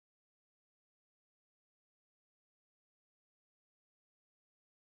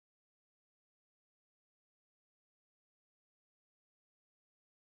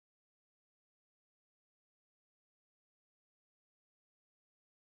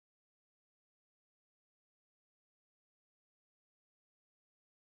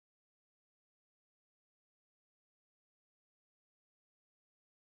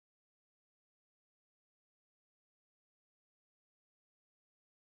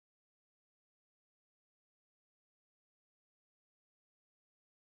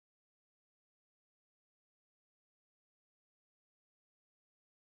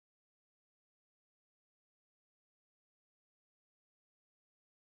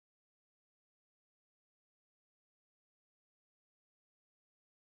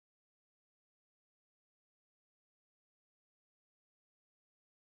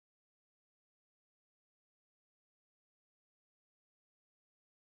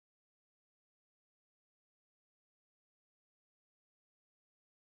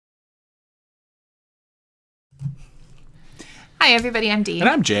Hi everybody, I'm Dee. And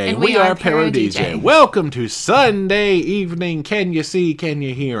I'm Jay. And we are ParoDeeJay. Welcome to Sunday evening. Can you see? Can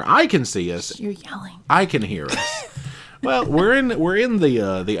you hear? I can see us. You're yelling. I can hear us. Well, we're in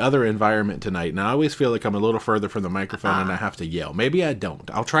the other environment tonight, and I always feel like I'm a little further from the microphone and I have to yell. Maybe I don't.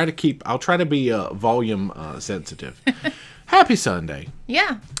 I'll try to be volume sensitive. Happy Sunday.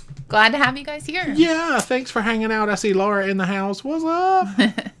 Yeah. Glad to have you guys here. Yeah, thanks for hanging out. I see Laura in the house. What's up?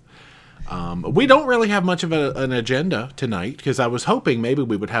 We don't really have much of an agenda tonight because I was hoping maybe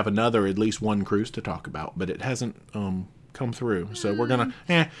we would have at least one cruise to talk about, but it hasn't come through. So we're gonna,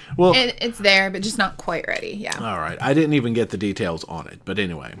 well, it's there, but just not quite ready. Yeah. All right. I didn't even get the details on it, but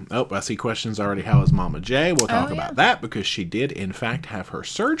anyway. Oh, I see questions already. How is Mama J? We'll talk about that because she did in fact have her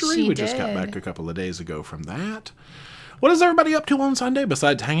surgery. We just got back a couple of days ago from that. What is everybody up to on Sunday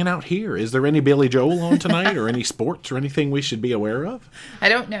besides hanging out here? Is there any Billy Joel on tonight or any sports or anything we should be aware of? I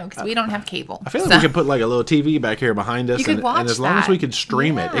don't know because we don't have cable. I feel like we could put like a little TV back here behind us. You could watch and as long as we could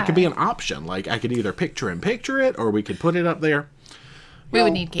stream it, it could be an option. Like I could either picture it or we could put it up there. We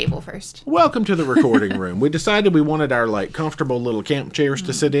would need cable first. Welcome to the recording room. We decided we wanted our like comfortable little camp chairs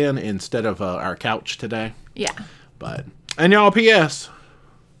to sit in instead of our couch today. Yeah. And y'all, P.S.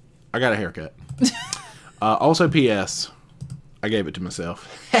 I got a haircut. Also, P.S. I gave it to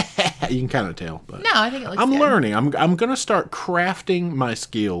myself. You can kind of tell. But no, I think it looks good. I'm learning. I'm going to start crafting my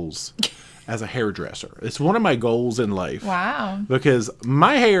skills as a hairdresser. It's one of my goals in life. Wow. Because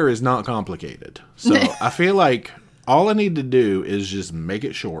my hair is not complicated. So I feel like all I need to do is just make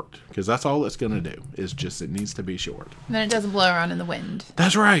it short. Because that's all it's going to do. Is just it needs to be short. And then it doesn't blow around in the wind.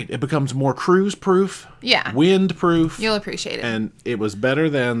 That's right. It becomes more cruise-proof. Yeah. Wind-proof. You'll appreciate it. And it was better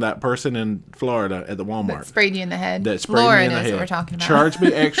than that person in Florida at the Walmart. That sprayed you in the head. That sprayed me in the head. Knows what we're talking about. Charged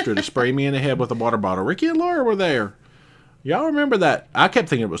me extra to spray me in the head with a water bottle. Ricky and Laura were there. Y'all remember that? I kept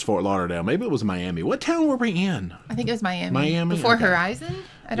thinking it was Fort Lauderdale. Maybe it was Miami. What town were we in? I think it was Miami. Miami? Before Okay. Horizon?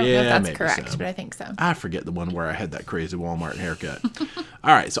 I don't know if that's correct, but I think so. I forget the one where I had that crazy Walmart haircut.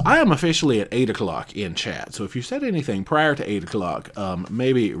 All right, so I am officially at 8 o'clock in chat. So if you said anything prior to 8 o'clock,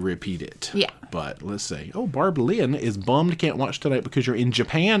 maybe repeat it. Yeah. But let's see. Oh, Barb Lynn is bummed can't watch tonight because you're in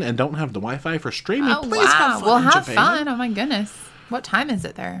Japan and don't have the Wi-Fi for streaming. Oh, Please wow. have fun Well, in have Japan. fun. Oh, my goodness. What time is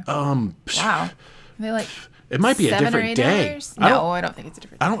it there? Wow. Are they like... It might be a 7 or different 8 day. hours? No, I don't think it's a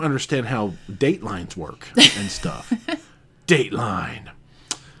different day. I don't understand how datelines work and stuff. Dateline.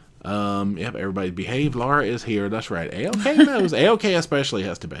 Yep, everybody behave. Laura is here. That's right. AOK knows. AOK especially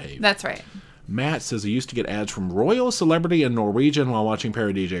has to behave. That's right. Matt says he used to get ads from Royal, Celebrity, and Norwegian while watching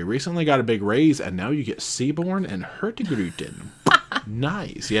ParoDeeJay. Recently got a big raise, and now you get Seaborn and Hurtigruten.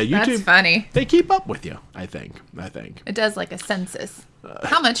 Nice. Yeah, YouTube. That's funny. They keep up with you, I think. It does like a census.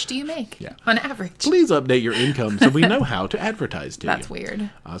 How much do you make on average? Please update your income so we know how to advertise to you. That's weird.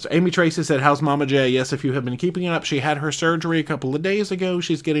 So Amy Tracy said, how's Mama J? Yes, if you have been keeping up, she had her surgery a couple of days ago.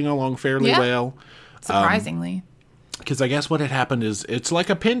 She's getting along fairly well. Surprisingly. Because I guess what had happened is it's like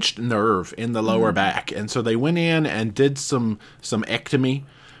a pinched nerve in the lower back. And so they went in and did some ectomy.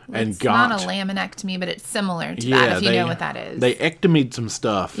 And it's not a laminectomy, but it's similar to that, if you know what that is. They ectomied some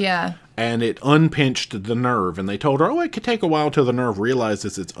stuff. Yeah. And it unpinched the nerve. And they told her, it could take a while till the nerve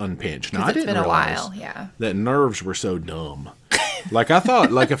realizes it's unpinched. Now, I didn't realize that nerves were so dumb. Like, I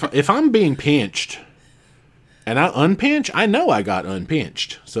thought, like, if I'm being pinched and I unpinch, I know I got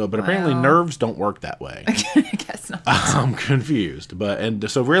unpinched. So, but apparently nerves don't work that way. I guess not. I'm confused.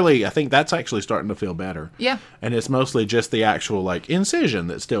 So really, I think that's actually starting to feel better. Yeah. And it's mostly just the actual, like, incision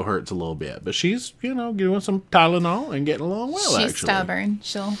that still hurts a little bit. But she's, doing some Tylenol and getting along well, She's stubborn.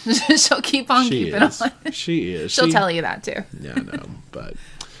 She'll keep on keeping on. She is. She'll tell you that, too. Yeah, I know. But,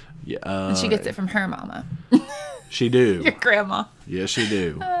 yeah. And she gets it from her mama. She do. Your grandma. Yes, she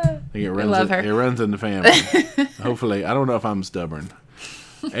do. I think it runs in the family. Hopefully. I don't know if I'm stubborn.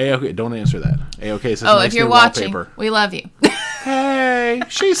 AOK, don't answer that. AOK says, nice if you're new watching, wallpaper. we love you. Hey,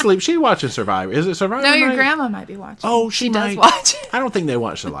 she sleeps. She watching Survivor. Is it Survivor? No, your grandma might be watching. Oh, she does watch. I don't think they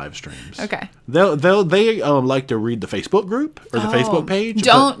watch the live streams. Okay. They like to read the Facebook group or the Facebook page.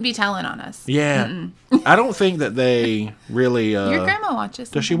 Don't be telling on us. Yeah. I don't think that they really. Your grandma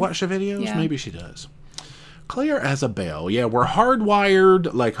watches. Does she watch the videos? Yeah. Maybe she does. Clear as a bell. Yeah, we're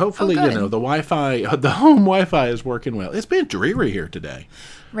hardwired. Like, hopefully, the Wi-Fi, the home Wi-Fi is working well. It's been dreary here today.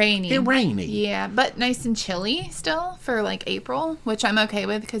 Rainy. Rainy. Yeah, but nice and chilly still for like April, which I'm okay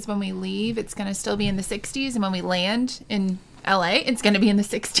with because when we leave, it's going to still be in the 60s. And when we land in LA, it's going to be in the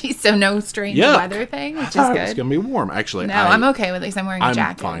 60s. So no strange weather thing, which is good. It's going to be warm, actually. No, I'm okay with it because I'm wearing a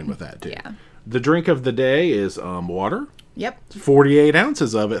jacket. I'm fine with that, too. Yeah. The drink of the day is water. Yep. 48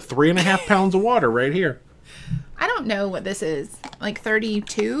 ounces of it. 3.5 pounds of water right here. I don't know what this is. Like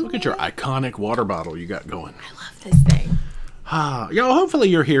 32? Look at your iconic water bottle you got going. I love this thing. Y'all, hopefully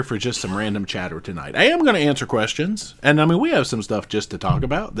you're here for just some random chatter tonight. I am going to answer questions. And, I mean, we have some stuff just to talk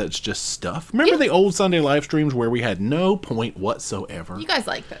about that's just stuff. Remember the old Sunday live streams where we had no point whatsoever? You guys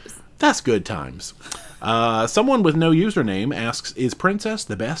like those. That's good times. Someone with no username asks, is Princess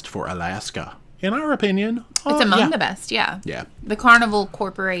the best for Alaska? In our opinion, it's among the best, yeah. Yeah. The Carnival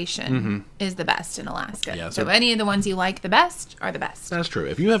Corporation is the best in Alaska. Yeah, so any of the ones you like the best are the best. That's true.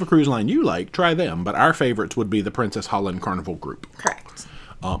 If you have a cruise line you like, try them. But our favorites would be the Princess Holland Carnival Group. Correct.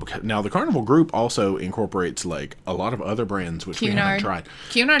 Now, the Carnival Group also incorporates, like, a lot of other brands, which we haven't tried.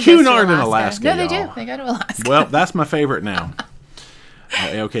 Cunard in Alaska, No, they do. They go to Alaska. Well, that's my favorite now.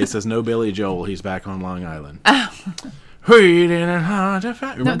 Okay, it says no Billy Joel. He's back on Long Island. Oh.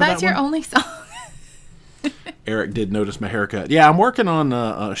 No, that's your only song. Eric did notice my haircut. Yeah, I'm working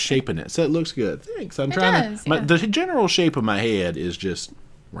on shaping it, so it looks good. Thanks. I'm trying to. The general shape of my head is just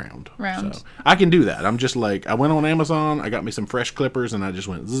round. So I can do that. I'm just like, I went on Amazon. I got me some fresh clippers, and I just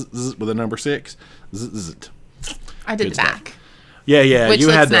went zzz, zzz, with a number 6. Zzz, zzz. I did the back. Yeah. Which you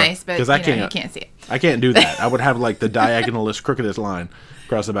looks had nice, but you can't see it. I can't do that. I would have like the diagonalist, crookedest line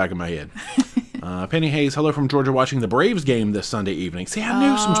across the back of my head. Penny Hayes, hello from Georgia, watching the Braves game this Sunday evening. See, I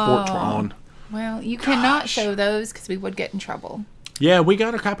knew some sports were on. Well, you cannot show those because we would get in trouble. Yeah, we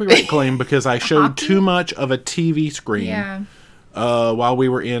got a copyright claim because I showed too much of a TV screen while we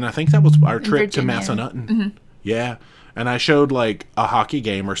were in, I think that was our trip to Massanutten. Yeah, and I showed like a hockey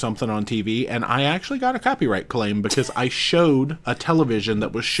game or something on TV, and I actually got a copyright claim because I showed a television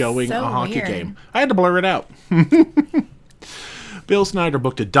that was showing a hockey game. I had to blur it out. Bill Snyder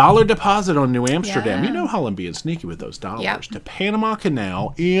booked a $1 deposit on New Amsterdam. You know Holland being sneaky with those dollars. To Panama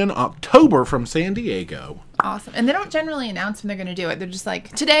Canal in October from San Diego. Awesome. And they don't generally announce when they're going to do it. They're just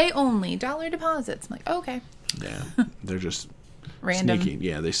like, today only, $1 deposits. I'm like, okay. Yeah, they're just random. Sneaky.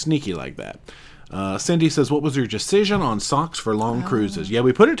 Yeah, they sneaky like that. Cindy says, what was your decision on socks for long cruises? Yeah,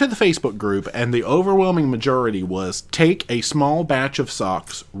 we put it to the Facebook group, and the overwhelming majority was take a small batch of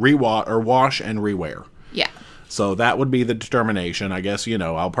socks, wash and rewear. Yeah. So that would be the determination. I guess,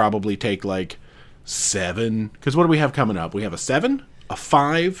 I'll probably take like 7. Because what do we have coming up? We have a 7, a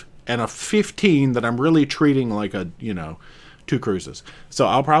 5, and a 15 that I'm really treating like a, 2 cruises. So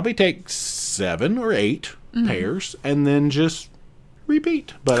I'll probably take 7 or 8 pairs and then just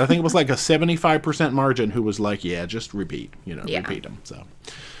repeat. But I think it was like a 75% margin who was like, yeah, just repeat. Repeat them. So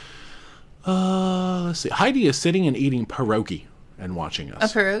let's see. Heidi is sitting and eating pierogi and watching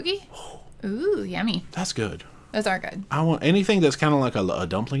us. A pierogi? Ooh, yummy. That's good. Those are good. I want anything that's kind of like a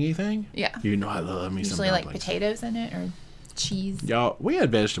dumpling-y thing. Yeah. I love me some dumplings. Usually like potatoes in it or cheese. Y'all, we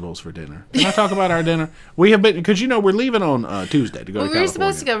had vegetables for dinner. Can I talk about our dinner? We have been, because we're leaving on Tuesday to go to California. We were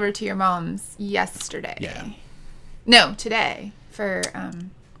supposed to go over to your mom's yesterday. Yeah. No, today for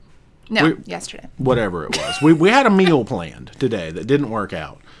yesterday. Whatever it was. We had a meal planned today that didn't work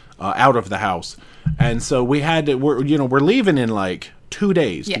out of the house. And so we had to, we're leaving in like 2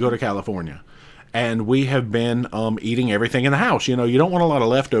 days to go to California. And we have been eating everything in the house. You don't want a lot of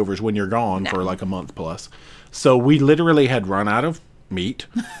leftovers when you're gone for like a month plus. So we literally had run out of meat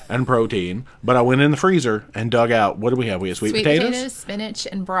and protein. But I went in the freezer and dug out, what do we have? We had sweet potatoes, spinach,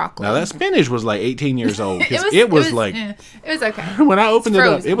 and broccoli. Now that spinach was like 18 years old. It was like... It was okay. When I opened it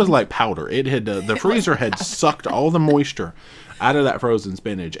up, it was like powder. It had the freezer had sucked all the moisture out of that frozen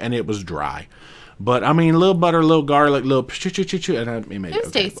spinach. And it was dry. But, I mean, a little butter, a little garlic, a little and it made it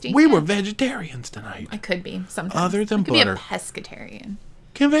okay. Tasty. We were vegetarians tonight. I could be sometimes. Other than butter. I could be a pescatarian.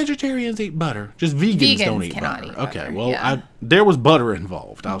 Can vegetarians eat butter? Just vegans don't eat cannot butter. Eat butter. Okay, well, there was butter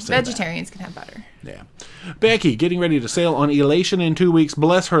involved. I'll say vegetarians can have butter. Yeah. Becky, getting ready to sail on Elation in 2 weeks.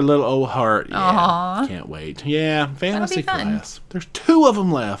 Bless her little old heart. Yeah, aww. Can't wait. Yeah, fantasy class. There's 2 of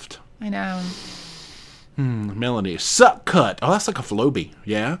them left. I know. Melanie, suck cut. Oh, that's like a Floby.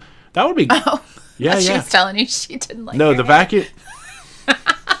 Yeah, that would be... Oh. Yeah, she was telling you she didn't like the vacuum.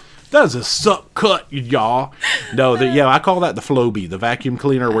 That's a suck cut, y'all. No, I call that the Floby, the vacuum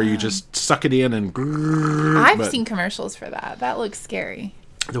cleaner where you just suck it in and... I've seen commercials for that. That looks scary.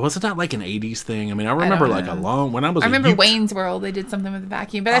 Wasn't that like an 80s thing? I mean, I remember when I was... I remember Wayne's World, they did something with a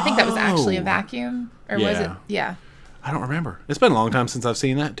vacuum, but I think that was actually a vacuum. Or was it? Yeah. I don't remember. It's been a long time since I've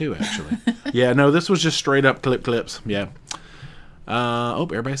seen that too, actually. Yeah, no, this was just straight up clips. Yeah.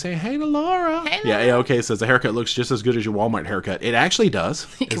 Everybody's saying, hey to Laura. Hey, Laura. Yeah, okay, it says the haircut looks just as good as your Walmart haircut. It actually does.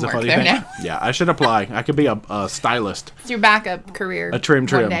 You can work there now. Yeah, I should apply. I could be a stylist. It's your backup career. A trim.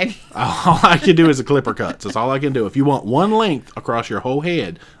 One day. All I can do is a clipper cut. That's all I can do. If you want one length across your whole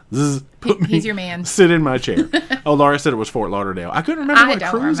head, he's your man. Sit in my chair. Oh, Laura said it was Fort Lauderdale. I couldn't remember what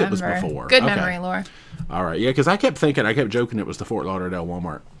cruise it was before. Good memory, Laura. All right, yeah, because I kept joking it was the Fort Lauderdale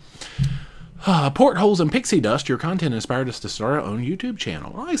Walmart. Portholes and Pixie Dust. Your content inspired us to start our own YouTube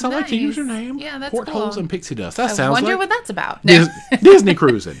channel. Nice. I like the username. Yeah, that's Portholes cool. and Pixie Dust. That sounds like... I wonder what that's about. No. Disney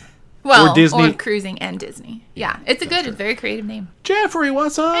cruising. Well, or Disney. Or cruising and Disney. Yeah, it's a good, it's a very creative name. Jeffrey,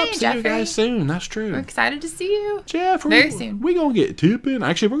 what's up? Hey, see Jeffrey. you guys soon. That's true. We're excited to see you. Jeffrey. Very soon. We're going to get tipping.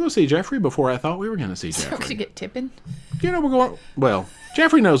 Actually, we're going to see Jeffrey before I thought we were going to see Jeffrey. We're going to get tipping? You know, we're going... Well,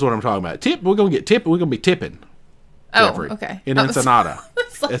 Jeffrey knows what I'm talking about. We're going to get tipping. We're going to be tipping. Jeffrey, oh, okay. In Ensenada.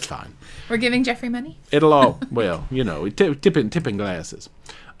 Like, it's fine. We're giving Jeffrey money? It'll all... Well, you know, tipping glasses.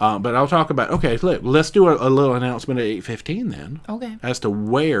 But I'll talk about... Okay, let's do a little announcement at 8:15 then. Okay. As to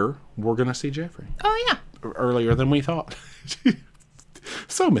where we're going to see Jeffrey. Oh, yeah. Earlier than we thought.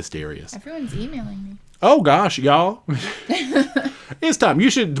 So mysterious. Everyone's emailing me. Oh gosh, y'all. It's time.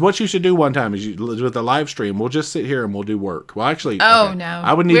 What you should do one time is with the live stream, we'll just sit here and we'll do work. Well, actually... Oh, okay, no.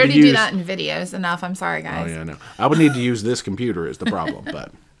 I would need we already to use, do that in videos enough. I'm sorry, guys. Oh, yeah, no. I would need to use this computer is the problem,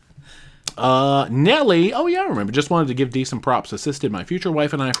 but... Nellie, oh yeah, I remember. Just wanted to give decent props. Assisted my future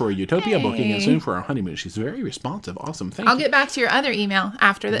wife and I for a Utopia booking and soon for our honeymoon. She's very responsive. Awesome. Thank you. I'll get back to your other email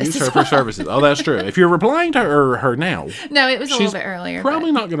after this. Use her for services. Oh, that's true. If you're replying to her now. No, it was a little bit earlier.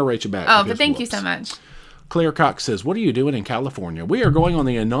 Probably not going to write you back. Oh, but thank you so much. Claire Cox says, what are you doing in California? We are going on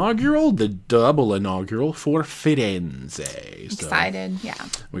the double inaugural for Firenze. Excited, yeah.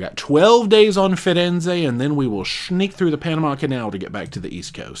 We got 12 days on Firenze, and then we will sneak through the Panama Canal to get back to the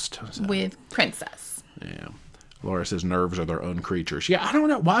East Coast. So. With Princess. Yeah. Laura says nerves are their own creatures. Yeah, I don't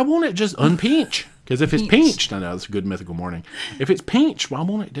know. Why won't it just unpinch? Because if it's pinched, I know it's a good mythical morning. If it's pinched, why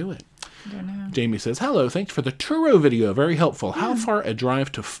won't it do it? I don't know. Jamie says, hello, thanks for the Turo video. Very helpful. How far a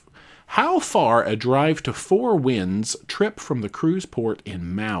drive to Four Winds trip from the cruise port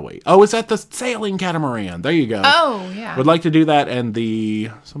in Maui? Oh, it's at the sailing catamaran. There you go. Oh, yeah. Would like to do that and the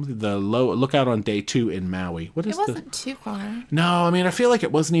lookout on day 2 in Maui. What is it wasn't too far. No, I mean, I feel like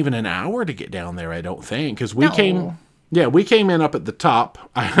it wasn't even an hour to get down there, I don't think. Because we came in up at the top.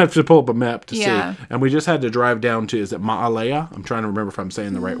 I have to pull up a map to see. And we just had to drive down to, is it Ma'alea? I'm trying to remember if I'm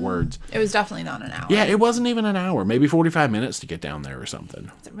saying the right words. It was definitely not an hour. Yeah, it wasn't even an hour. Maybe 45 minutes to get down there or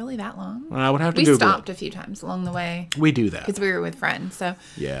something. Is it really that long? I would have to Google. We stopped a few times along the way. We do that. Because we were with friends, so.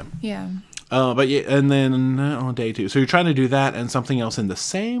 Yeah. Yeah. But yeah, and then on day 2. So you're trying to do that and something else in the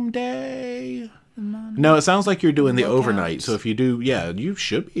same day? No, it sounds like you're doing the overnight. So if you do, you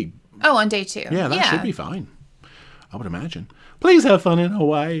should be. Oh, on day 2. Yeah, that should be fine. I would imagine. Please have fun in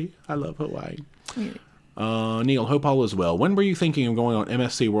Hawaii. I love Hawaii. Neil, hope all is well. When were you thinking of going on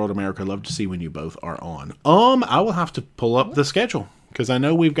MSC World America? Love to see when you both are on. I will have to pull up the schedule because I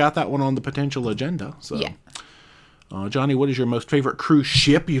know we've got that one on the potential agenda. So, yeah. Johnny, what is your most favorite cruise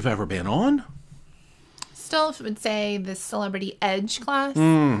ship you've ever been on? Still would say the Celebrity Edge class.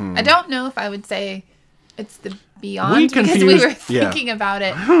 Mm-hmm. I don't know if I would say it's the Beyond because we were thinking about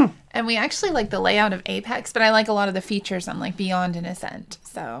it. And we actually like the layout of Apex, but I like a lot of the features on like Beyond and Ascent.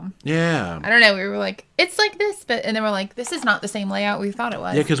 So yeah, I don't know. We were like, it's like this, and then we're like, this is not the same layout we thought it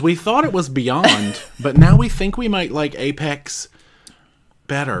was. Yeah, because we thought it was Beyond, but now we think we might like Apex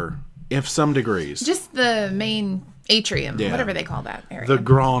better, if some degrees. Just the main atrium, whatever they call that area. The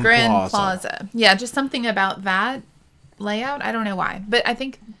Grand Plaza. Yeah, just something about that layout. I don't know why, but I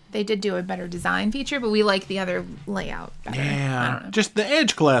think they did do a better design feature, but we like the other layout better. Yeah, just the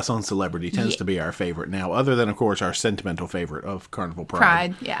Edge class on Celebrity tends to be our favorite now, other than, of course, our sentimental favorite of Carnival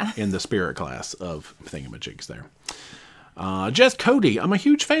Pride. In the Spirit class of Thingamajigs there. Jess Cody, I'm a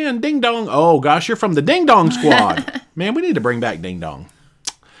huge fan. Ding Dong. Oh, gosh, you're from the Ding Dong Squad. Man, we need to bring back Ding Dong.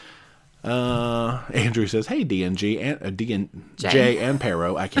 Andrew says, hey, DNG and DNJ and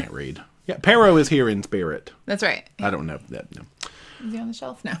Paro. I can't read. Yeah, Paro is here in spirit. That's right. I don't know that. No. Is he on the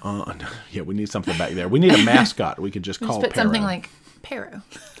shelf now? Yeah, we need something back there. We need a mascot. We could just call put Paro. Something like Paro.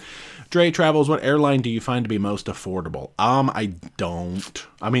 Dre Travels, what airline do you find to be most affordable? I don't.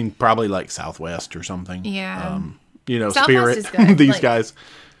 I mean, probably like Southwest or something. Yeah. Southwest Spirit. Is good. These guys.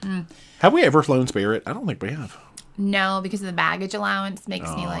 Have we ever flown Spirit? I don't think we have. No, because of the baggage allowance makes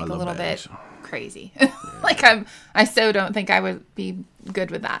me like a little bit crazy. Like I so don't think I would be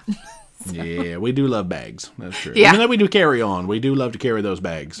good with that. So. Yeah, we do love bags. That's true. Yeah. Even though we do carry on, we do love to carry those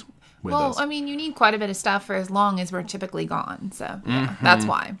bags with us. Well, I mean, you need quite a bit of stuff for as long as we're typically gone. So, that's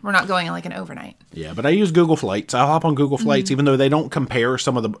why. We're not going like an overnight. Yeah, but I use Google Flights. I'll hop on Google Flights, even though they don't compare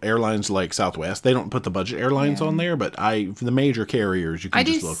some of the airlines like Southwest. They don't put the budget airlines on there, but for the major carriers, you can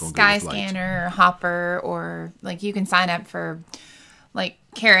just look on Google Flights. Skyscanner or Hopper, or like you can sign up for... Like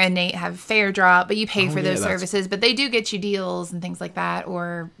Kara and Nate have Fare Drop, but you pay for those services. But they do get you deals and things like that,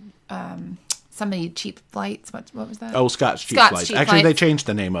 or somebody cheap flights. What was that? Oh, Scott's cheap flights. Actually, they changed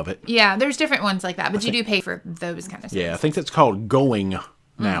the name of it. Yeah, there's different ones like that, but you do pay for those kind of things. Yeah, I think that's called Going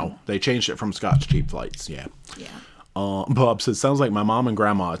now. They changed it from Scotch cheap flights. Yeah. Yeah. Bob says, sounds like my mom and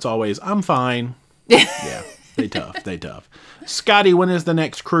grandma. It's always, I'm fine. Yeah. They tough. Scotty, when is the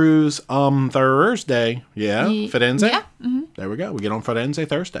next cruise? Thursday. Yeah. Firenze? Yeah. Mm-hmm. There we go. We get on Firenze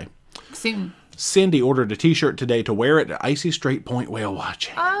Thursday. Soon. Cindy ordered a t-shirt today to wear it at Icy Strait Point whale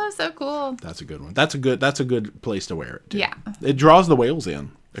watching. Oh, so cool. That's a good one. That's a good place to wear it too. Yeah. It draws the whales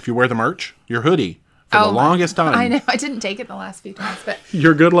in. If you wear the merch, your hoodie for the longest time. I know. I didn't take it the last few times, but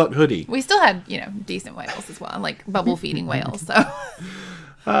your good luck hoodie. We still had, decent whales as well, like bubble feeding whales. So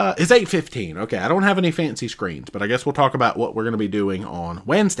it's 8:15. Okay, I don't have any fancy screens, but I guess we'll talk about what we're going to be doing on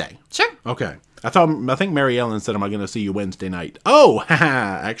Wednesday. Sure. Okay. I think Mary Ellen said, am I going to see you Wednesday night? Oh,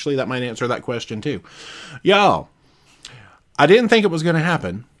 actually, that might answer that question too. Y'all, I didn't think it was going to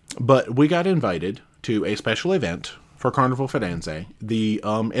happen, but we got invited to a special event for Carnival Firenze. The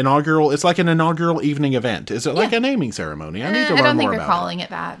inaugural, it's like an inaugural evening event. Is it like a naming ceremony? I need to learn more about it. I don't think they're calling it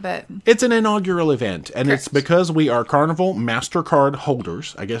that, but it's an inaugural event, and Correct. It's because we are Carnival MasterCard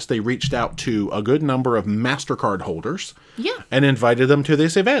holders. I guess they reached out to a good number of MasterCard holders and invited them to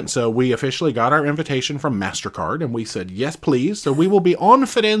this event. So we officially got our invitation from MasterCard, and we said, yes, please. So we will be on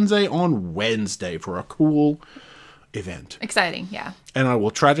Firenze on Wednesday for a cool event. Exciting, yeah. And I will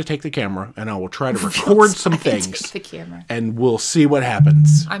try to take the camera, and I will try to record some things. Take the camera. And we'll see what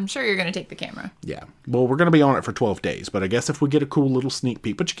happens. I'm sure you're going to take the camera. Yeah. Well, we're going to be on it for 12 days, but I guess if we get a cool little sneak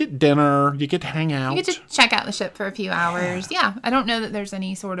peek, but you get dinner, you get to hang out. You get to check out the ship for a few hours. Yeah. I don't know that there's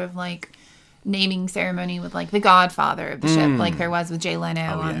any sort of naming ceremony with the godfather of the ship like there was with Jay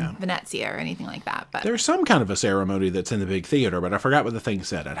Leno on Venezia or anything like that. But there's some kind of a ceremony that's in the big theater, but I forgot what the thing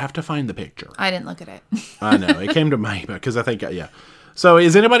said. I'd have to find the picture. I didn't look at it. I know. It came to me because I think, So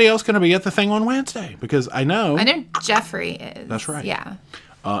is anybody else going to be at the thing on Wednesday? Because I know Jeffrey is. That's right. Yeah.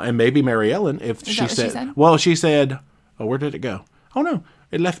 And maybe Mary Ellen, if she said, well, she said, oh, where did it go? Oh, no,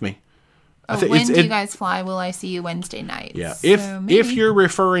 it left me. When do you guys fly? Will I see you Wednesday night? Yeah. If you're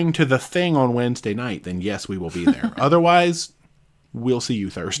referring to the thing on Wednesday night, then yes, we will be there. Otherwise, we'll see you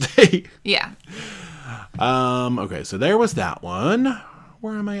Thursday. Yeah. Okay, so there was that one.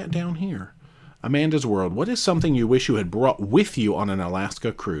 Where am I at down here? Amanda's World. What is something you wish you had brought with you on an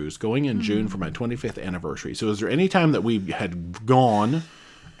Alaska cruise going in June for my 25th anniversary? So is there any time that we had gone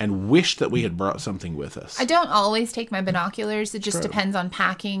and wished that we had brought something with us? I don't always take my binoculars. It just depends on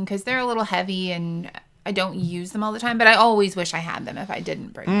packing because they're a little heavy and I don't use them all the time. But I always wish I had them if I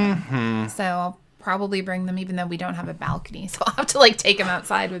didn't bring them. So I'll probably bring them even though we don't have a balcony. So I'll have to take them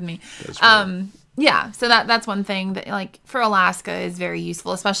outside with me. Yeah, so that's one thing that for Alaska is very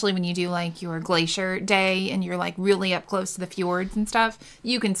useful, especially when you do your glacier day and you're really up close to the fjords and stuff.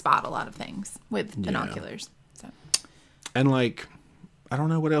 You can spot a lot of things with binoculars. So. And I don't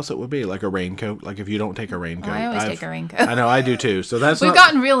know what else it would be, like a raincoat. If you don't take a raincoat. I always take a raincoat. I know, I do too. So we've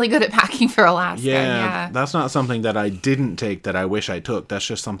gotten really good at packing for Alaska. Yeah, that's not something that I didn't take that I wish I took. That's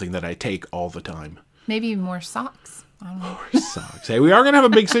just something that I take all the time. Maybe more socks. I don't know. More socks. Hey, we are going to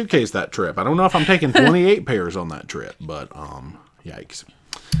have a big suitcase that trip. I don't know if I'm taking 28 pairs on that trip, but yikes.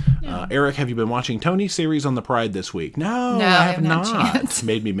 Yeah. Eric, have you been watching Tony's series on the Pride this week? No, I have not.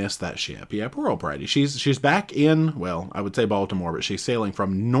 Made me miss that ship. Yeah, poor old Pridey. She's back in, well, I would say Baltimore, but she's sailing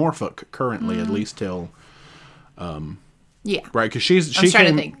from Norfolk currently, at least till... yeah. Right, because she trying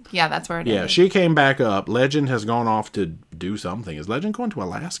to think. Yeah, that's where it is. Yeah, she came back up. Legend has gone off to do something. Is Legend going to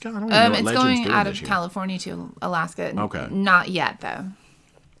Alaska? I don't even know what Legend's doing. It's going out of California to Alaska. Okay. Not yet, though.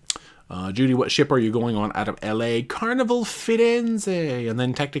 Judy, what ship are you going on out of L.A.? Carnival Firenze. And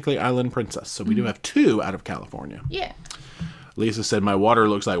then technically Island Princess. So we do have two out of California. Yeah. Lisa said, my water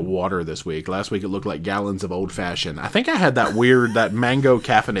looks like water this week. Last week it looked like gallons of old-fashioned. I think I had that that mango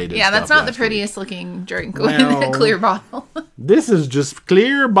caffeinated Yeah, that's not the prettiest looking drink in a clear bottle. This is just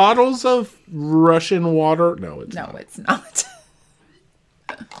clear bottles of Russian water. No, it's not. No, it's not.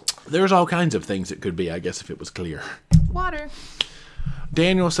 There's all kinds of things it could be, I guess, if it was clear. Water.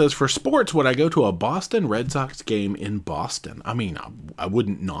 Daniel says, for sports, would I go to a Boston Red Sox game in Boston? I mean, I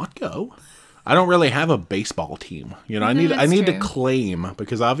wouldn't not go. I don't really have a baseball team. I need to claim,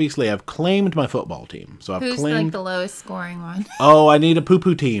 because obviously I've claimed my football team. So I've claimed the lowest scoring one. Oh, I need a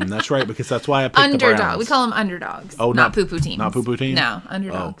poo-poo team. That's right, because that's why I picked the Browns. We call them underdogs. Oh, not poo-poo teams. Not poo-poo teams? No,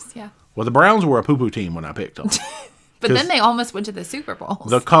 underdogs, yeah. Well, the Browns were a poo-poo team when I picked them. But then they almost went to the Super Bowl.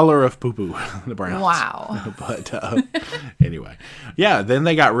 The color of poo-poo, the Browns. Wow. But anyway. Yeah, then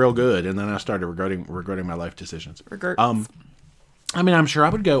they got real good, and then I started regretting my life decisions. I mean, I'm sure I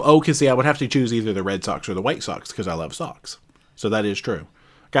would go. Oh, because I would have to choose either the Red Sox or the White Sox, because I love socks. So that is true.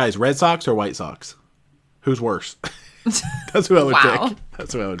 Guys, Red Sox or White Sox? Who's worse? That's who I would pick.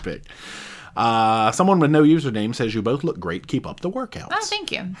 That's who I would pick. Someone with no username says you both look great. Keep up the workouts. Oh,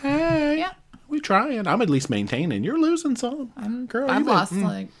 thank you. Hey, yeah, we trying. I'm at least maintaining. You're losing some. I've lost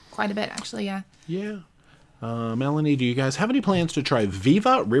like quite a bit actually. Yeah. Yeah. Melanie, do you guys have any plans to try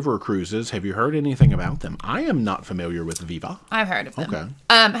Viva River cruises? Have you heard anything about them? I am not familiar with Viva. I've heard of them. Okay.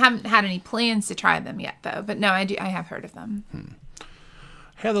 Haven't had any plans to try them yet, though. But no, I have heard of them.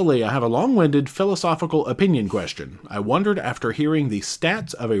 Heather Lee, I have a long-winded philosophical opinion question. I wondered after hearing the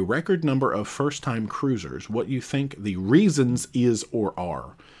stats of a record number of first-time cruisers, what you think the reasons is or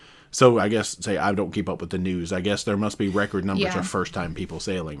are. So I guess, say, I don't keep up with the news. I guess there must be record numbers of first-time people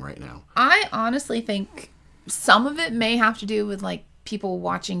sailing right now. I honestly think some of it may have to do with, like, people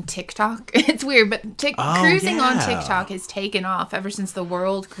watching TikTok. It's weird, but cruising on TikTok has taken off ever since the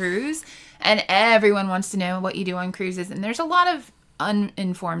World Cruise, and everyone wants to know what you do on cruises. And there's a lot of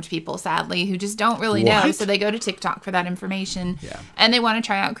uninformed people, sadly, who just don't really know, so they go to TikTok for that information, and they want to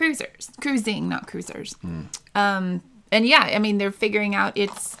try out cruising, not cruisers. And yeah, I mean, they're figuring out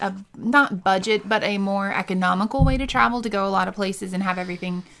it's a not budget, but a more economical way to travel, to go a lot of places and have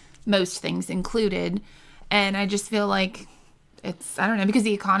most things included. And I just feel like it's, I don't know, because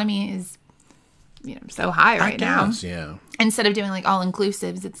the economy is, so high right now. Yeah. Instead of doing like all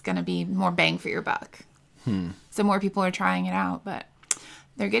inclusives, it's going to be more bang for your buck. So more people are trying it out, but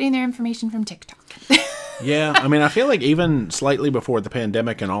they're getting their information from TikTok. Yeah, I mean, I feel like even slightly before the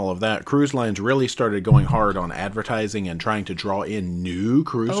pandemic and all of that, cruise lines really started going hard on advertising and trying to draw in new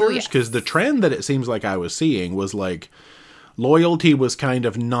cruisers. Because the trend that it seems like I was seeing was like loyalty was kind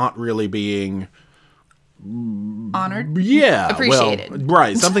of not really being honored, appreciated, well,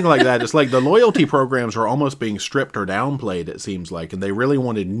 right, something like that. It's like the loyalty programs are almost being stripped or downplayed, it seems like, and they really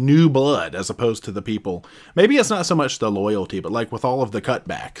wanted new blood as opposed to the people. Maybe it's not so much the loyalty, but like with all of the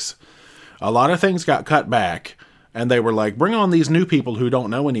cutbacks, a lot of things got cut back, and they were like, bring on these new people who don't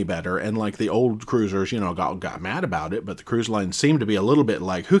know any better. And like the old cruisers, got mad about it, but the cruise lines seemed to be a little bit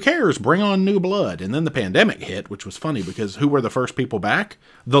like, who cares? Bring on new blood. And then the pandemic hit, which was funny because who were the first people back?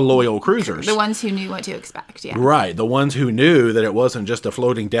 The loyal cruisers. The ones who knew what to expect, yeah. Right. The ones who knew that it wasn't just a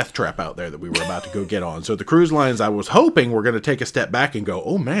floating death trap out there that we were about to go get on. So the cruise lines, I was hoping, were going to take a step back and go,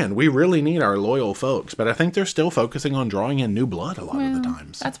 oh man, we really need our loyal folks. But I think they're still focusing on drawing in new blood a lot of the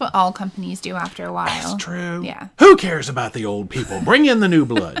times. That's what all companies do after a while. That's true. Yeah. Who cares about the old people? Bring in the new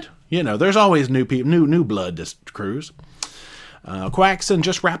blood. There's always new people, new blood to cruise. Quackson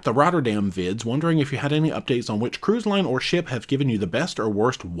just wrapped the Rotterdam vids, wondering if you had any updates on which cruise line or ship have given you the best or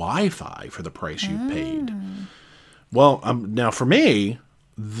worst Wi-Fi for the price you've paid. Well, now for me,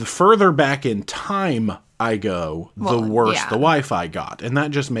 the further back in time I go, the worse the Wi-Fi got. And that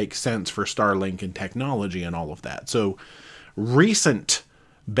just makes sense for Starlink and technology and all of that. So recent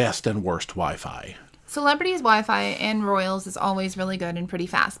best and worst Wi-Fi. Celebrity's Wi-Fi and Royals is always really good and pretty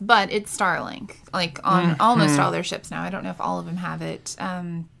fast, but it's Starlink, like on almost all their ships now. I don't know if all of them have it.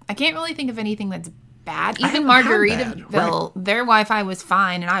 I can't really think of anything that's bad. Even Margaritaville, their Wi-Fi was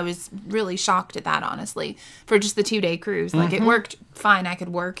fine, and I was really shocked at that, honestly, for just the 2-day cruise. Like, it worked fine. I could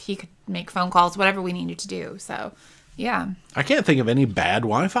work. He could make phone calls, whatever we needed to do. So, yeah. I can't think of any bad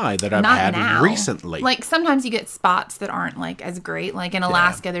Wi-Fi that I've had recently. Like, sometimes you get spots that aren't, like, as great. Like, in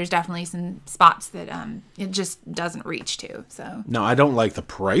Alaska, there's definitely some spots that it just doesn't reach to, so. No, I don't like the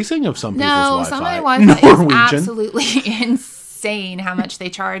pricing of some people's Wi-Fi. No, some of the Wi-Fi is absolutely insane how much they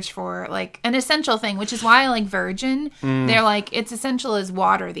charge for, like, an essential thing, which is why I like Virgin. They're like, it's essential as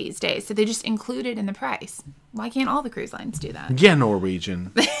water these days, so they just include it in the price. Why can't all the cruise lines do that? Yeah,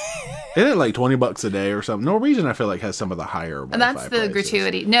 Norwegian. Isn't it like $20 a day or something? Norwegian, I feel like, has some of the higher Wi-Fi That's the prices.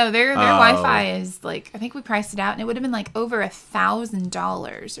 gratuity. No, their Wi-Fi is like, I think we priced it out, and it would have been like over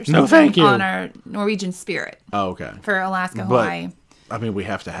 $1,000 or something. No, thank you. On our Norwegian Spirit. Oh, okay. For Alaska, Hawaii. I mean, we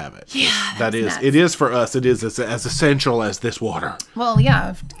have to have it. Yeah, that is nuts. It is for us. It is as essential as this water. Well,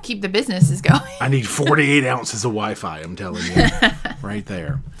 yeah, to keep the businesses going. I need 48 ounces of Wi-Fi. I'm telling you, right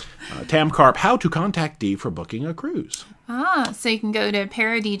there. Tam Carp, how to contact Dee for booking a cruise? So you can go to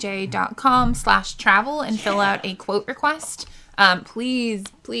ParoDeeJay.com/travel and fill out a quote request. Please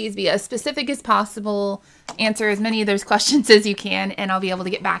be as specific as possible. Answer as many of those questions as you can, and I'll be able to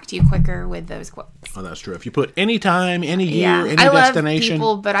get back to you quicker with those quotes. Oh, that's true. If you put any time, any year, any destination. I love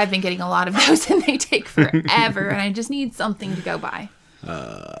people, but I've been getting a lot of those, and they take forever, and I just need something to go by.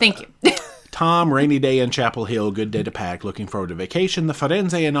 Thank you. Tom, rainy day in Chapel Hill, good day to pack. Looking forward to vacation, the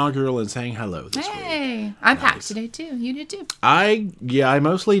Firenze inaugural, and saying hello this week. Hey, I packed today too. You did too. I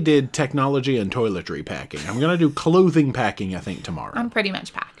mostly did technology and toiletry packing. I'm going to do clothing packing, I think, tomorrow. I'm pretty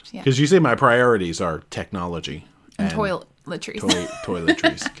much packed, yeah. Because you see my priorities are technology. And toiletries.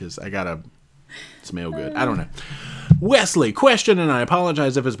 Toiletries, because I got to smell good. I don't know. Wesley, question, and I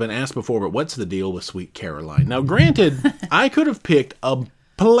apologize if it's been asked before, but what's the deal with Sweet Caroline? Now, granted, I could have picked a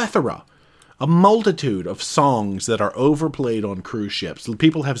plethora, a multitude of songs that are overplayed on cruise ships.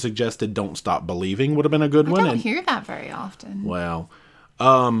 People have suggested Don't Stop Believing would have been a good one. I don't hear that very often. Well,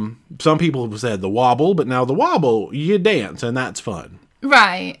 some people have said The Wobble, but now The Wobble, you dance, and that's fun.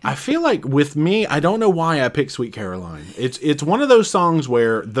 Right. I feel like with me, I don't know why I picked Sweet Caroline. It's one of those songs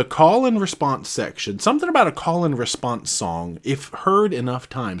where the call and response section, something about a call and response song, if heard enough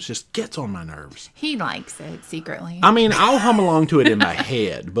times, just gets on my nerves. He likes it secretly. I mean, I'll hum along to it in my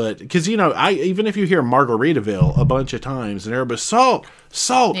head, but because, you know, even if you hear Margaritaville a bunch of times and everybody's salt,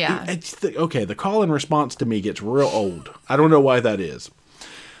 yeah. Okay, the call and response to me gets real old. I don't know why that is.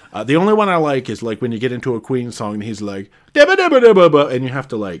 The only one I like is like when you get into a Queen song and he's like, dabba, dabba, dabba, dabba, and you have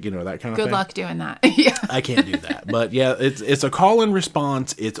to like, you know, that kind of thing. Good luck doing that. Yeah. I can't do that. But yeah, it's a call and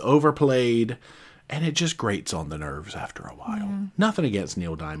response. It's overplayed and it just grates on the nerves after a while. Mm. Nothing against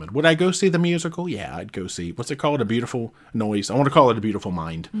Neil Diamond. Would I go see the musical? Yeah, I'd go see, what's it called? A Beautiful Noise. I want to call it A Beautiful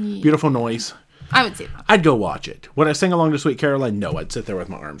Mind. Yeah. Beautiful Noise. I would see that. I'd go watch it. Would I sing along to Sweet Caroline? No, I'd sit there with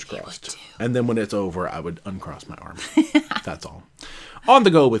my arms crossed. And then when it's over, I would uncross my arms. That's all. On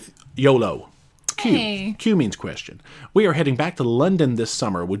the go with YOLO. Q. Hey. Q means question. We are heading back to London this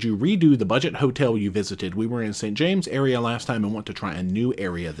summer. Would you redo the budget hotel you visited? We were in St. James area last time and want to try a new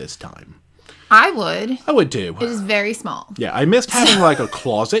area this time. I would. I would too. It is very small. Yeah, I missed having like a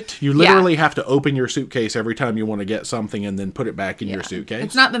closet. You literally have to open your suitcase every time you want to get something and then put it back in your suitcase.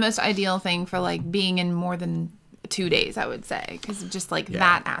 It's not the most ideal thing for like being in more than 2 days, I would say, because of just like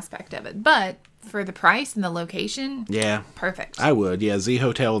that aspect of it. But for the price and the location, perfect. I would. Yeah, Z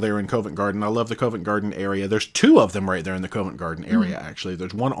Hotel there in Covent Garden. I love the Covent Garden area. There's 2 of them right there in the Covent Garden area, actually.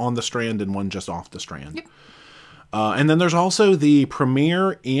 There's one on the Strand and one just off the Strand. Yep. And then there's also the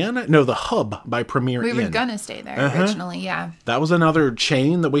Premier Inn. No, the Hub by Premier Inn. We were going to stay there originally, yeah. That was another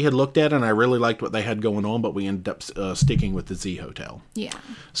chain that we had looked at, and I really liked what they had going on, but we ended up sticking with the Z Hotel. Yeah.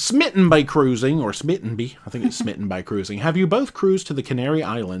 Smitten by Cruising, or Smittenby. I think it's Smitten by Cruising. Have you both cruised to the Canary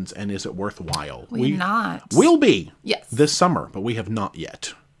Islands, and is it worthwhile? We have not. Will be. Yes. This summer, but we have not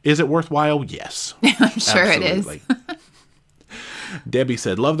yet. Is it worthwhile? Yes. I'm sure Absolutely. It is. Debbie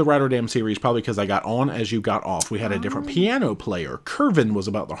said, love the Rotterdam series, probably because I got on as you got off. We had a different piano player. Curvin was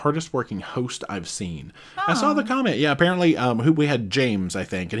about the hardest working host I've seen. I saw the comment. Yeah, apparently we had James, I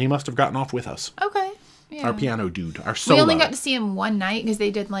think, and he must have gotten off with us. Okay. Yeah. Our piano dude, our solo. We only got to see him one night because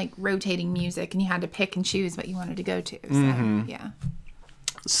they did like rotating music and you had to pick and choose what you wanted to go to. So, yeah.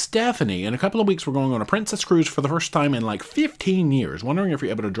 Stephanie, in a couple of weeks we're going on a Princess cruise for the first time in like 15 years. Wondering if you're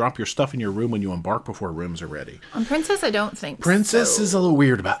able to drop your stuff in your room when you embark before rooms are ready. On Princess, I don't think Princess is a little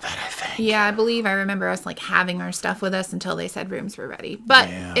weird about that, I think. Yeah, I remember us like having our stuff with us until they said rooms were ready. But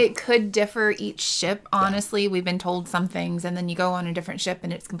it could differ each ship, honestly. We've been told some things and then you go on a different ship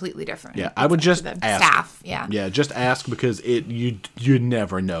and it's completely different. Yeah, I would just ask. Staff, Yeah, just ask because you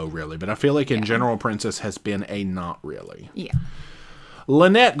never know really. But I feel like in general Princess has been a not really. Yeah.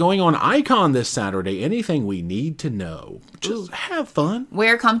 Lynette going on Icon this Saturday. Anything we need to know? Just have fun.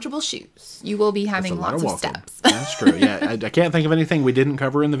 Wear comfortable shoes. You will be having lots of steps. That's true. Yeah, I can't think of anything we didn't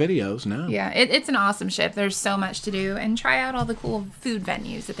cover in the videos. No. Yeah, it's an awesome ship. There's so much to do, and try out all the cool food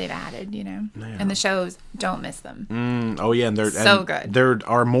venues that they've added. You know, and the shows. Don't miss them. Oh yeah, and they're so good. There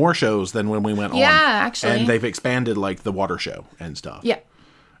are more shows than when we went on. Yeah, actually, and they've expanded like the water show and stuff. Yeah.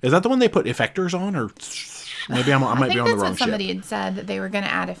 Is that the one they put effectors on, or? Maybe I might be on the wrong ship. I think that's what somebody had said, that they were going to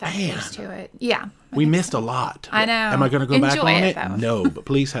add effects to it. Yeah. We missed a lot. I know. Am I going to go back on it? Though. No, but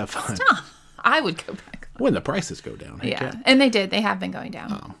please have fun. I would go back on when the prices go down. Yeah. And they did. They have been going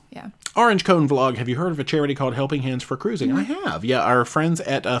down. Yeah. Orange Cone Vlog. Have you heard of a charity called Helping Hands for Cruising? I have. Yeah, our friends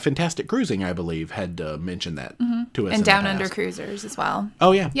at Fantastic Cruising, I believe, had mentioned that to us. And Down Under Cruisers as well.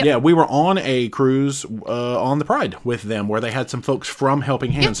 Oh, yeah. Yep. Yeah, we were on a cruise on the Pride with them where they had some folks from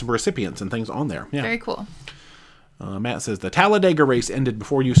Helping Hands, some recipients and things on there. Yeah. Very cool. Matt says, the Talladega race ended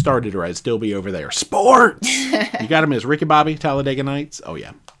before you started, or I'd still be over there. Sports! You got him as Ricky Bobby, Talladega Nights? Oh,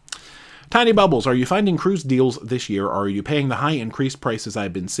 yeah. Tiny Bubbles, are you finding cruise deals this year, or are you paying the high increased prices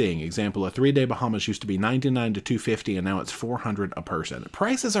I've been seeing? Example, a 3-day Bahamas used to be $99 to $250, and now it's $400 a person.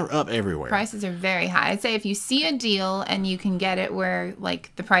 Prices are up everywhere. Prices are very high. I'd say if you see a deal and you can get it where,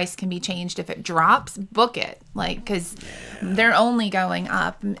 like, the price can be changed if it drops, book it. Like, because they're only going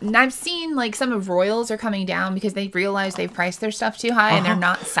up. And I've seen, like, some of Royals are coming down because they realize they've priced their stuff too high and they're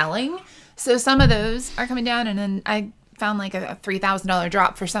not selling. So some of those are coming down, and then I found like a $3,000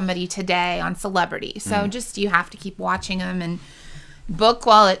 drop for somebody today on Celebrity. So just you have to keep watching them and book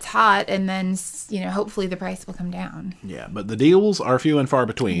while it's hot, and then, hopefully the price will come down. Yeah, but the deals are few and far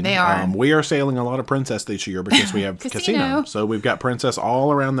between. They are. We are sailing a lot of Princess this year because we have casino. So we've got Princess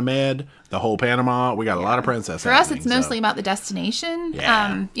all around the Med, the whole Panama. We got a lot of Princess. For us, it's mostly about the destination.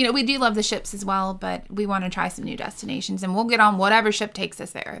 Yeah. We do love the ships as well, but we want to try some new destinations, and we'll get on whatever ship takes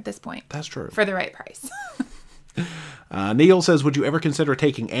us there at this point. That's true. For the right price. Neil says, would you ever consider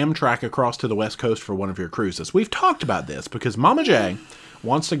taking Amtrak across to the West Coast for one of your cruises? We've talked about this because Mama J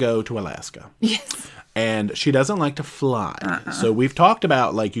wants to go to Alaska. Yes. And she doesn't like to fly. So we've talked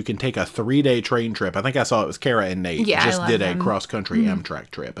about, like, you can take a 3-day train trip. I think I saw it was Kara and Nate just did a cross-country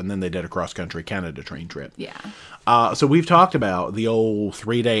Amtrak trip. And then they did a cross-country Canada train trip. Yeah. So we've talked about the old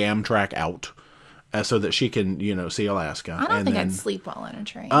 3-day Amtrak out. So that she can, see Alaska. I don't think I'd sleep well on a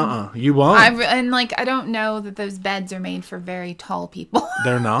train. You won't. I don't know that those beds are made for very tall people.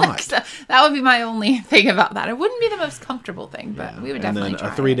 They're not. So that would be my only thing about that. It wouldn't be the most comfortable thing, but we would definitely try.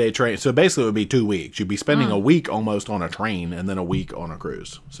 And then a 3-day train. So basically it would be 2 weeks. You'd be spending a week almost on a train and then a week on a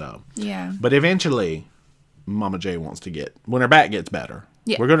cruise. So yeah. But eventually, Mama J wants to when her back gets better.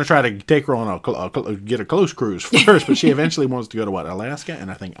 Yeah. We're going to try to take her on get a close cruise first, but she eventually wants to go to Alaska and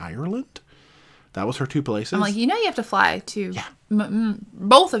I think Ireland? That was her 2 places. I'm like, you have to fly to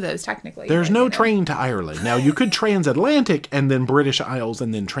both of those, technically. There's no train to Ireland. Now, you could transatlantic and then British Isles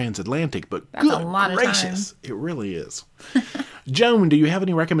and then transatlantic, but that's a lot gracious, of time. It really is. Joan, do you have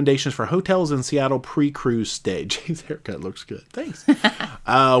any recommendations for hotels in Seattle pre-cruise stay? Jay's haircut looks good. Thanks.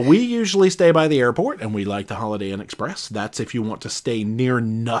 We usually stay by the airport, and we like the Holiday Inn Express. That's if you want to stay near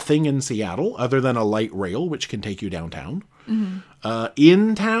nothing in Seattle other than a light rail, which can take you downtown.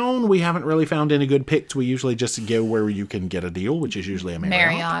 In town, we haven't really found any good picks. We usually just go where you can get a deal, which is usually a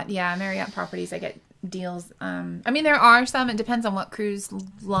Marriott. Marriott properties. I get deals. There are some. It depends on what cruise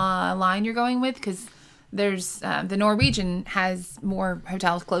line you're going with, because there's the Norwegian has more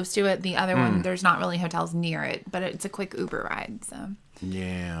hotels close to it. The other one, there's not really hotels near it, but it's a quick Uber ride. So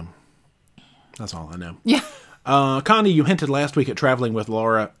yeah, that's all I know. Yeah. Connie, you hinted last week at traveling with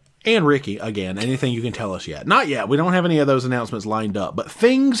Laura and Ricky again. Anything you can tell us yet? Not yet. We don't have any of those announcements lined up, but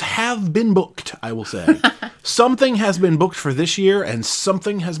things have been booked, I will say. Something has been booked for this year, and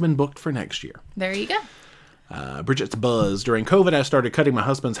something has been booked for next year. There you go. Bridget's buzz. During COVID, I started cutting my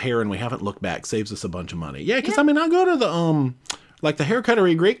husband's hair, and we haven't looked back. Saves us a bunch of money. Yeah, because I go to the the hair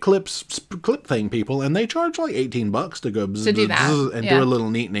cuttery great clip thing, people, and they charge like $18 to go to do that and do a little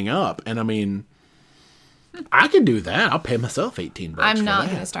neatening up. And I can do that. I'll pay myself $18. I'm not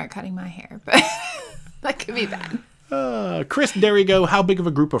going to start cutting my hair, but that could be bad. Chris Derrigo, how big of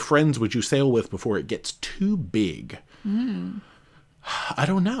a group of friends would you sail with before it gets too big? I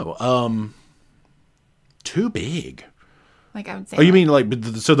don't know. Too big. Like I would say. Oh, you mean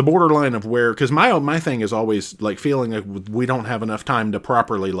so the borderline of where? Because my thing is always like feeling like we don't have enough time to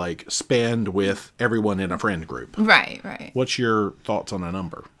properly spend with everyone in a friend group. Right. What's your thoughts on a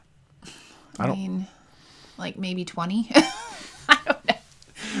number? I mean, like maybe 20. I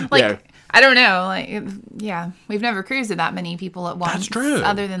don't know. I don't know. We've never cruised with that many people at once. That's true.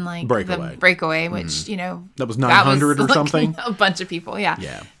 Other than Breakaway. the Breakaway, which that was 900 or something. A bunch of people,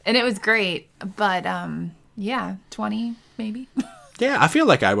 yeah. And it was great, but 20 maybe. Yeah, I feel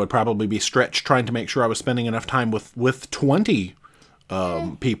like I would probably be stretched trying to make sure I was spending enough time with 20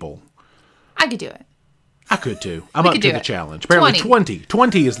 people. I could do it. I could too. I'm up to the challenge. Apparently 20.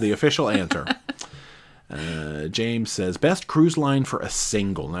 20 is the official answer. James says, best cruise line for a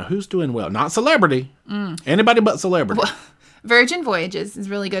single. Now, who's doing well? Not celebrity. Anybody but celebrity. Well, Virgin Voyages is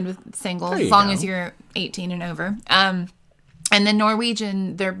really good with singles, as long as you're 18 and over. And then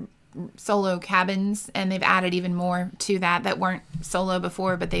Norwegian, they're solo cabins, and they've added even more to that weren't solo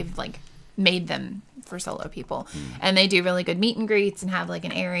before, but they've made them for solo people. And they do really good meet and greets and have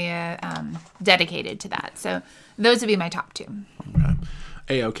an area dedicated to that. So those would be my top 2. Okay.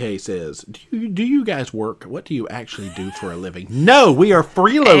 AOK says, do you guys work? What do you actually do for a living? No, we are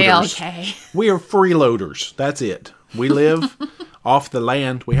freeloaders. AOK. We are freeloaders. That's it. We live off the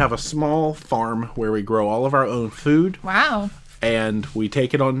land. We have a small farm where we grow all of our own food. Wow. And we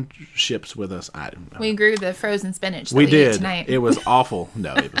take it on ships with us. I don't know. We grew the frozen spinach that we did. Ate tonight. It was awful.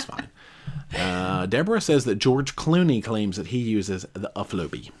 No, it was fine. Deborah says that George Clooney claims that he uses the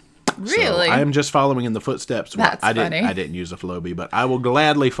Uflobi. Really? So I am just following in the footsteps. That's funny. I didn't use a Floby, but I will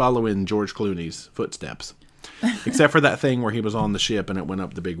gladly follow in George Clooney's footsteps. Except for that thing where he was on the ship and it went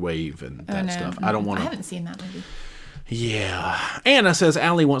up the big wave and stuff. I don't want to. I haven't seen that movie. Yeah. Anna says,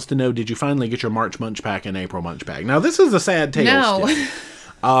 Allie wants to know, did you finally get your March Munch Pack and April Munch Pack? Now, this is a sad tale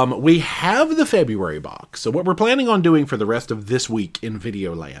still. We have the February box. So what we're planning on doing for the rest of this week in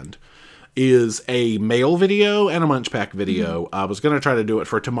Videoland is a mail video and a Munch Pack video. I was going to try to do it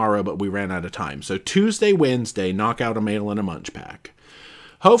for tomorrow, but we ran out of time. So Tuesday, Wednesday, knock out a mail and a Munch Pack.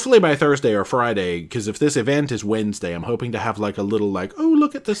 Hopefully by Thursday or Friday, because if this event is Wednesday, I'm hoping to have like a little like, oh,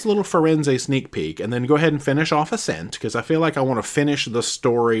 look at this little Firenze sneak peek, and then go ahead and finish off Ascent, because I feel like I want to finish the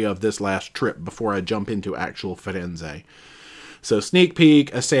story of this last trip before I jump into actual Firenze. So sneak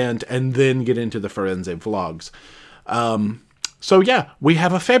peek, Ascent, and then get into the Firenze vlogs. So yeah, we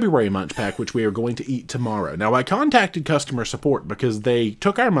have a February Munch Pack, which we are going to eat tomorrow. Now, I contacted customer support because they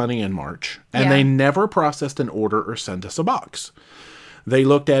took our money in March, and they never processed an order or sent us a box. They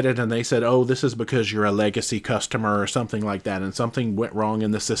looked at it and they said, oh, this is because you're a legacy customer or something like that, and something went wrong in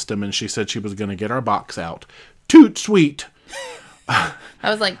the system, and she said she was going to get our box out. Toot sweet! That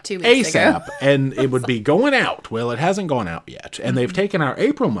was like 2 weeks ago. And it would be going out. Well, it hasn't gone out yet. And they've taken our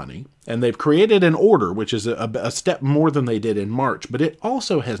April money, and they've created an order, which is a step more than they did in March, but it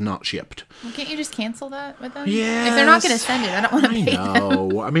also has not shipped. Well, can't you just cancel that with them? Yes. If they're not going to send it, I don't want to pay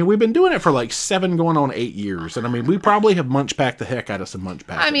them. I mean, we've been doing it for like 7 going on 8 years. And I mean, we probably have Munch Packed the heck out of some Munch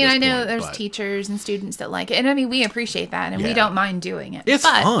Packs. I mean, I know there's teachers and students that like it. And I mean, we appreciate that, and we don't mind doing it. It's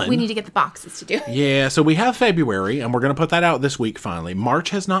fun. We need to get the boxes to do it. Yeah, so we have February, and we're going to put that out this week finally.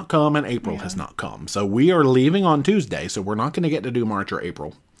 March has not come, and April has not come. So we are leaving on Tuesday, so we're not going to get to do March or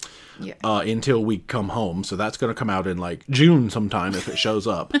April. Yeah. Until we come home. So that's going to come out in like June sometime if it shows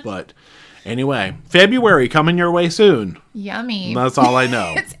up. But anyway, February coming your way soon. Yummy. That's all I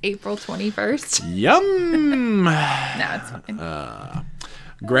know. It's April 21st. Yum. No, it's fine.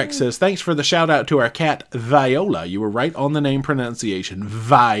 Greg says, thanks for the shout out to our cat Viola. You were right on the name pronunciation.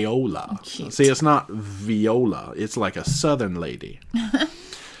 Viola. Cute. See, it's not Viola. It's like a southern lady.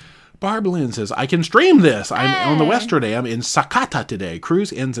 Barb Lynn says, I can stream this. I'm on the Westerday. I'm in Sakata today.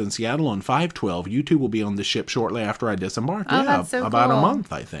 Cruise ends in Seattle on 5/12. You two will be on the ship shortly after I disembark. Oh, that's so about cool. A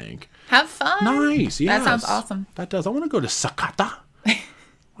month, I think. Have fun. Nice. Yes. That sounds awesome. That does. I want to go to Sakata.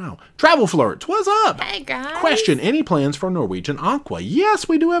 Wow. Travel Flirts, what's up? Hey, guys. Question, any plans for Norwegian Aqua? Yes,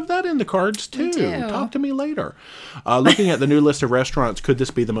 we do have that in the cards, too. We do. Talk to me later. Looking at the new list of restaurants, could this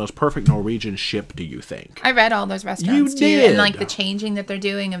be the most perfect Norwegian ship, do you think? I read all those restaurants, you too. did. And, like, the changing that they're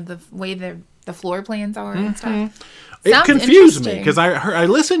doing of the way the floor plans are and stuff. It confused me because I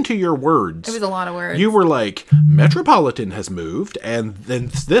listened to your words. It was a lot of words. You were like, Metropolitan has moved, and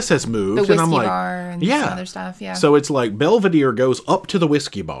then this has moved. The whiskey and I'm like, bar and some other stuff, yeah. So it's like Belvedere goes up to the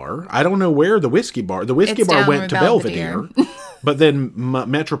whiskey bar. I don't know where the whiskey bar went to Belvedere. But then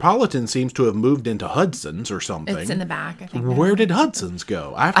Metropolitan seems to have moved into Hudson's or something. It's in the back, I think. Where did Hudson's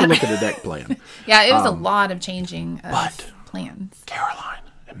go? I have to look at a deck plan. Yeah, it was a lot of changing of plans. Caroline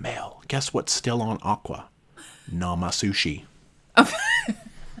and Mel, guess what's still on Aqua? Nama Sushi.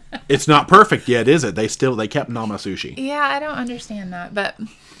 It's not perfect yet, is it? They kept Nama Sushi. Yeah, I don't understand that, but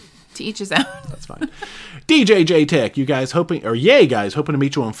to each his own. That's fine. DJJ Tech, you guys hoping to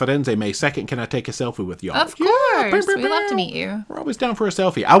meet you on Firenze May 2nd. Can I take a selfie with y'all? Of course. We'd love to meet you. We're always down for a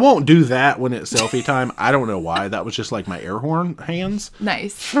selfie. I won't do that when it's selfie time. I don't know why. That was just like my air horn hands.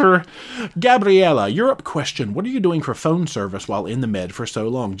 Nice. For Gabriella, Europe question. What are you doing for phone service while in the Med for so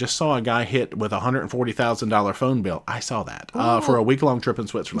long? Just saw a guy hit with a $140,000 phone bill. I saw that. For a week-long trip in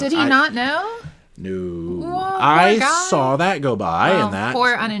Switzerland. Did he not know? No. Whoa, I saw that go by, and that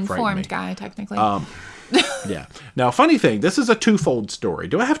poor uninformed guy, technically. Yeah. Now, funny thing, this is a twofold story.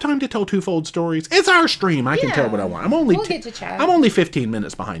 Do I have time to tell twofold stories? It's our stream. I can tell what I want. We'll get to chat. I'm only 15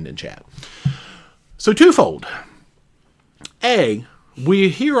 minutes behind in chat. So twofold. A, we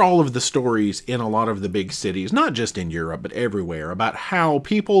hear all of the stories in a lot of the big cities, not just in Europe, but everywhere, about how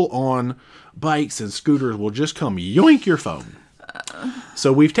people on bikes and scooters will just come yoink your phone.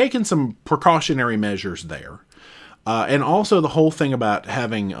 So we've taken some precautionary measures there. And also the whole thing about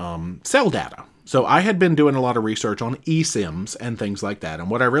having cell data. So I had been doing a lot of research on eSIMs and things like that. And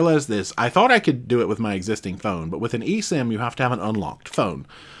what I realized is I thought I could do it with my existing phone, but with an eSIM, you have to have an unlocked phone.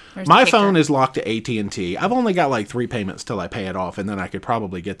 My phone is locked to AT&T. I've only got like 3 payments till I pay it off, and then I could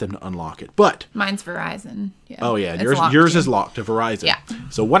probably get them to unlock it. But mine's Verizon. Yeah. Oh yeah, yours is locked to Verizon. Yeah.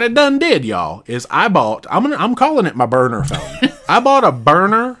 So what I did, y'all, is I bought. I'm calling it my burner phone. I bought a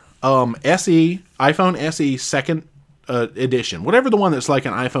burner iPhone SE second edition, whatever the one that's like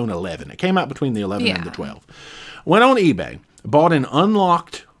an iPhone 11. It came out between the 11 and the 12. Went on eBay, bought an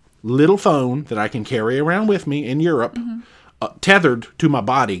unlocked little phone that I can carry around with me in Europe. Tethered to my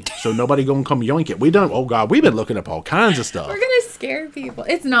body, so nobody gonna come yoink it. We've been looking up all kinds of stuff. We're gonna scare people.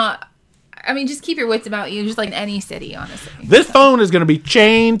 It's not. I mean, just keep your wits about you, just like in any city, honestly. This phone is gonna be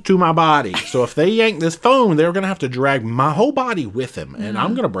chained to my body, so if they yank this phone, they're gonna have to drag my whole body with them, and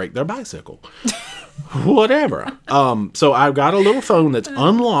I'm gonna break their bicycle. Whatever. So I've got a little phone that's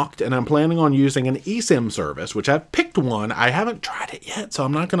unlocked, and I'm planning on using an eSIM service, which I've picked one. I haven't tried it yet, so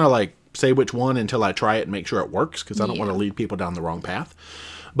I'm not going to like say which one until I try it and make sure it works, because I don't want to lead people down the wrong path.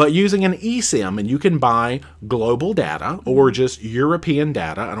 But using an eSIM, and you can buy global data or just European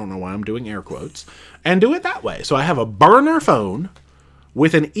data, I don't know why I'm doing air quotes, and do it that way. So I have a burner phone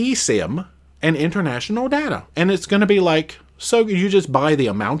with an eSIM and international data. And it's going to be like, so you just buy the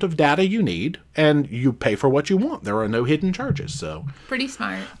amount of data you need, and you pay for what you want. There are no hidden charges, so. Pretty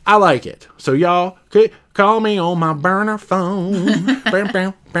smart. I like it. So y'all, call me on my burner phone. Bam,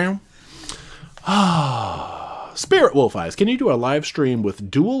 bam, bam. Spirit Wolf Eyes, can you do a live stream with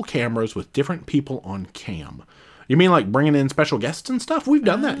dual cameras with different people on cam? You mean like bringing in special guests and stuff? We've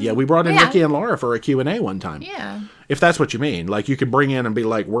done that. Yeah, we brought in Nikki and Laura for a Q&A one time. Yeah. If that's what you mean. Like you can bring in and be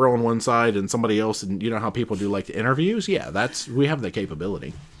like, we're on one side and somebody else, and you know how people do like the interviews? Yeah, we have the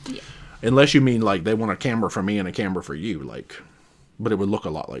capability. Yeah. Unless you mean like they want a camera for me and a camera for you, like, but it would look a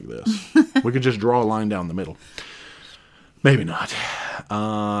lot like this. We could just draw a line down the middle. Maybe not.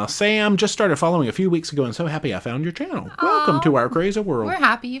 Sam just started following a few weeks ago and so happy I found your channel. Welcome to our crazy world. We're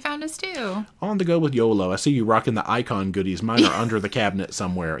happy you found us too. On the go with YOLO. I see you rocking the icon goodies. Mine are under the cabinet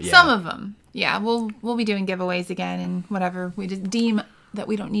somewhere. Yeah. Some of them. Yeah, we'll be doing giveaways again, and whatever we just deem that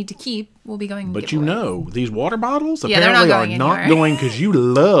we don't need to keep, we'll be going But giveaways. You know, these water bottles apparently are not going because you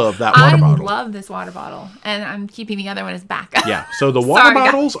love that water bottle. I love this water bottle, and I'm keeping the other one as backup. Yeah, so the water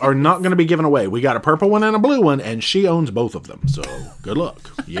bottles are not going to be given away. We got a purple one and a blue one, and she owns both of them. So good luck.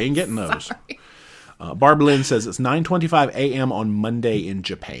 You ain't getting those. Barb Lynn says it's 9:25 a.m. on Monday in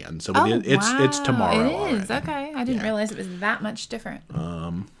Japan. So it's tomorrow. It is. Okay. I didn't realize it was that much different.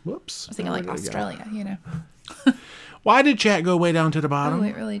 Whoops. I was thinking like Australia, you know. Why did chat go way down to the bottom? Oh,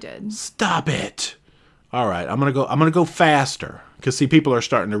 it really did. Stop it. All right, I'm gonna go faster because see, people are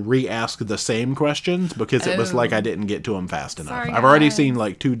starting to re-ask the same questions because it was like I didn't get to them fast enough. Sorry, I've already seen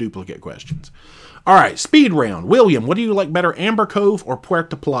like 2 duplicate questions. All right, speed round. William, what do you like better, Amber Cove or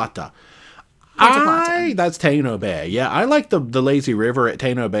Puerto Plata? That's Tano Bay. Yeah, I like the lazy river at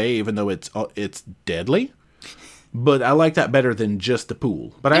Tano Bay, even though it's deadly. But I like that better than just the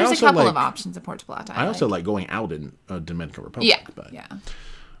pool. But There's I also a couple like, of options at Puerto Plata. I also like going out in Dominican Republic. Yeah, but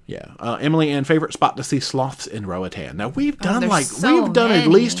yeah. Emily Ann, favorite spot to see sloths in Roatan. Now we've done many. At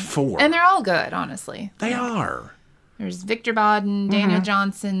least 4, and they're all good, honestly. They are. There's Victor Bodden, Daniel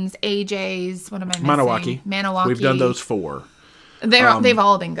Johnson's, AJ's. What am I missing? Maniwaki. We've done those 4. They've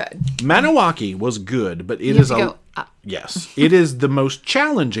all been good. Maniwaki was good, but it is go up. Yes, it is the most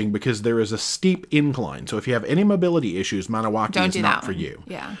challenging because there is a steep incline. So if you have any mobility issues, Maniwaki is not for you.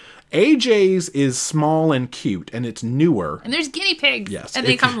 Yeah. AJ's is small and cute, and it's newer. And there's guinea pigs. Yes. And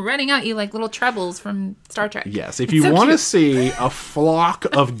they come running at you like little trebles from Star Trek. Yes. If you want to see a flock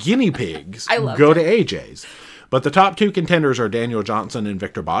of guinea pigs, go to AJ's. But the top 2 contenders are Daniel Johnson and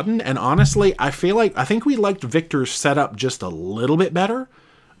Victor Bodden. And honestly, I think we liked Victor's setup just a little bit better,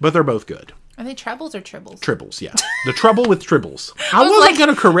 but they're both good. Are they trebles or tribbles? Tribbles, yeah. The trouble with tribbles. I wasn't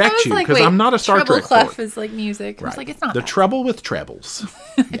going to correct you because I'm not a Star Trek treble clef is like music. Right. I was like, it's not the trouble with trebles.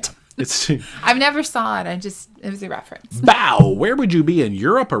 Yeah. I've never saw it. It was a reference. Bow. Where would you be in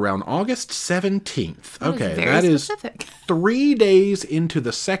Europe around August 17th? Okay, that is 3 days into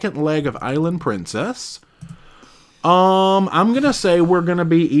the second leg of Island Princess. I'm going to say we're going to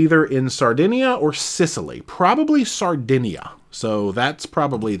be either in Sardinia or Sicily. Probably Sardinia. So that's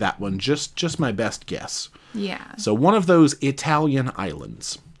probably that one. Just my best guess. Yeah. So one of those Italian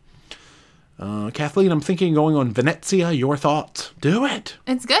islands. Kathleen, I'm thinking going on Venezia. Your thoughts? Do it.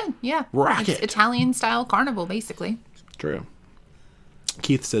 It's good. Yeah. Rock it. Italian-style carnival, basically. True.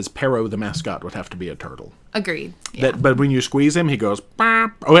 Keith says Pero, the mascot, would have to be a turtle. Agreed. Yeah. But when you squeeze him, he goes,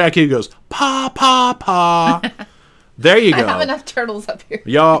 "Pop." Oh, actually, he goes, "Pa, pa, pa." There you go. I have enough turtles up here.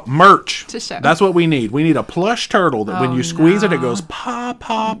 Y'all, merch. To show. That's what we need. We need a plush turtle that when you squeeze it goes, "Pa,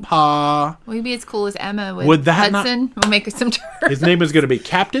 pa, pa." Maybe it's cool as Emma with Hudson. We'll make some turtles. His name is going to be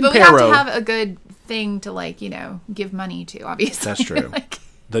Captain Pero. Pero. We have to have a good thing to, give money to, obviously. That's true.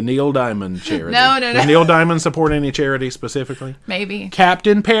 The Neil Diamond charity. No. Does Neil Diamond support any charity specifically? Maybe.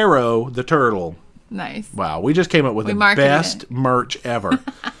 Captain Pero, the turtle. Nice. Wow, we just came up with the best merch ever.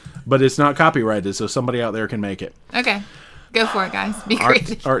 But it's not copyrighted, so somebody out there can make it. Okay. Go for it, guys. Be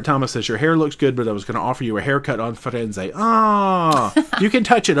creative. Art Thomas says, your hair looks good, but I was going to offer you a haircut on Firenze. You can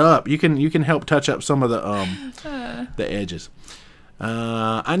touch it up. You can help touch up some of the edges.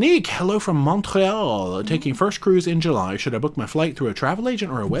 Anik, hello from Montreal. Taking first cruise in July. Should I book my flight through a travel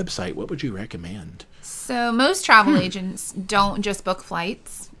agent or a website? What would you recommend? So most travel agents don't just book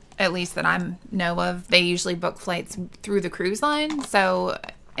flights, at least that I know of. They usually book flights through the cruise line. So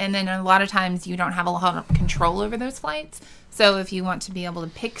And then a lot of times you don't have a lot of control over those flights. So if you want to be able to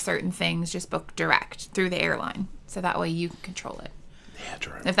pick certain things, just book direct through the airline. So that way you can control it. Yeah,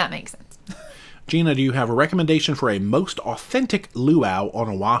 true. If that makes sense. Gina, do you have a recommendation for a most authentic luau on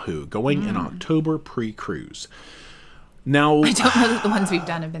Oahu going in October pre-cruise? Now, I don't know that the ones we've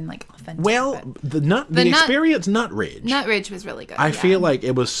done have been like authentic. Well, the experience Nut Ridge. Nut Ridge was really good. I feel like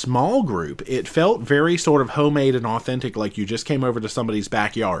it was small group. It felt very sort of homemade and authentic, like you just came over to somebody's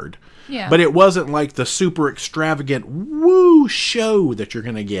backyard. Yeah. But it wasn't like the super extravagant woo show that you're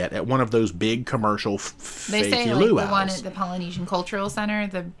going to get at one of those big commercial They fakey say like luau's. the one at the Polynesian Cultural Center,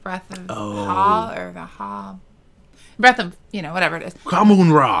 the Breath of Ha, or the Ha. Breath of, whatever it is.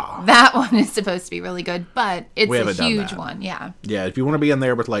 Kamun Ra. That one is supposed to be really good, but it's a huge one. Yeah. Yeah, if you want to be in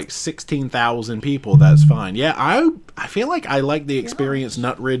there with like 16,000 people, that's fine. Yeah, I feel like I like the Experience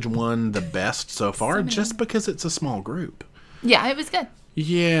Nut Ridge one the best so far, just because it's a small group. Yeah, it was good.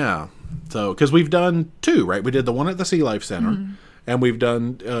 Yeah. So, because we've done 2, right? We did the one at the Sea Life Center, and we've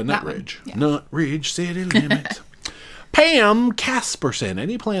done Nut Ridge. Yeah. Nut Ridge City Limits. Pam Casperson,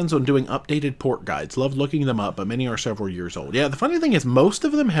 any plans on doing updated port guides? Love looking them up, but many are several years old. Yeah, the funny thing is most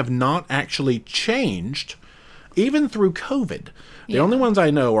of them have not actually changed, even through COVID. The only ones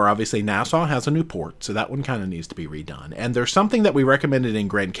I know are obviously Nassau has a new port, so that one kind of needs to be redone. And there's something that we recommended in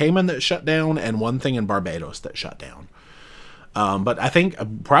Grand Cayman that shut down, and one thing in Barbados that shut down. But I think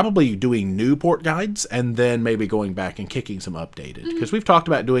probably doing new port guides, and then maybe going back and kicking some updated. Because we've talked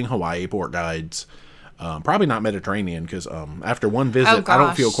about doing Hawaii port guides. Probably not Mediterranean, because after one visit, I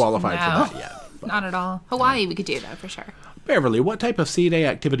don't feel qualified for that yet. But, not at all. Hawaii, we could do that for sure. Beverly, what type of sea day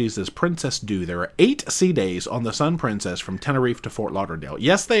activities does Princess do? There are 8 sea days on the Sun Princess from Tenerife to Fort Lauderdale.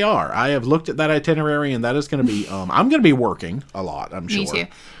 Yes, they are. I have looked at that itinerary, and that is going to be, I'm going to be working a lot, I'm sure. Me too.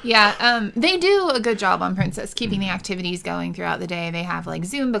 Yeah, they do a good job on Princess, keeping the activities going throughout the day. They have like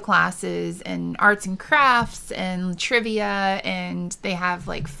Zumba classes and arts and crafts and trivia, and they have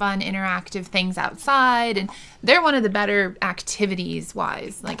like fun interactive things outside, and they're one of the better activities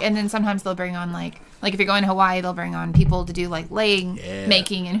wise. Like, and then sometimes they'll bring on like if you're going to Hawaii, they'll bring on people to do like leg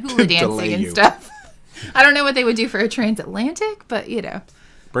making and hula dancing and stuff. I don't know what they would do for a transatlantic, but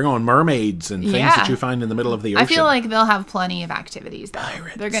bring on mermaids and things that you find in the middle of the ocean. I feel like they'll have plenty of activities though.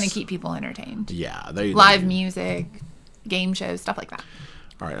 They're going to keep people entertained. Yeah, live music, game shows, stuff like that.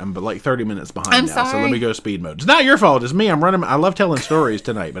 All right, I'm like 30 minutes behind now, so let me go speed mode. It's not your fault. It's me. I'm running. I love telling stories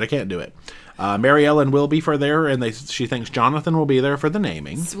tonight, but I can't do it. Mary Ellen will be for there, and she thinks Jonathan will be there for the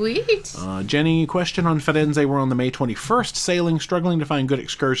naming. Sweet. Jenny, question on Firenze. We're on the May 21st sailing, struggling to find good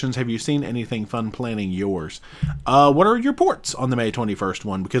excursions. Have you seen anything fun planning yours? What are your ports on the May 21st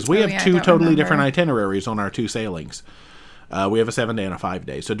one? Because we have 2 totally different itineraries on our 2 sailings. We have a 7-day and a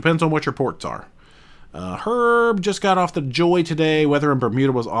 5-day, so it depends on what your ports are. Herb just got off the Joy today. Weather in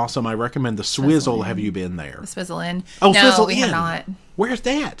Bermuda was awesome. I recommend the Swizzle. Have you been there? The Swizzle Inn. Oh, no, Swizzle we Inn. have not. Where's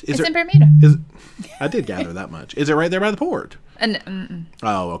that? It's in Bermuda. I did gather that much. Is it right there by the port?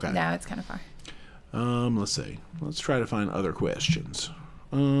 Oh, okay. No, it's kind of far. Let's see. Let's try to find other questions.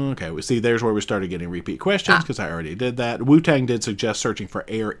 Okay, we see there's where we started getting repeat questions because I already did that. Wu-Tang did suggest searching for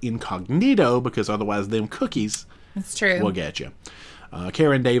Air Incognito because otherwise them cookies That's true. will get you.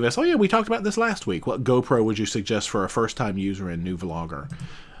 Karen Davis, oh yeah, we talked about this last week. What GoPro would you suggest for a first-time user and new vlogger?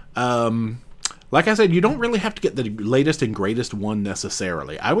 Like I said, you don't really have to get the latest and greatest one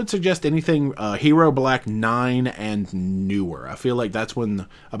necessarily. I would suggest anything Hero Black 9 and newer. I feel like that's when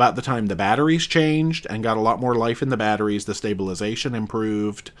about the time the batteries changed and got a lot more life in the batteries, the stabilization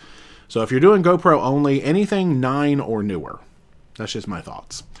improved. So if you're doing GoPro only, anything 9 or newer. That's just my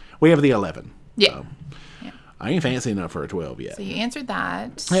thoughts. We have the 11. Yeah. So. I ain't fancy enough for a 12 yet. So you answered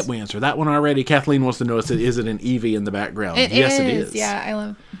that. Yep, we answered that one already. Kathleen wants to know, is it an Eevee in the background? Yes, it is. Yeah, I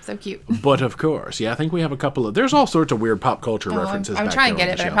love it. So cute. But of course, yeah, I think we have a couple of... There's all sorts of weird pop culture references I would back try and there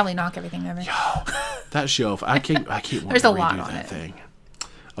get on it, but the I'd shelf. probably knock everything over. Yo, that shelf, I keep wanting There's to a lot redo on that it. thing.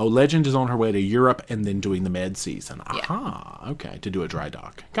 Oh, Legend is on her way to Europe and then doing the med season. Yeah. Aha, okay, to do a dry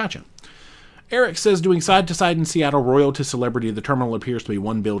dock. Gotcha. Eric says, doing side-to-side in Seattle, royal to celebrity, the terminal appears to be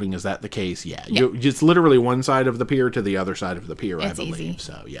one building. Is that the case? Yeah. It's literally one side of the pier to the other side of the pier, I believe. Easy.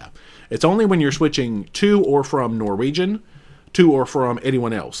 So, yeah. It's only when you're switching to or from Norwegian to or from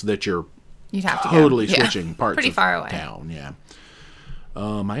anyone else that you'd have totally to switching parts pretty of far away. town. Yeah.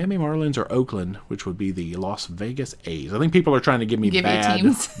 Miami Marlins or Oakland, which would be the Las Vegas A's. I think people are trying to give me bad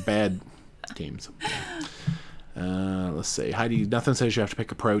teams. Let's see. Heidi, nothing says you have to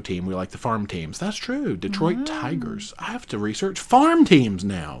pick a pro team. We like the farm teams. That's true. Detroit Tigers. I have to research farm teams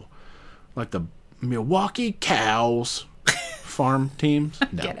now. Like the Milwaukee Cows. Farm teams?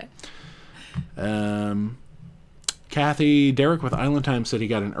 No. Get it. Kathy, Derek with Island Time said he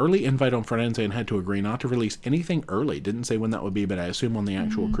got an early invite on Firenze and had to agree not to release anything early. Didn't say when that would be, but I assume on the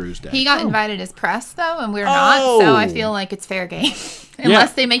actual cruise day. He got invited as press, though, and we're not, so I feel like it's fair game.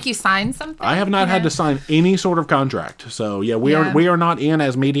 Unless they make you sign something. I have not had to sign any sort of contract. So, yeah, we are not in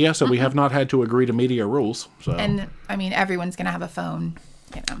as media, so we have not had to agree to media rules. So. And, I mean, everyone's going to have a phone,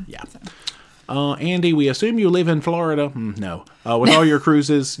 you know. Yeah. So. Andy, we assume you live in Florida. No. With all your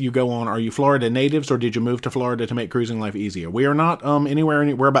cruises you go on, are you Florida natives or did you move to Florida to make cruising life easier? We are not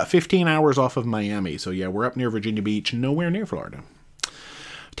anywhere. We're about 15 hours off of Miami. So, yeah, we're up near Virginia Beach, nowhere near Florida.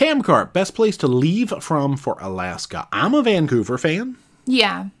 Tamcarp, best place to leave from for Alaska. I'm a Vancouver fan.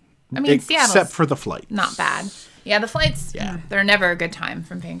 Yeah. I mean, Seattle's except for the flights. Not bad. Yeah, the flights, they're never a good time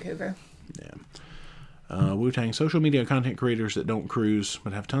from Vancouver. Yeah. Wu-Tang, social media content creators that don't cruise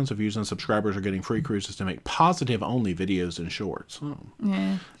but have tons of views and subscribers are getting free cruises to make positive-only videos and shorts. Oh.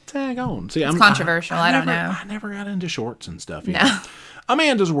 Yeah. Tag on. See, it's controversial. I don't know. I never got into shorts and stuff. No. Either.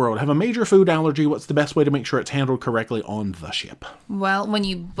 Amanda's World. Have a major food allergy. What's the best way to make sure it's handled correctly on the ship? Well, when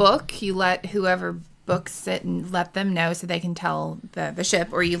you book, you let whoever books it and let them know so they can tell the ship,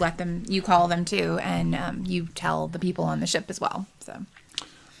 or you call them too, and you tell the people on the ship as well. So.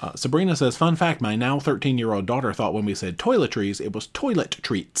 Sabrina says, fun fact, my now 13-year-old daughter thought when we said toiletries, it was toilet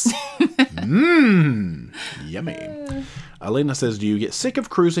treats. Yummy. Elena says, do you get sick of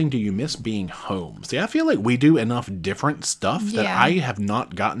cruising? Do you miss being home? See, I feel like we do enough different stuff that I have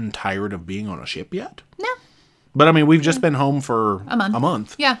not gotten tired of being on a ship yet. No. But, I mean, we've just been home for a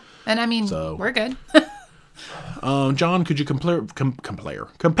month. Yeah. And, I mean, we're good. John, could you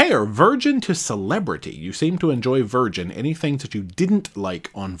compare Virgin to Celebrity? You seem to enjoy Virgin. Any things that you didn't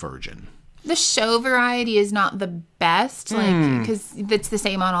like on Virgin? The show variety is not the best, because it's the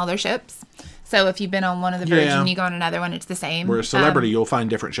same on all their ships. So if you've been on one of the Virgin, you go on another one, it's the same. Whereas Celebrity, you'll find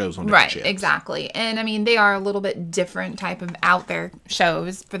different shows on different ships. Right, exactly. And, I mean, they are a little bit different type of out there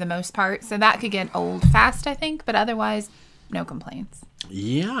shows for the most part. So that could get old fast, I think. But otherwise, no complaints.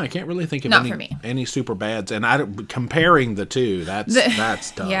 Yeah, I can't really think of any super bads. And comparing the two,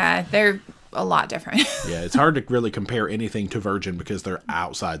 that's tough. Yeah, they're a lot different. Yeah, it's hard to really compare anything to Virgin because they're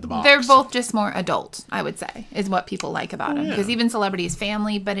outside the box. They're both just more adult, I would say, is what people like about them. Because even Celebrity is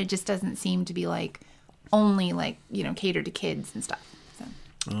family, but it just doesn't seem to be only catered to kids and stuff.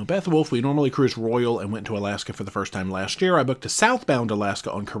 Beth Wolf, we normally cruise Royal and went to Alaska for the first time last year. I booked a southbound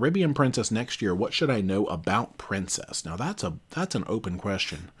Alaska on Caribbean Princess next year. What should I know about Princess? Now, that's an open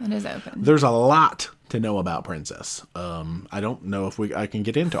question. It is open. There's a lot to know about Princess. I don't know if I can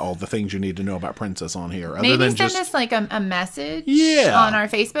get into all the things you need to know about Princess on here. Maybe send us a message on our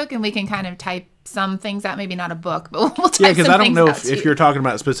Facebook and we can kind of type some things out. Maybe not a book, but we'll type some things out. Yeah, because I don't know if you're talking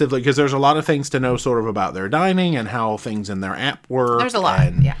about specifically, because there's a lot of things to know sort of about their dining and how things in their app work. There's a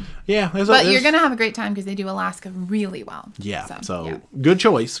lot, Yeah, but you're going to have a great time because they do Alaska really well. Yeah, so good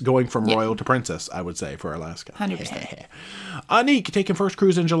choice going from Royal to Princess, I would say, for Alaska. 100%. Anik, taking first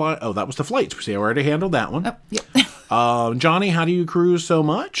cruise in July. Oh, that was the flights. See, I already handled that one. Oh, yep. Johnny, how do you cruise so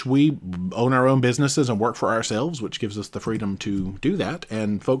much? We own our own businesses and work for ourselves, which gives us the freedom to do that.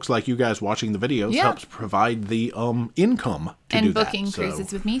 And folks like you guys watching the videos helps provide the income to do that. And booking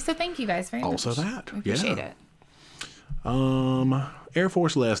cruises with me. So thank you guys very much. Also that. I appreciate it. Air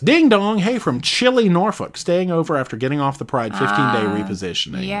Force List. Ding dong. Hey, from chilly Norfolk. Staying over after getting off the Pride 15-day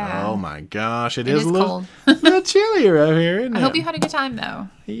repositioning. Yeah. Oh my gosh. It is a cold. little chillier out here, isn't it? I hope you had a good time, though.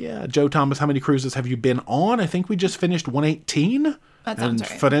 Yeah. Joe Thomas, how many cruises have you been on? I think we just finished 118. That sounds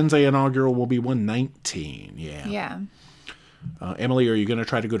right. Firenze inaugural will be 119. Yeah. Yeah. Emily, are you going to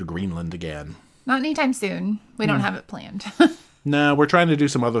try to go to Greenland again? Not anytime soon. We don't have it planned. No, we're trying to do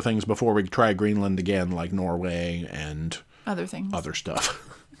some other things before we try Greenland again, like Norway and other things. Other stuff.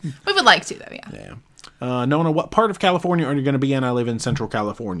 We would like to, though, yeah. Nona, what part of California are you going to be in? I live in Central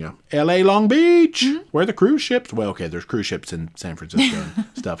California. L.A. Long Beach. Where the cruise ships? Well, okay, there's cruise ships in San Francisco and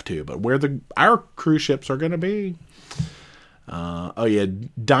stuff, too. But where our cruise ships are going to be...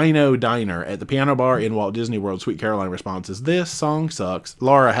 Dino Diner at the piano bar in Walt Disney World. Sweet Caroline responses, this song sucks.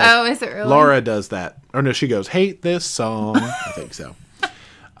 Laura has... Oh, is it really? Laura does that. Or no, she goes, hate this song. I think so.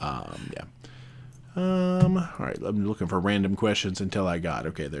 Yeah. All right, I'm looking for random questions until I got.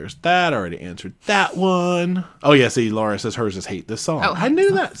 Okay, there's that. I already answered that one. Oh, yeah, see, Laura says hers is hate this song. Oh, I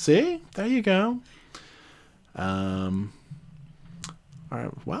knew that. See? There you go. All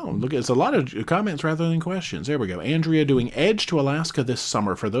right, wow, look, it's a lot of comments rather than questions. There we go. Andrea doing Edge to Alaska this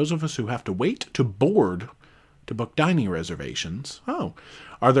summer for those of us who have to wait to board to book dining reservations. Oh,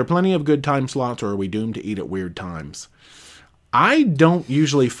 are there plenty of good time slots or are we doomed to eat at weird times? I don't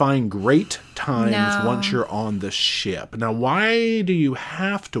usually find great times once you're on the ship. Now, why do you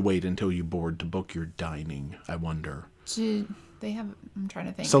have to wait until you board to book your dining, I wonder? They have, I'm trying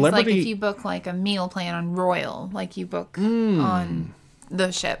to think. Celebrity, it's like if you book like a meal plan on Royal, like you book on the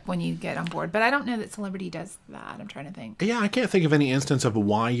ship when you get on board. But I don't know that Celebrity does that. I'm trying to think. Yeah, I can't think of any instance of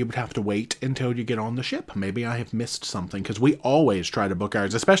why you would have to wait until you get on the ship. Maybe I have missed something, because we always try to book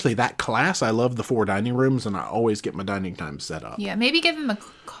ours, especially that class. I love the 4 dining rooms, and I always get my dining time set up. Yeah, maybe give them a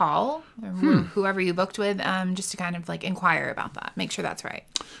call, or whoever you booked with, just to kind of like inquire about that. Make sure that's right.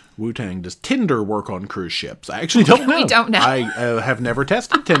 Wu-Tang, does Tinder work on cruise ships? I actually don't know. We don't know. I have never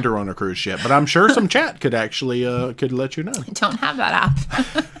tested Tinder on a cruise ship, but I'm sure some chat could actually could let you know. I don't have that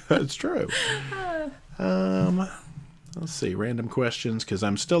app. That's true. Let's see, random questions, because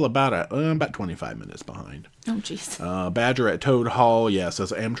I'm still about 25 minutes behind. Oh, jeez. Badger at Toad Hall,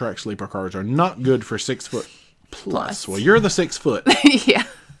 says Amtrak sleeper cars are not good for 6 foot plus. Well, you're the 6 foot. Yeah.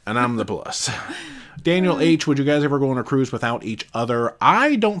 And I'm the plus. Daniel H., would you guys ever go on a cruise without each other?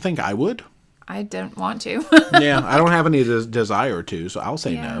 I don't think I would. I don't want to. Yeah, I don't have any desire to, so I'll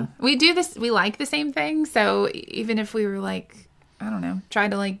say no. We do this. We like the same thing, so even if we were like, I don't know, try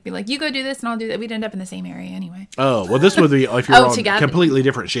to like be like, you go do this and I'll do that, we'd end up in the same area anyway. Oh, well, this would be if you're on together. Completely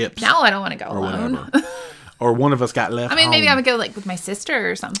different ships. Now I don't want to go alone. Or one of us got left. I mean, maybe I would go like with my sister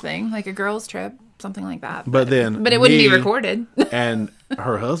or something, like a girls' trip, something like that. But it wouldn't be recorded. And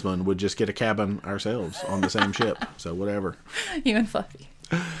her husband would just get a cabin ourselves on the same ship. So whatever. You and Fluffy.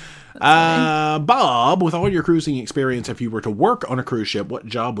 Bob, with all your cruising experience, if you were to work on a cruise ship, what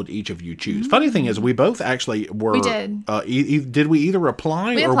job would each of you choose? Funny thing is, we both actually were. We did. Did we either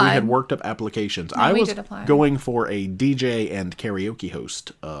apply or we had worked up applications? No, I was going for a DJ and karaoke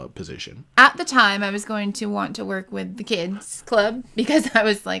host position. At the time, I was going to want to work with the kids club because I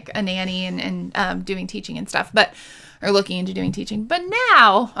was like a nanny and doing teaching and stuff, or looking into doing teaching. But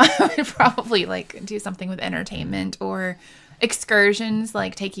now I would probably like do something with entertainment or excursions,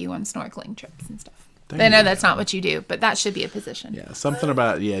 like take you on snorkeling trips and stuff. I know that's not what you do, but that should be a position. Yeah, something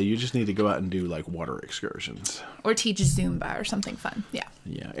about, you just need to go out and do like water excursions. Or teach Zumba or something fun. Yeah.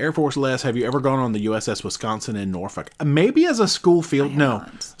 Yeah. Air Force Les, have you ever gone on the USS Wisconsin in Norfolk? Maybe as a school field. No.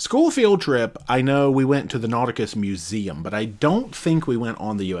 School field trip, I know we went to the Nauticus Museum, but I don't think we went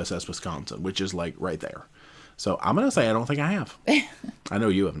on the USS Wisconsin, which is like right there. So I'm going to say I don't think I have. I know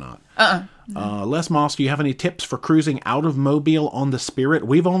you have not. Les Moss, do you have any tips for cruising out of Mobile on the Spirit?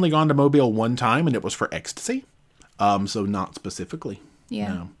 We've only gone to Mobile one time, and it was for ecstasy. So not specifically.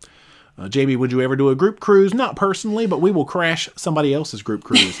 Yeah. No. JB, would you ever do a group cruise? Not personally, but we will crash somebody else's group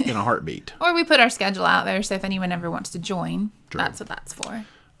cruise in a heartbeat. Or we put our schedule out there, so if anyone ever wants to join, that's what that's for.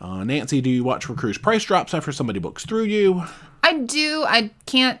 Nancy, do you watch for cruise price drops after somebody books through you? I do. I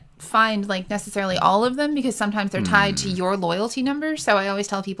can't find like necessarily all of them because sometimes they're tied to your loyalty number. So I always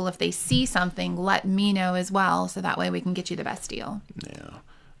tell people if they see something, let me know as well. So that way we can get you the best deal. Yeah.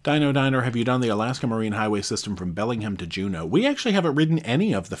 Dino Diner, have you done the Alaska Marine Highway system from Bellingham to Juneau? We actually haven't ridden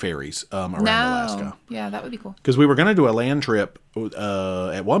any of the ferries around Alaska. Yeah, that would be cool. Because we were going to do a land trip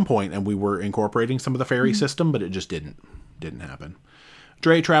at one point, and we were incorporating some of the ferry system, but it just didn't happen.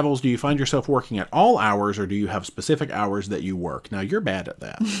 Dre Travels, do you find yourself working at all hours, or do you have specific hours that you work? Now, you're bad at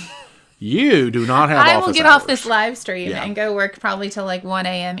that. You do not have office hours. I will get off this live stream and go work probably till like 1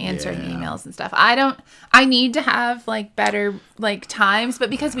 a.m. answering emails and stuff. I need to have like better like times,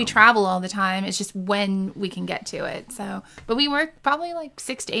 but because we travel all the time, it's just when we can get to it. So, but we work probably like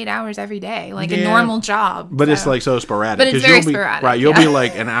 6 to 8 hours every day, like a normal job. But it's like so sporadic. But it's very sporadic. Right, you'll be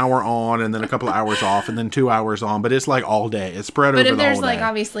like an hour on and then a couple of hours off and then 2 hours on, but it's like all day. It's spread over the whole day. But if there's like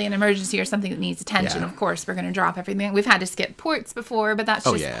obviously an emergency or something that needs attention, of course we're going to drop everything. We've had to skip ports before, but that's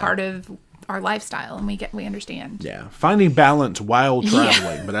just part of our lifestyle, and we understand. Yeah, finding balance while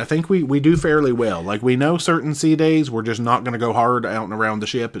traveling, but I think we do fairly well. Like we know certain sea days we're just not going to go hard out and around the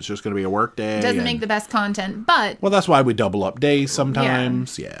ship. It's just going to be a work day. It doesn't make the best content, but well, that's why we double up days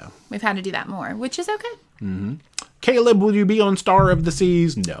sometimes. Yeah, we've had to do that more, which is okay. Mm-hmm. Caleb, will you be on Star of the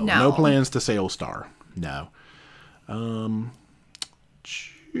Seas? No plans to sail Star. No. Nope.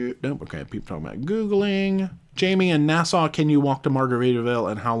 Okay, people talking about Googling. Jamie in Nassau, can you walk to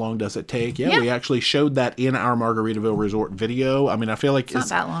Margaritaville and how long does it take? Yeah, we actually showed that in our Margaritaville Resort video. I mean, I feel like it's not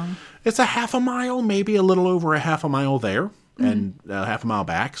that long. It's a half a mile, maybe a little over a half a mile there and half a mile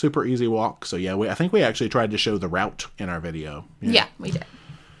back. Super easy walk. So yeah, I think we actually tried to show the route in our video. Yeah, we did.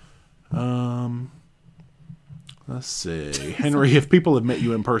 Let's see. Henry, if people have met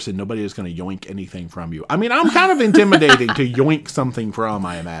you in person, nobody is going to yoink anything from you. I mean, I'm kind of intimidating to yoink something from,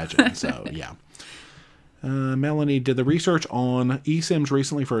 I imagine. So, yeah. Melanie did the research on eSIMs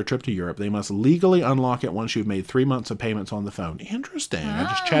recently for a trip to Europe. They must legally unlock it once you've made 3 months of payments on the phone. Interesting. I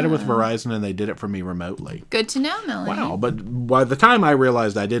just chatted with Verizon and they did it for me remotely. Good to know, Melanie. Wow, but by the time I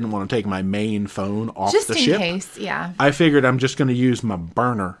realized I didn't want to take my main phone off the ship. Just in case, yeah. I figured I'm just going to use my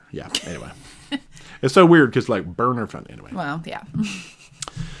burner. Yeah, anyway. It's so weird because, like, burner phone. Anyway. Well, yeah.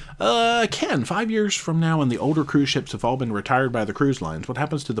 Ken, 5 years from now when the older cruise ships have all been retired by the cruise lines, what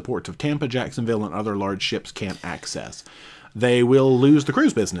happens to the ports of Tampa, Jacksonville, and other large ships can't access? They will lose the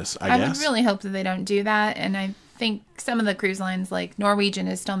cruise business, I guess. I would really hope that they don't do that, and I think some of the cruise lines, like Norwegian,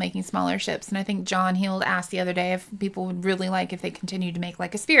 is still making smaller ships, and I think John Heald asked the other day if people would really like if they continued to make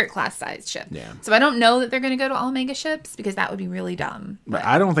like a Spirit class size ship. Yeah. So I don't know that they're going to go to all mega ships because that would be really dumb. But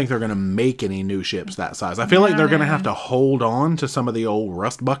I don't think they're going to make any new ships that size. I feel like they're going to have to hold on to some of the old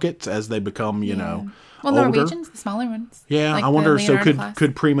rust buckets as they become, you know, well, older. Norwegian's the smaller ones. Yeah, like I wonder, so class.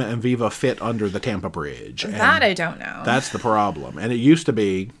 could Prima and Viva fit under the Tampa Bridge? That I don't know. That's the problem. And it used to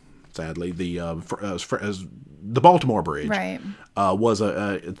be, sadly, the Baltimore Bridge was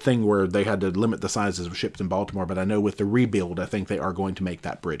a thing where they had to limit the sizes of ships in Baltimore. But I know with the rebuild, I think they are going to make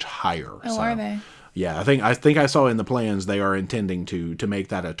that bridge higher. Oh, are they? Yeah, I think I saw in the plans they are intending to make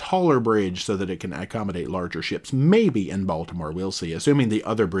that a taller bridge so that it can accommodate larger ships. Maybe in Baltimore, we'll see. Assuming the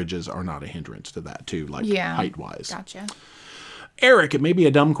other bridges are not a hindrance to that too, like height-wise. Gotcha. Eric, it may be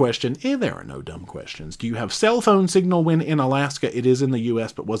a dumb question. There are no dumb questions. Do you have cell phone signal when in Alaska? It is in the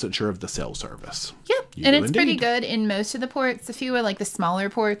U.S., but wasn't sure of the cell service. Yep, and it's pretty good in most of the ports. A few are like the smaller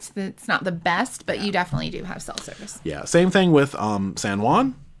ports. It's not the best, but you definitely do have cell service. Yeah, same thing with San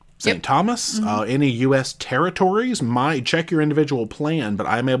Juan. St. Thomas, any U.S. territories, check your individual plan, but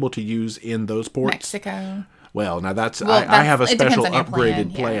I'm able to use in those ports. Mexico. Well, now I have a special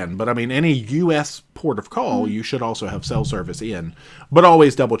upgraded plan, but I mean, any U.S. port of call, you should also have cell service in, but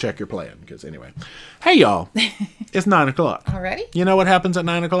always double check your plan, because anyway. Hey, y'all, it's 9 o'clock. Already? You know what happens at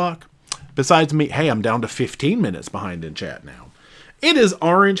 9 o'clock? Besides me, hey, I'm down to 15 minutes behind in chat now. It is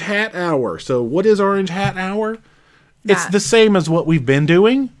Orange Hat Hour. So what is Orange Hat Hour? It's the same as what we've been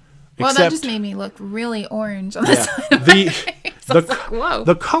doing. Well, that just made me look really orange on the side of my face.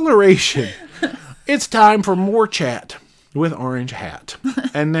 The coloration. It's time for more chat with Orange Hat.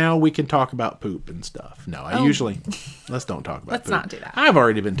 And now we can talk about poop and stuff. No, let's don't talk about poop. Let's not do that. I've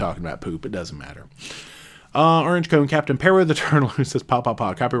already been talking about poop. It doesn't matter. Orange Cone Captain Pero the Turtle who says, pa,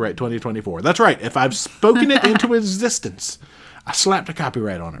 copyright 2024. That's right. If I've spoken it into existence, I slapped a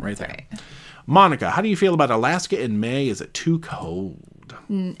copyright on it right there. Right. Monica, how do you feel about Alaska in May? Is it too cold?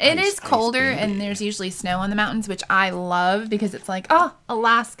 It is colder, and there's usually snow on the mountains, which I love because it's like, oh,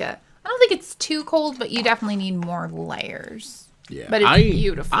 Alaska. I don't think it's too cold, but you definitely need more layers. Yeah, but it's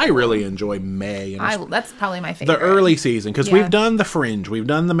beautiful. I really enjoy May. That's probably my favorite. The early season, because we've done the Fringe, we've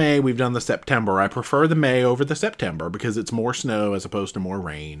done the May, we've done the September. I prefer the May over the September because it's more snow as opposed to more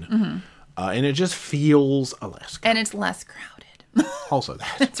rain. And it just feels Alaska. And it's less crowded. Also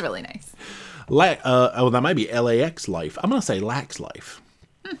that. It's really nice. That might be LAX life. I'm going to say lax life.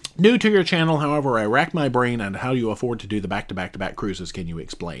 New to your channel, however, I rack my brain on how you afford to do the back-to-back-to-back cruises. Can you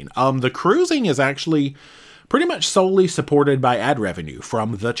explain? The cruising is actually pretty much solely supported by ad revenue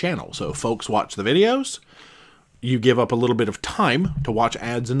from the channel. So folks watch the videos, you give up a little bit of time to watch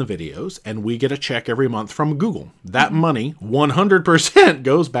ads in the videos, and we get a check every month from Google. That money, 100%,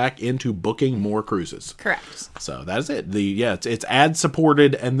 goes back into booking more cruises. Correct. So that's it. It's ad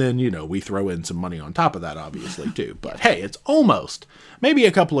supported, and then, we throw in some money on top of that, obviously, too. But hey, it's almost, maybe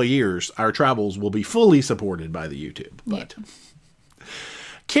a couple of years, our travels will be fully supported by the YouTube. But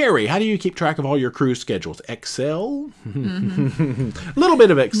Carrie, how do you keep track of all your cruise schedules? Excel? A little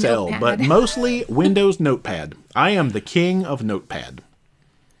bit of Excel, Notepad. But mostly Windows Notepad. I am the king of Notepad.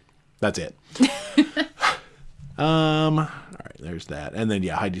 That's it. All right, there's that. And then,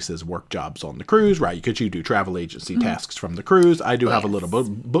 Heidi says work jobs on the cruise. Right, because you do travel agency tasks from the cruise. I do have a little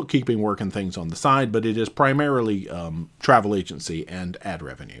bookkeeping work and things on the side, but it is primarily travel agency and ad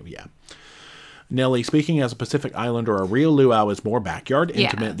revenue, Nelly, speaking as a Pacific Islander, a real luau is more backyard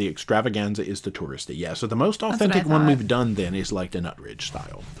intimate. The extravaganza is the touristy. Yeah, so the most authentic one we've done then is like the Nutridge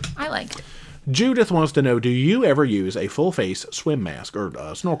style. I like it. Judith wants to know, do you ever use a full face swim mask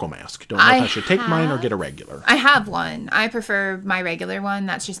or snorkel mask? Don't know if I should take mine or get a regular. I have one. I prefer my regular one.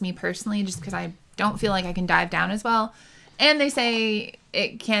 That's just me personally, just because I don't feel like I can dive down as well. And they say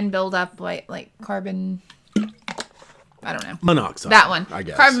it can build up like carbon... I don't know. Monoxide. That one. I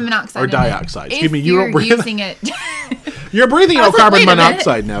guess. Carbon monoxide. Or dioxide. Excuse me, you don't breathe using it. You're breathing out carbon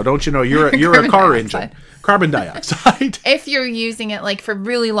monoxide now, don't you know? You're a car engine. Carbon dioxide. If you're using it like for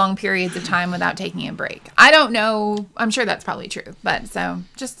really long periods of time without taking a break. I don't know. I'm sure that's probably true. But so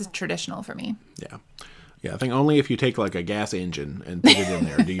just the traditional for me. Yeah. Yeah, I think only if you take like a gas engine and put it in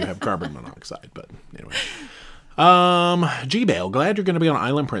there do you have carbon monoxide. But anyway. G-Bale, glad you're going to be on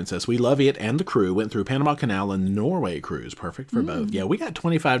Island Princess. We love it and the crew. Went through Panama Canal and Norway cruise. Perfect for both. Yeah, we got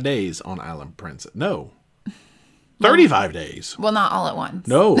 25 days on Island Princess. No. 35 days. Well, not all at once.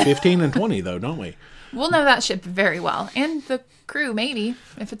 No, 15 and 20 though, don't we? We'll know that ship very well. And the crew, maybe,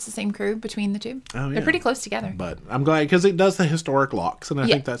 if it's the same crew between the two. Oh, yeah. They're pretty close together. But I'm glad because it does the historic locks, and I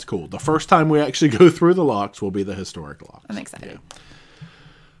think that's cool. The first time we actually go through the locks will be the historic locks. I'm excited.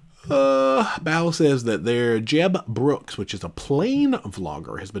 Yeah. Bao says that their Jeb Brooks, which is a plane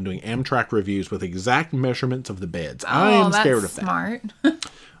vlogger, has been doing Amtrak reviews with exact measurements of the beds. I am scared of that. Smart.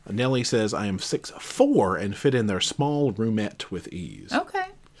 Nellie says, I am 6'4" and fit in their small roomette with ease. Okay.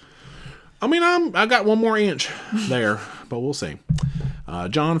 I mean, I got 1 more inch there, but we'll see.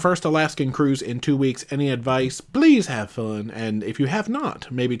 John, first Alaskan cruise in 2 weeks. Any advice? Please have fun. And if you have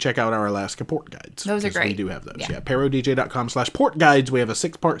not, maybe check out our Alaska port guides. Those are great. We do have those. Yeah. ParoDeeJay.com/port guides. We have a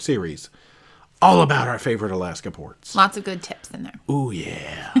 6-part series all about our favorite Alaska ports. Lots of good tips in there. Ooh,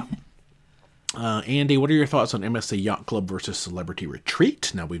 yeah. Andy, what are your thoughts on MSC Yacht Club versus Celebrity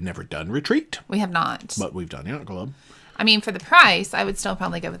Retreat? Now, we've never done Retreat. We have not. But we've done Yacht Club. I mean, for the price, I would still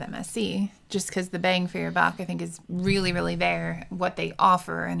probably go with MSC, just because the bang for your buck, I think, is really, really there. What they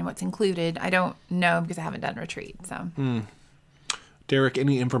offer and what's included, I don't know because I haven't done Retreat. So, Derek,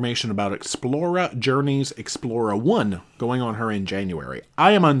 any information about Explora Journeys Explora 1 going on her in January?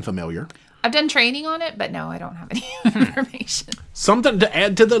 I am unfamiliar. I've done training on it, but no, I don't have any information. Something to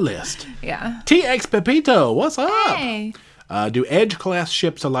add to the list. Yeah. TX Pepito, what's up? Hey. Do Edge-class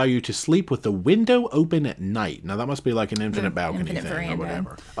ships allow you to sleep with the window open at night? Now, that must be like an infinite balcony thing veranda. Or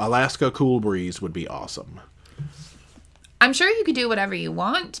whatever. Alaska Cool Breeze would be awesome. I'm sure you could do whatever you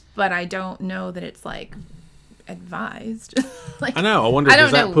want, but I don't know that it's, like, advised. Like, I know. I wonder,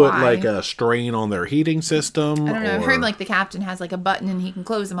 does that put, like, a strain on their heating system? I don't know. I've heard, like, the captain has, like, a button and he can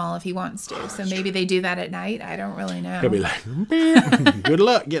close them all if he wants to. So maybe they do that at night. I don't really know. He'll be like, good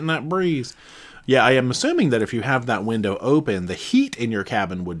luck getting that breeze. Yeah, I am assuming that if you have that window open, the heat in your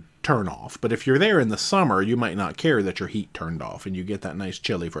cabin would turn off. But if you're there in the summer, you might not care that your heat turned off and you get that nice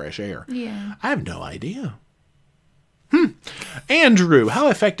chilly fresh air. Yeah. I have no idea. Andrew, how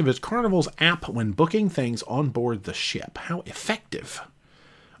effective is Carnival's app when booking things on board the ship? How effective?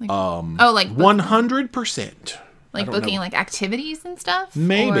 Like, like 100%. Like booking like activities and stuff?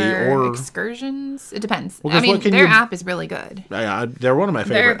 Maybe. Or excursions? It depends. Well, I mean, their app is really good. They're one of my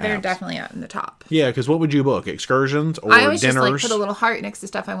favorite apps. They're definitely up in the top. Yeah, because what would you book? Excursions or I always dinners? just like put a little heart next to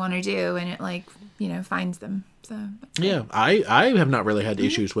stuff I want to do, and it like, finds them. So yeah, I have not really had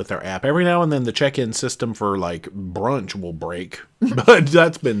issues with their app. Every now and then the check-in system for like brunch will break, but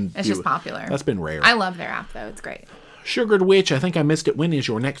that's been... It's just popular. That's been rare. I love their app, though. It's great. Sugared Witch, I think I missed it. When is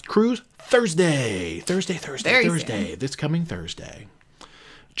your next cruise? Thursday. Thursday. This coming Thursday.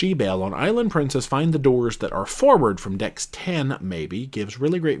 G-Bell on Island Princess, find the doors that are forward from decks 10, maybe. Gives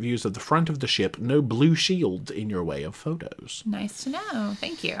really great views of the front of the ship. No blue shields in your way of photos. Nice to know.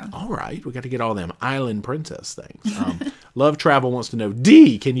 Thank you. All right. We got to get all them Island Princess things. Love Travel wants to know,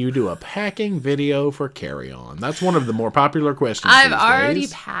 D, can you do a packing video for carry-on? That's one of the more popular questions I've already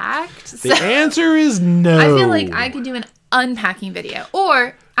packed. The answer is no. I feel like I could do an unpacking video.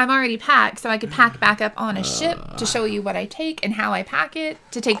 Or I'm already packed, so I could pack back up on a ship to show you what I take and how I pack it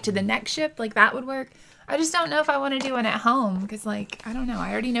to take to the next ship. Like, that would work. I just don't know if I want to do one at home because, like, I don't know.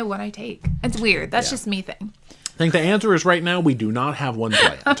 I already know what I take. It's weird. That's just me thing. I think the answer is right now we do not have one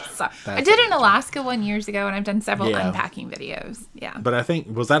planned. I'm sorry. I did in Alaska one years ago, and I've done several unpacking videos. Yeah. But I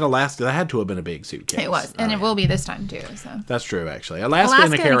think, was that Alaska? That had to have been a big suitcase. It was, and it will be this time, too. So that's true, actually. Alaska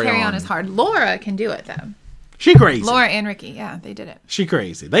and a carry-on is hard. Laura can do it, though. She crazy. Laura and Ricky, yeah, they did it. She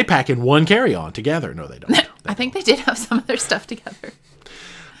crazy. They pack in one carry-on together. No, they don't. I think they did have some of their stuff together.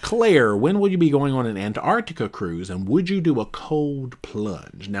 Claire, when will you be going on an Antarctica cruise, and would you do a cold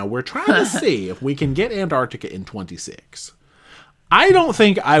plunge? Now, we're trying to see if we can get Antarctica in 26. I don't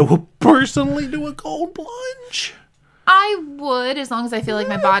think I will personally do a cold plunge. I would, as long as I feel like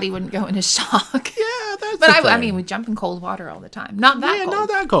my body wouldn't go into shock. Yeah, that's But I mean, we jump in cold water all the time. Not that cold. Yeah, not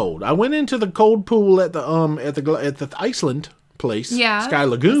that cold. I went into the cold pool at the Iceland place. Yeah. Sky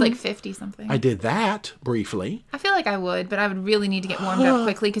Lagoon. It was like 50 something. I did that briefly. I feel like I would, but I would really need to get warmed up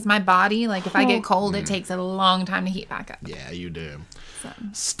quickly because my body, like if I get cold, it takes a long time to heat back up. Yeah, you do.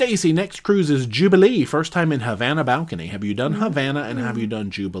 Stacy, next cruise is Jubilee. First time in Havana Balcony. Have you done Havana and have you done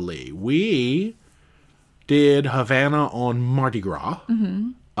Jubilee? We did Havana on Mardi Gras.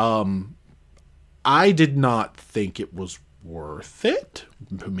 I did not think it was worth it.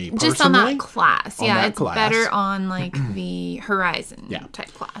 Me personally. Just on that class. On yeah, that it's class. better on like the Horizon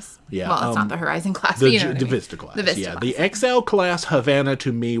type class. Yeah. Well, it's not the Horizon class. The, but you know the what I mean. Vista class. The Vista yeah. class. The XL class Havana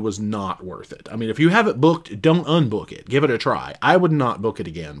to me was not worth it. I mean, if you have it booked, don't unbook it. Give it a try. I would not book it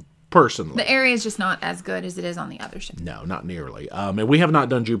again. Personally. The area is just not as good as it is on the other ship. No, not nearly. And we have not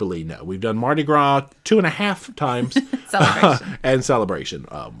done Jubilee, no. We've done Mardi Gras 2.5 times. Celebration. And Celebration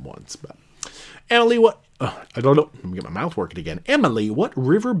once. But Emily, what... I don't know. Let me get my mouth working again. Emily, what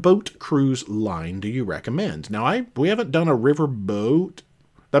riverboat cruise line do you recommend? Now, we haven't done a riverboat.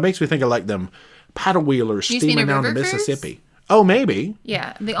 That makes me think of like them paddle wheelers steaming down the Mississippi. Cruise? Oh, maybe.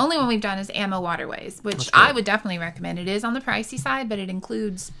 Yeah. The only one we've done is Ammo Waterways, which I would definitely recommend. It is on the pricey side, but it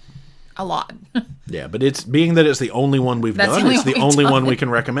includes... a lot. Yeah, but it's being that it's the only one we've done, it's the only one we can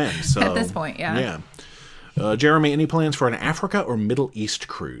recommend. So at this point, yeah. Jeremy, any plans for an Africa or Middle East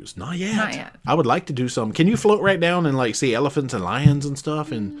cruise? Not yet. Not yet. I would like to do some. Can you float right down and like see elephants and lions and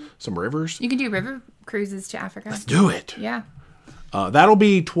stuff in some rivers? You can do river cruises to Africa. Let's do it. Yeah. That'll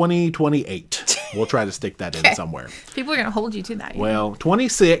be 2028. We'll try to stick that in somewhere. People are going to hold you to that. Well,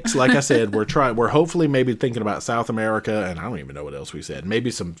 26, like I said, we're hopefully maybe thinking about South America, and I don't even know what else we said.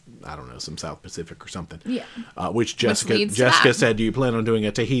 Maybe some South Pacific or something. Yeah. Which Jessica said, do you plan on doing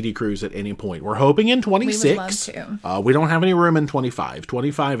a Tahiti cruise at any point? We're hoping in 26. We would love to. We don't have any room in 25.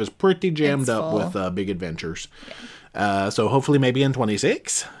 25 is pretty jammed up with big adventures. Yeah. So hopefully maybe in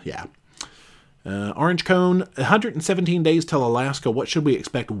 26. Yeah. Orange Cone, 117 days till Alaska. What should we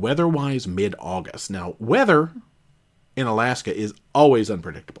expect weather-wise mid-August? Now, weather in Alaska is always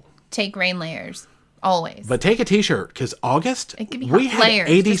unpredictable. Take rain layers. Always. But take a t-shirt, because August, it could be hot. We had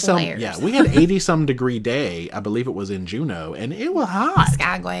 80-some degree day. I believe it was in Juneau, and it was hot.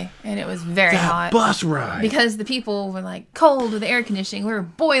 Skagway, and it was very hot. Bus ride. Because the people were like cold with the air conditioning. We were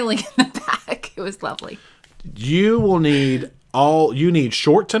boiling in the back. It was lovely. You will need... you need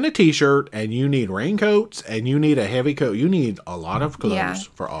shorts and a t-shirt, and you need raincoats, and you need a heavy coat. You need a lot of clothes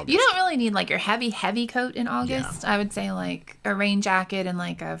for August. You don't really need like your heavy coat in August. Yeah. I would say like a rain jacket and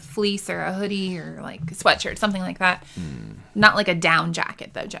like a fleece or a hoodie or like a sweatshirt, something like that. Not like a down jacket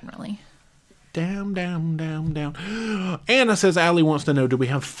though, generally. Down. Anna says Allie wants to know, do we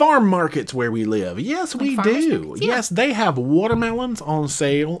have farm markets where we live? Yes, we do. Yeah. Yes, they have watermelons on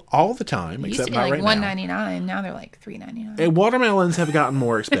sale all the time. It used to be like $1.99. Now they're like $3.99. And watermelons have gotten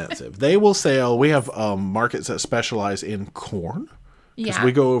more expensive. They will sell. We have markets that specialize in corn. Because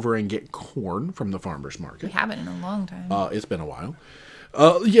we go over and get corn from the farmer's market. We haven't in a long time. It's been a while.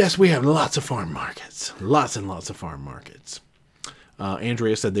 Yes, we have lots of farm markets. Lots and lots of farm markets.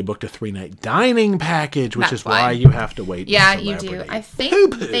 Andrea said they booked a 3-night dining package, which is why you have to wait. Yeah, you do. I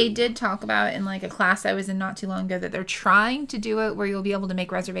think they did talk about in like a class I was in not too long ago that they're trying to do it where you'll be able to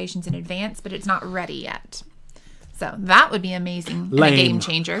make reservations in advance, but it's not ready yet. So that would be amazing. And a game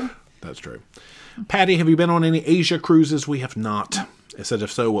changer. That's true. Patty, have you been on any Asia cruises? We have not. I said,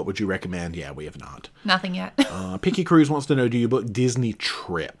 if so, what would you recommend? Yeah, we have not. Nothing yet. Picky Cruise wants to know, do you book Disney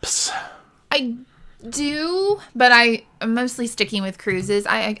trips? I do, but I'm mostly sticking with cruises.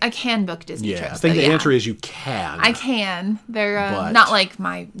 I can book Disney trips. I think the answer is you can. I can. They're not like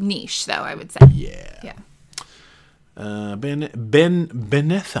my niche, though, I would say. Yeah.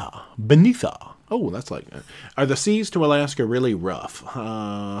 Benitha. Oh, that's like... Are the seas to Alaska really rough?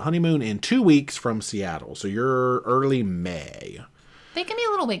 Honeymoon in 2 weeks from Seattle. So you're early May. They can be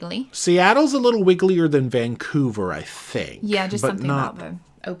a little wiggly. Seattle's a little wigglier than Vancouver, I think. Yeah, just something about the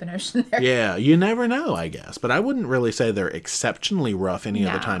open ocean there. Yeah, you never know, I guess. But I wouldn't really say they're exceptionally rough any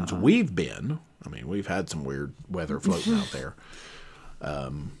of the times we've been. I mean, we've had some weird weather floating out there.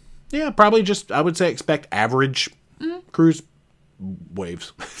 Yeah, probably just, I would say, expect average cruise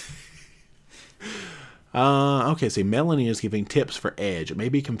waves. Okay, see, Melanie is giving tips for Edge. It may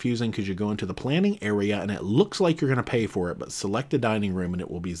be confusing because you go into the planning area and it looks like you're going to pay for it, but select a dining room and it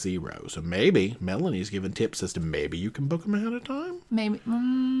will be $0. So maybe Melanie's giving tips as to maybe you can book them ahead of time? Maybe.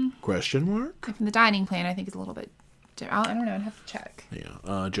 Question mark? If the dining plan, I think, is a little bit... I don't know. I'd have to check.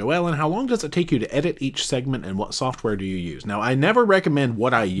 Yeah. Joellen, how long does it take you to edit each segment and what software do you use? Now, I never recommend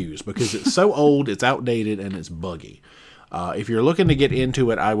what I use because it's so old, it's outdated, and it's buggy. If you're looking to get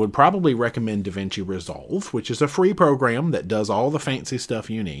into it, I would probably recommend DaVinci Resolve, which is a free program that does all the fancy stuff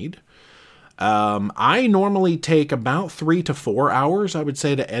you need. I normally take about 3 to 4 hours, I would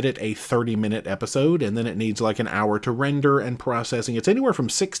say, to edit a 30-minute episode, and then it needs like an hour to render and processing. It's anywhere from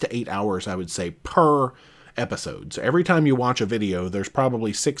 6 to 8 hours, I would say, per episode. So every time you watch a video, there's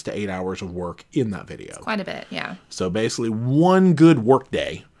probably 6 to 8 hours of work in that video. It's quite a bit, yeah. So basically, one good work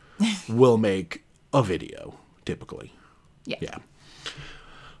day will make a video, typically. Yeah.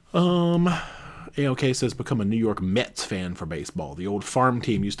 AOK says, become a New York Mets fan for baseball. The old farm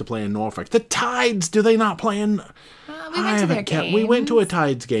team used to play in Norfolk. The Tides, do they not play in... We went to their games. We went to a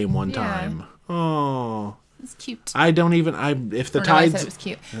Tides game one time. Oh... It's cute. I don't even. If the Tides. It was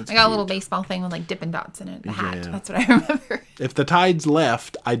cute. I got a little baseball thing with like Dippin' Dots in it. The hat. That's what I remember. If the Tides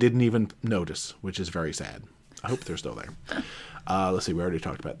left, I didn't even notice, which is very sad. I hope they're still there. Let's see. We already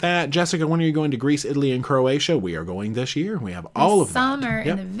talked about that. Jessica, when are you going to Greece, Italy, and Croatia? We are going this year. We have all of that. Summer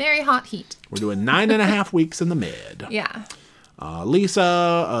in the very hot heat. We're doing 9.5 weeks in the mid. Yeah.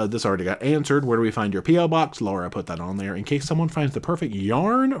 Lisa, this already got answered. Where do we find your P.O. box? Laura put that on there in case someone finds the perfect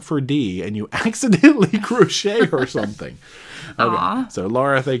yarn for D and you accidentally crochet or something. Okay. So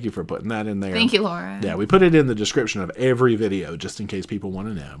Laura, thank you for putting that in there. Thank you, Laura. Yeah, we put it in the description of every video just in case people want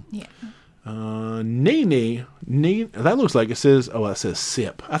to know. Yeah. Nene, that looks like it says, it says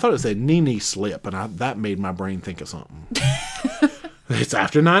sip. I thought it said Nene slip, and that made my brain think of something. It's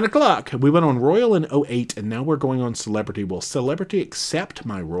after 9 o'clock. We went on Royal in 08, and now we're going on Celebrity. Will Celebrity accept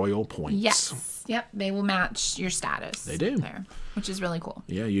my Royal points? Yes. Yep. They will match your status. They do. There, which is really cool.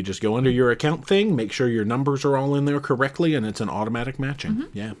 Yeah, you just go under your account thing, make sure your numbers are all in there correctly, and it's an automatic matching.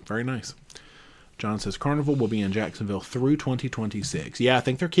 Yeah, very nice. John says Carnival will be in Jacksonville through 2026. Yeah, I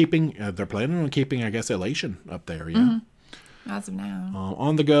think they're planning on keeping, I guess, Elation up there. Yeah. As of now.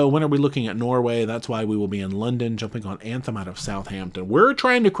 On the go, when are we looking at Norway? That's why we will be in London, jumping on Anthem out of Southampton. We're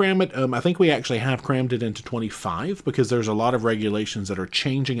trying to cram it. I think we actually have crammed it into 25 because there's a lot of regulations that are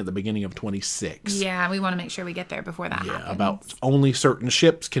changing at the beginning of 26. Yeah, we want to make sure we get there before that happens. About only certain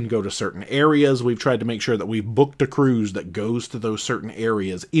ships can go to certain areas. We've tried to make sure that we've booked a cruise that goes to those certain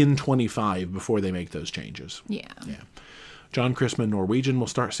areas in 25 before they make those changes. Yeah. John Chrisman Norwegian will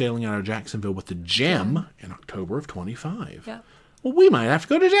start sailing out of Jacksonville with the Gem in October of 25. Yep. Well, we might have to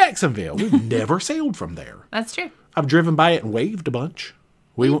go to Jacksonville. We've never sailed from there. That's true. I've driven by it and waved a bunch.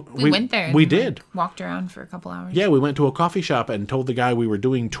 We went there. We did. Walked around for a couple hours. Yeah, we went to a coffee shop and told the guy we were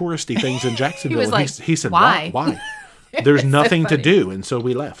doing touristy things in Jacksonville. He was like, he said, why? Why? There's nothing to do. And so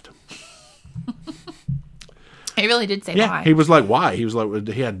we left. He really did say why. He was like, why? He was like,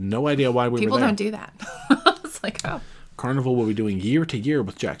 he had no idea why we People were there. don't do that. I was like, oh. Carnival will be doing year to year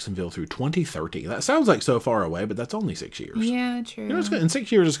with Jacksonville through 2030. That sounds like so far away, but that's only 6 years. Yeah, true. You know, in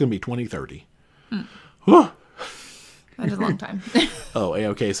 6 years, it's going to be 2030. That is a long time. Oh,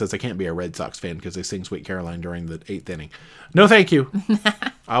 AOK says I can't be a Red Sox fan because they sing Sweet Caroline during the 8th inning. No, thank you.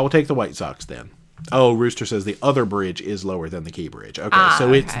 I will take the White Sox then. Oh, Rooster says the other bridge is lower than the Key Bridge. Okay,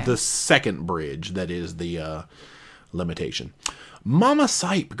 so it's the second bridge that is the limitation. Mama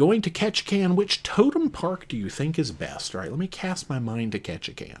Sipe, going to Ketchikan. Which totem park do you think is best? All right, let me cast my mind to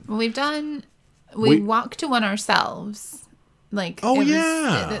Ketchikan. Well, we walked to one ourselves. Like,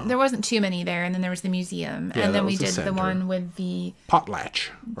 there wasn't too many there, and then there was the museum, and then we did the one with the Potlatch.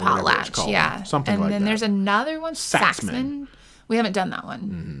 Yeah. Something like that. And then there's another one, Saxman. We haven't done that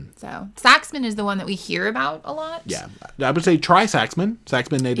one. So Saxman is the one that we hear about a lot. Yeah, I would say try Saxman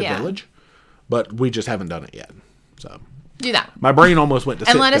Native Village, but we just haven't done it yet. So do that. My brain almost went to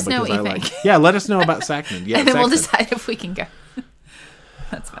and let us know what you think. Yeah, let us know about Saxman. Yeah, and then we'll decide if we can go.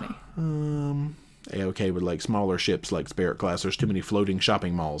 That's funny. AOK with like smaller ships like Spirit Class. There's too many floating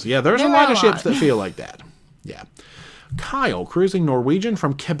shopping malls. Yeah, there's a lot of ships that feel like that. Yeah. Kyle, cruising Norwegian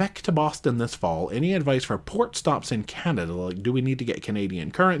from Quebec to Boston this fall. Any advice for port stops in Canada? Like, do we need to get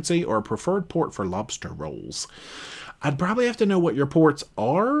Canadian currency or a preferred port for lobster rolls? I'd probably have to know what your ports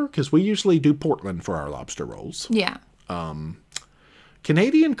are because we usually do Portland for our lobster rolls. Yeah.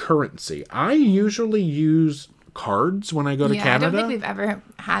 Canadian currency. I usually use cards when I go to Canada. I don't think we've ever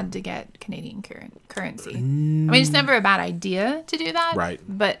had to get Canadian currency. I mean, it's never a bad idea to do that. Right.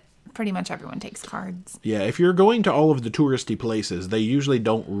 But pretty much everyone takes cards. Yeah, if you're going to all of the touristy places, they usually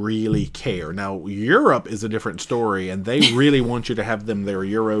don't really care. Now, Europe is a different story, and they really want you to have them their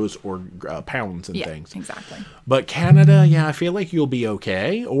euros or pounds and things. Exactly. But Canada, I feel like you'll be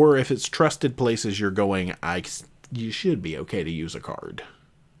okay. Or if it's trusted places you're going, you should be okay to use a card,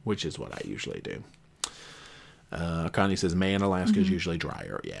 which is what I usually do. Connie says, man, Alaska is usually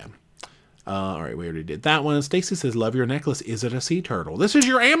drier. Yeah. All right, we already did that one. Stacy says, love your necklace. Is it a sea turtle? This is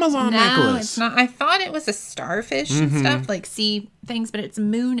your Amazon necklace. No, it's not. I thought it was a starfish and stuff, like sea things, but it's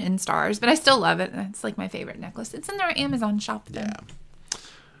moon and stars. But I still love it. It's like my favorite necklace. It's in our Amazon shop. Yeah.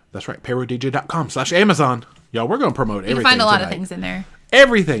 That's right. ParoDeeJay.com/Amazon. Y'all, we're going to promote everything. You can find a lot of things in there.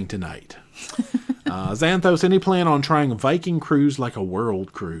 Everything tonight. Xanthos, any plan on trying Viking cruise like a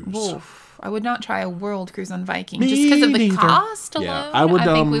world cruise? Oof. I would not try a world cruise on Viking just because of the cost alone. Yeah,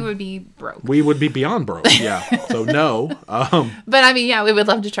 I think we would be broke. We would be beyond broke. Yeah. So no. But I mean, yeah, we would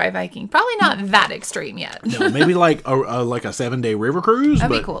love to try Viking. Probably not that extreme yet. No, maybe like a 7-day river cruise.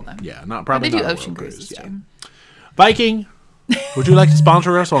 That'd be cool though. Yeah, probably. They do not ocean cruises too. Viking. Would you like to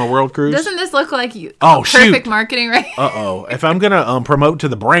sponsor us on a world cruise? Doesn't this look like you? Oh, perfect marketing, right? If I'm gonna promote to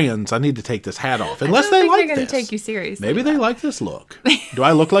the brands, I need to take this hat off. Unless they like this. They're gonna take you seriously. Maybe they like this look. Do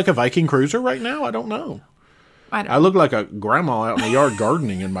I look like a Viking cruiser right now? I don't know. I look like a grandma out in the yard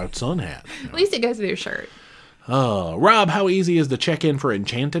gardening in my sun hat. At least it goes with your shirt. Rob, how easy is the check-in for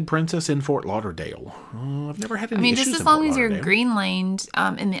Enchanted Princess in Fort Lauderdale? I've never had any issues. Just as long as you're green laned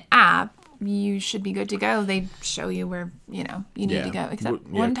in the app, you should be good to go. They show you where, you need to go. Except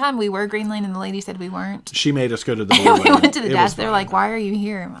one time we were green lane and the lady said we weren't. She made us go to the blue lane. We went to the desk. They're like, why are you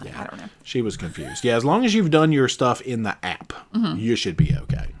here? I'm like, I don't know. She was confused. Yeah, as long as you've done your stuff in the app, you should be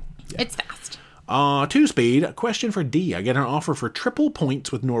okay. Yeah. It's fast. 2-speed. Question for D. I get an offer for triple points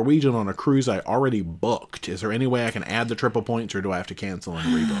with Norwegian on a cruise I already booked. Is there any way I can add the triple points, or do I have to cancel and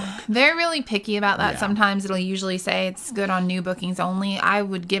rebook? They're really picky about that. Yeah. Sometimes it'll usually say it's good on new bookings only. I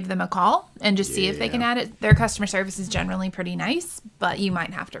would give them a call and just see if they can add it. Their customer service is generally pretty nice, but you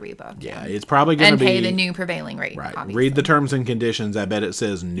might have to rebook. Yeah, it's probably going to be... And pay the new prevailing rate, right. Obviously. Read the terms and conditions. I bet it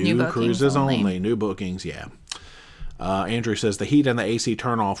says new cruises only. New bookings, yeah. Andrew says the heat and the AC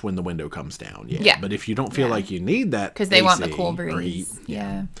turn off when the window comes down. Yeah. But if you don't feel like you need that because they want the cool breeze.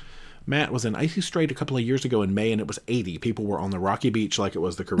 Yeah. Matt was in Icy Strait a couple of years ago in May, and it was 80. People were on the rocky beach like it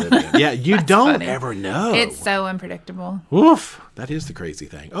was the Caribbean. Yeah, you don't ever know. It's so unpredictable. Oof. That is the crazy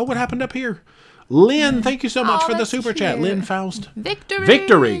thing. Oh, what happened up here? Lynn, thank you so much for the super chat. Lynn Faust.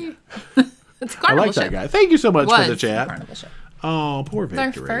 Victory. It's a carnival I like that guy. Thank you so much for the chat. Carnival ship. Oh, poor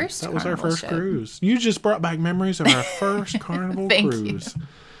Victory. That was our first cruise. You just brought back memories of our first carnival cruise.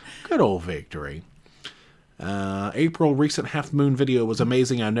 Good old Victory. April, recent half moon video was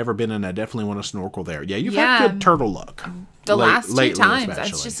amazing. I've never been, and I definitely want to snorkel there. Yeah, you've had good turtle luck. The last two times.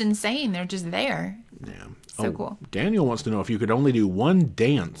 It's just insane. They're just there. Yeah. So cool. Daniel wants to know if you could only do one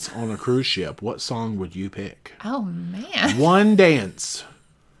dance on a cruise ship, what song would you pick? Oh, man. One dance.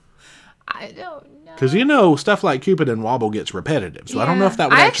 I don't know. Because, stuff like Cupid and Wobble gets repetitive. So I don't know if that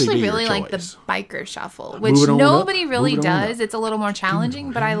would actually be your choice. I actually really like the Biker Shuffle, which nobody really does. It's a little more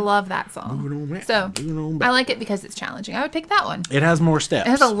challenging, but I love that song. So I like it because it's challenging. I would pick that one. It has more steps.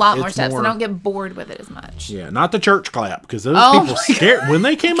 It has a lot more steps. I don't get bored with it as much. Yeah, not the church clap, because those people scared. When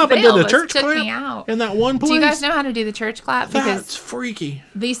they came up and did the church clap in that one place. Do you guys know how to do the church clap? That's freaky.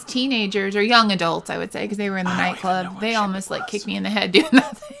 These teenagers, or young adults, I would say, because they were in the nightclub, they almost kicked me in the head doing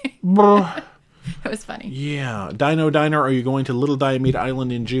that thing. It was funny. Yeah. Dino Diner, are you going to Little Diomede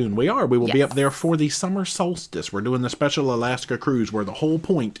Island in June? We are. We will be up there for the summer solstice. We're doing the special Alaska cruise where the whole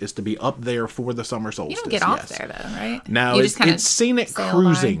point is to be up there for the summer solstice. You don't get off there, though, right? No, it's scenic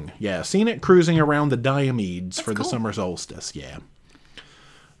cruising. Yeah, scenic cruising around the Diomedes for the summer solstice. Yeah.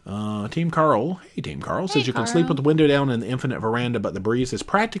 Team Carl. Hey, Team Carl. Says you can sleep with the window down in the infinite veranda, but the breeze is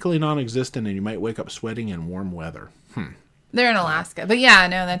practically non-existent and you might wake up sweating in warm weather. They're in Alaska. But yeah,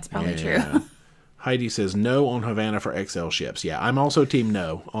 no, that's probably true. Heidi says no on Havana for XL ships. Yeah, I'm also team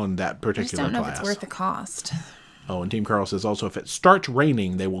no on that particular class. I just don't know if it's worth the cost. Oh, and Team Carl says also if it starts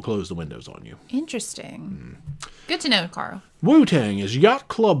raining, they will close the windows on you. Interesting. Good to know, Carl. Wu-Tang, is Yacht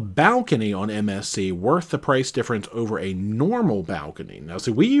Club balcony on MSC worth the price difference over a normal balcony? Now,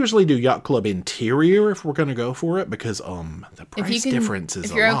 see, we usually do Yacht Club interior if we're going to go for it because the price difference is a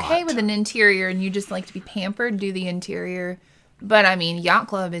lot. If you're okay with an interior and you just like to be pampered, do the interior. But, I mean, Yacht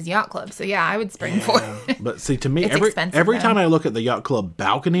Club is Yacht Club. So, yeah, I would spring for it. But, see, to me, every time I look at the Yacht Club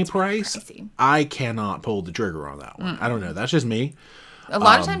balcony price, I cannot pull the trigger on that one. I don't know. That's just me. A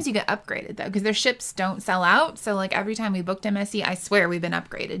lot of times you get upgraded, though, because their ships don't sell out. So, every time we booked MSC, I swear we've been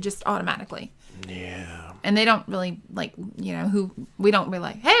upgraded just automatically. Yeah. And they don't really, we don't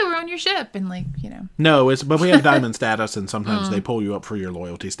really hey, we're on your ship. And, No, but we have diamond status, and sometimes they pull you up for your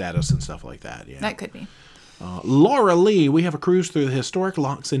loyalty status and stuff like that. Yeah. That could be. Laura Lee, we have a cruise through the historic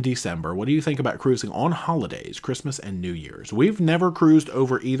locks in December. What do you think about cruising on holidays, Christmas and New Year's? We've never cruised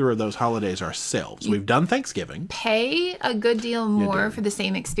over either of those holidays ourselves. We've done Thanksgiving. Pay a good deal more for the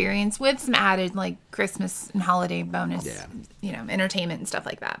same experience with some added Christmas and holiday bonus, entertainment and stuff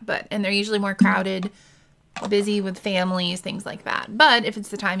like that. And they're usually more crowded, busy with families, things like that. But if it's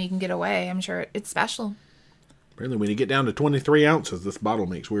the time you can get away, I'm sure it's special. Apparently, when you get down to 23 ounces, this bottle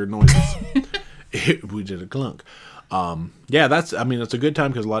makes weird noises. We did a clunk. That's a good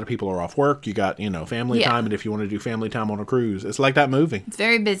time because a lot of people are off work. You got, family time. And if you want to do family time on a cruise, it's like that movie. It's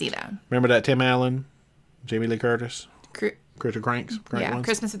very busy, though. Remember that Tim Allen, Jamie Lee Curtis? Critter Cranks?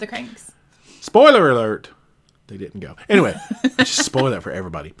 Christmas with the Cranks. Spoiler alert. They didn't go. Anyway, I just spoil that for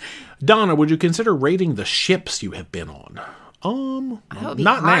everybody. Donna, would you consider rating the ships you have been on? That would be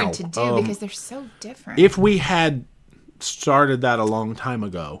not hard now. to do because they're so different. If we had started that a long time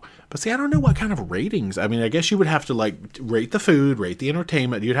ago. But see, I don't know what kind of ratings. I mean, I guess you would have to like rate the food, rate the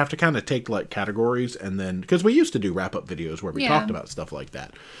entertainment. You'd have to kind of take like categories and then, because we used to do wrap up videos where we talked about stuff like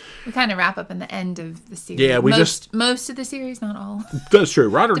that. We kind of wrap up in the end of the series. Yeah, most of the series, not all. That's true.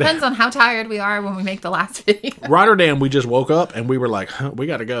 Rotterdam depends on how tired we are when we make the last video. Rotterdam, we just woke up and we were like, we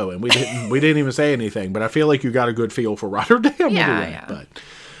got to go, and we didn't even say anything. But I feel like you got a good feel for Rotterdam. Yeah. But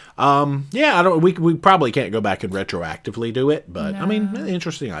I don't. We probably can't go back and retroactively do it. But I mean,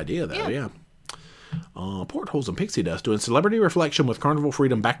 interesting idea though. Yeah. Portholes and Pixie Dust doing Celebrity Reflection with Carnival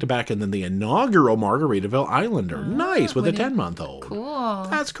Freedom back to back, and then the inaugural Margaritaville Islander. Nice, with a 10-month-old. Cool.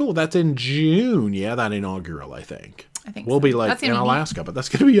 That's cool. That's in June. Yeah, that inaugural, I think. We'll be like in Alaska, but that's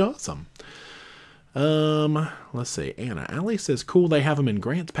going to be awesome. Let's see. Anna. Allie says, cool, they have them in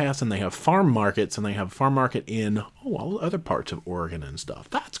Grants Pass, and they have farm markets, and they have a farm market in, all other parts of Oregon and stuff.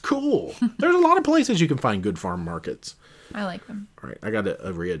 That's cool. There's a lot of places you can find good farm markets. I like them. All right, I got to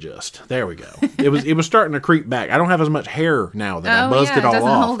readjust. There we go. It was starting to creep back. I don't have as much hair now that I buzzed it all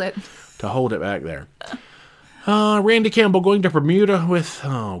off. Hold it. To hold it back there. Randy Campbell going to Bermuda with,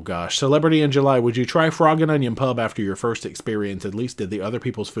 Celebrity in July. Would you try Frog and Onion Pub after your first experience? At least did the other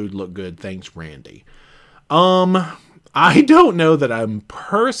people's food look good? Thanks, Randy. I don't know that I'm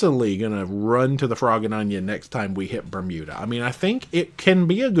personally going to run to the Frog and Onion next time we hit Bermuda. I mean, I think it can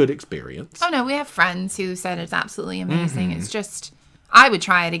be a good experience. Oh, no, we have friends who said it's absolutely amazing. It's just, I would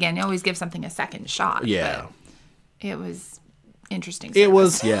try it again. You always give something a second shot. Yeah. It was interesting. It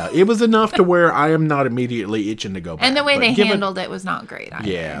was enough to where I am not immediately itching to go back. And the way they handled it was not great either.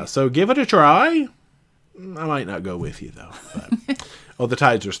 Yeah, so give it a try. I might not go with you, though. But. Oh, the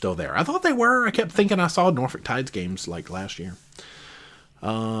Tides are still there. I thought they were. I kept thinking I saw Norfolk Tides games like last year.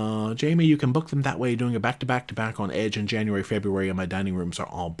 Jamie, you can book them that way, doing a back-to-back-to-back on Edge in January, February, and my dining rooms are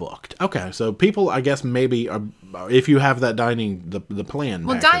all booked. Okay, so people, I guess, maybe, if you have that dining, the plan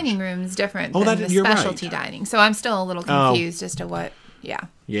Well, package. Dining room's different than the specialty dining. So I'm still a little confused as to what,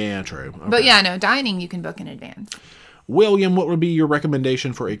 Yeah, true. Okay. But yeah, no, dining you can book in advance. William, what would be your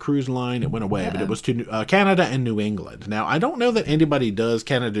recommendation for a cruise line? It went away, but it was to Canada and New England. Now, I don't know that anybody does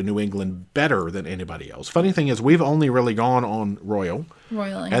Canada and New England better than anybody else. Funny thing is, we've only really gone on Royal.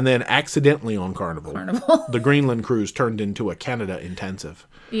 And then accidentally on Carnival. The Greenland cruise turned into a Canada intensive.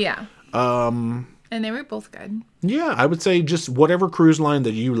 Yeah. And they were both good. Yeah, I would say just whatever cruise line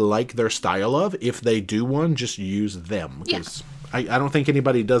that you like their style of, if they do one, just use them. Because I don't think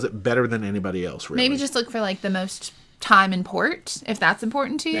anybody does it better than anybody else, really. Maybe just look for like the most time in port, if that's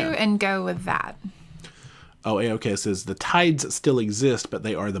important to you, and go with that. Oh, AOK says the Tides still exist, but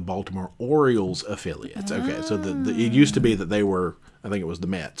they are the Baltimore Orioles affiliates. Okay, so it used to be that they were, I think it was the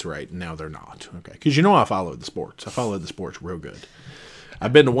Mets, right? Now they're not. Okay, because I followed the sports. I followed the sports real good.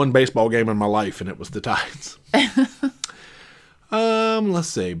 I've been to one baseball game in my life, and it was the Tides. Let's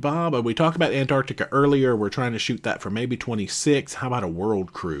see, Bob. We talked about Antarctica earlier. We're trying to shoot that for maybe 26. How about a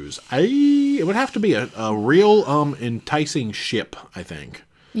world cruise? It would have to be a real enticing ship, I think.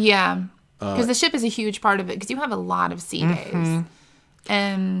 Yeah, because the ship is a huge part of it. Because you have a lot of sea days.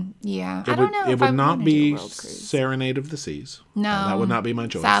 And I don't know. It would not be Serenade of the Seas. No, that would not be my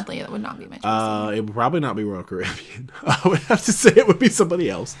choice. Sadly, that would not be my choice. It would probably not be Royal Caribbean. I would have to say it would be somebody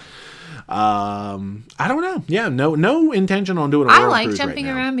else. I don't know. Yeah, no intention on doing a world cruise right now. I like jumping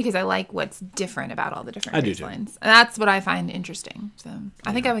around because I like what's different about all the different cruise lines. That's what I find interesting. So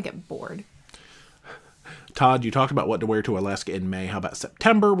I think I would get bored. Todd, you talked about what to wear to Alaska in May. How about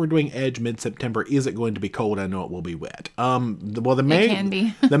September? We're doing Edge mid-September. Is it going to be cold? I know it will be wet. The May, it can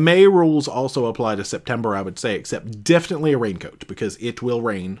be. The May rules also apply to September, I would say, except definitely a raincoat because it will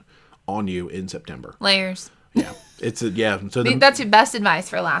rain on you in September. Layers. Yeah, So that's your best advice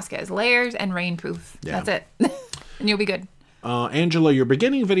for Alaska: is layers and rainproof. Yeah. That's it, and you'll be good. Angela, your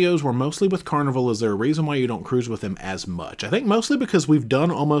beginning videos were mostly with Carnival. Is there a reason why you don't cruise with them as much? I think mostly because we've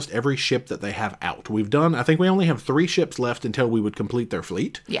done almost every ship that they have out. I think we only have 3 ships left until we would complete their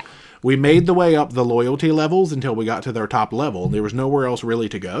fleet. Yeah. We made the way up the loyalty levels until we got to their top level. There was nowhere else really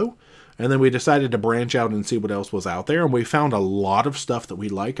to go. And then we decided to branch out and see what else was out there. And we found a lot of stuff that we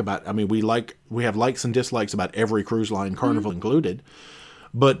like about, we have likes and dislikes about every cruise line, Carnival included.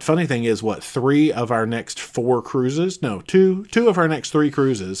 But funny thing is, 3 of our next 4 cruises, no, 2 of our next 3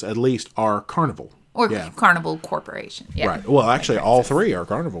 cruises at least are Carnival. Or Carnival Corporation. Yeah. Right. Well, actually, all 3 are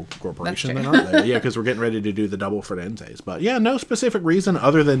Carnival Corporation, then, aren't they? Yeah, because we're getting ready to do the double Firenze's. But yeah, no specific reason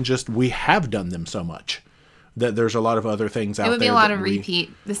other than just we have done them so much. that there's a lot of other things out there. It would be a lot of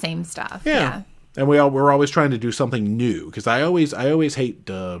repeat the same stuff. Yeah. And we're always trying to do something new, because I always hate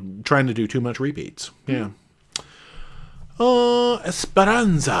trying to do too much repeats. Yeah.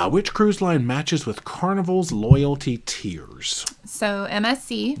 Esperanza. Which cruise line matches with Carnival's loyalty tiers? So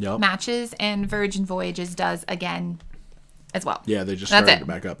MSC matches, and Virgin Voyages does again as well. Yeah, they just started to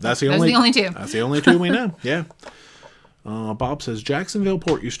back up. Those are the only two. That's the only two we know. Yeah. Bob says, Jacksonville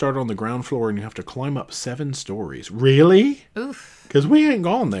Port, you start on the ground floor and you have to climb up 7 stories. Really? Oof. Because we ain't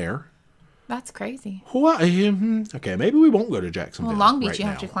gone there. That's crazy. What? Okay, maybe we won't go to Jacksonville. Well, Long Beach, you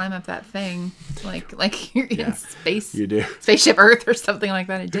have to climb up that thing, like you're in space. You do. Spaceship Earth or something like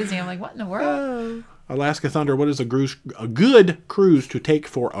that at Disney. I'm like, what in the world? Alaska Thunder. What is a good cruise to take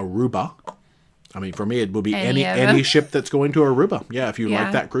for Aruba? I mean, for me, it will be any ship that's going to Aruba. Yeah, if you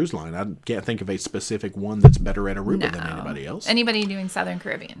like that cruise line, I can't think of a specific one that's better at Aruba than anybody else. Anybody doing Southern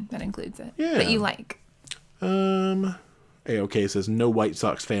Caribbean, that includes it. Yeah. That you like. AOK says, no White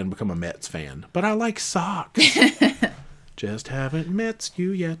Sox fan become a Mets fan. But I like socks. Just haven't met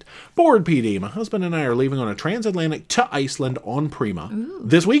you yet. Bored PD. My husband and I are leaving on a transatlantic to Iceland on Prima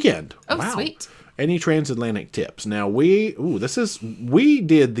this weekend. Oh, wow. Sweet. Any transatlantic tips? Now, we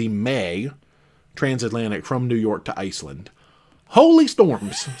did the May transatlantic from New York to Iceland. Holy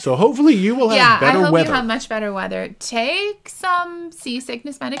storms. So hopefully you will have better weather. I hope you have much better weather. Take some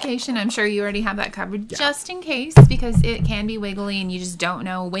seasickness medication. I'm sure you already have that covered just in case, because it can be wiggly and you just don't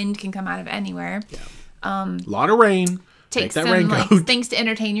know. Wind can come out of anywhere. Yeah. A lot of rain. Take that raincoat. Things to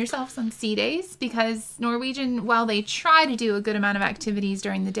entertain yourself on sea days, because Norwegian, while they try to do a good amount of activities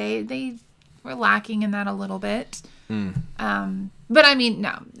during the day, they were lacking in that a little bit. But I mean,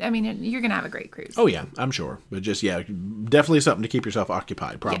 you're going to have a great cruise. Oh, yeah, I'm sure. But just, definitely something to keep yourself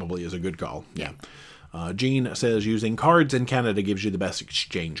occupied probably is a good call. Yeah. Gene says using cards in Canada gives you the best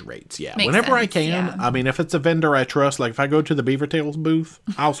exchange rates. Yeah. Makes Whenever sense, I can. Yeah. I mean, if it's a vendor I trust, like if I go to the Beaver Tails booth,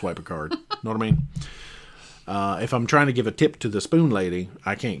 I'll swipe a card. Know what I mean? If I'm trying to give a tip to the spoon lady,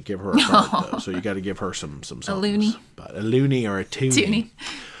 I can't give her a card, though. So you got to give her some a loony. But a loony or a toonie.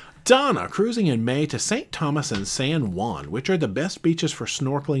 Donna, cruising in May to St. Thomas and San Juan. Which are the best beaches for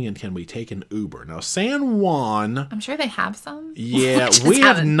snorkeling, and can we take an Uber? Now, San Juan... I'm sure they have some. Yeah, we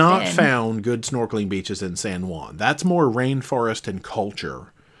have not found good snorkeling beaches in San Juan. That's more rainforest and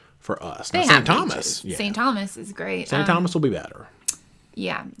culture for us. Now, St. Thomas. Yeah. St. Thomas is great. St. Thomas will be better.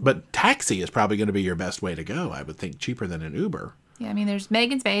 Yeah. But taxi is probably going to be your best way to go, I would think. Cheaper than an Uber. Yeah, I mean, there's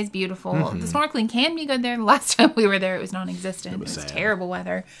Megan's Bay is beautiful. The snorkeling can be good there. The last time we were there, it was non-existent. It was terrible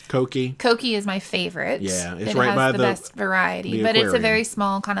weather. Koki is my favorite. Yeah, it's right by the best variety, but it's a very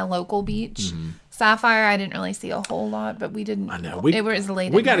small kind of local beach. Sapphire, I didn't really see a whole lot, but we didn't. I know it was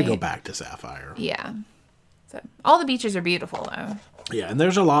late. We got to go back to Sapphire. Yeah, so all the beaches are beautiful though. Yeah, and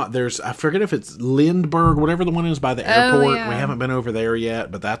there's a lot. I forget if it's Lindbergh, whatever the one is by the airport. Oh, yeah. We haven't been over there yet,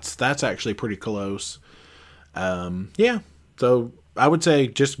 but that's actually pretty close. Yeah. So I would say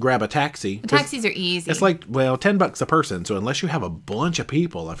just grab a taxi. The taxis are easy. It's like, $10 a person. So unless you have a bunch of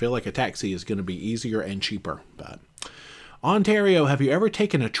people, I feel like a taxi is going to be easier and cheaper. But Ontario, have you ever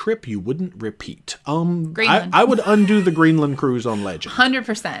taken a trip you wouldn't repeat? Greenland. I would undo the Greenland cruise on Legend.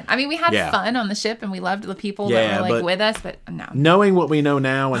 100%. I mean, we had fun on the ship and we loved the people that were with us, but no. Knowing what we know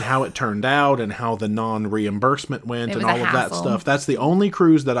now and how it turned out and how the non-reimbursement went and all of that stuff, that's the only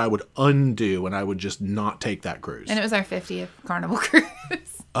cruise that I would undo, and I would just not take that cruise. And it was our 50th Carnival cruise.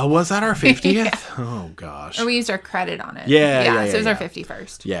 Oh, was that our 50th? Oh, gosh. Or we used our credit on it. Yeah, so it was our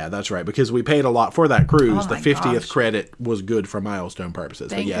 51st. Yeah, that's right. Because we paid a lot for that cruise. The 50th credit was good for milestone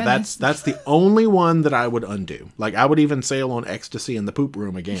purposes. But yeah, that's the only one that I would undo. Like, I would even sail on Ecstasy in the poop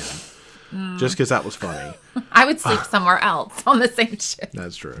room again. Just because that was funny. I would sleep somewhere else on the same ship.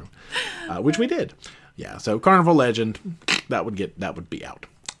 That's true. Which we did. Yeah, so Carnival Legend, that would be out.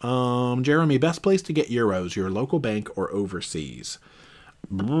 Jeremy, best place to get euros, your local bank or overseas?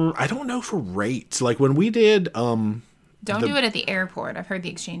 I don't know for rates. Like when we did don't do it at the airport. I've heard the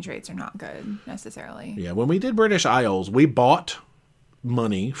exchange rates are not good necessarily. Yeah, when we did British Isles, we bought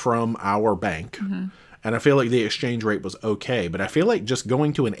money from our bank. And I feel like the exchange rate was okay, but I feel like just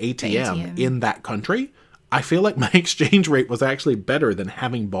going to an ATM in that country, I feel like my exchange rate was actually better than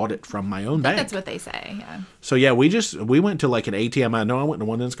having bought it from my own bank. That's what they say, yeah. So yeah, we went to like an ATM. I know I went to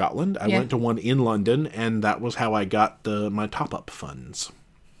one in Scotland. I went to one in London, and that was how I got my top-up funds.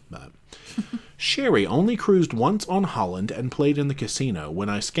 But Sherry only cruised once on Holland and played in the casino. When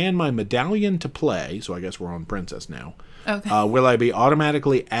I scan my medallion to play, so I guess we're on Princess now, will I be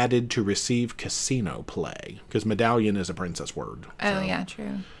automatically added to receive casino play? Because medallion is a princess word. Oh, yeah,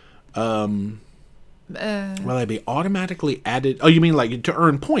 true. Will they be automatically added? Oh, you mean like to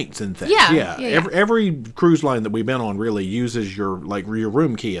earn points and things? Yeah. Every cruise line that we've been on really uses your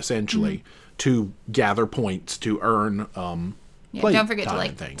room key essentially to gather points to earn. Don't forget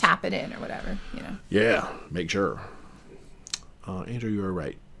to tap it in or whatever. Yeah, make sure. Andrew, you were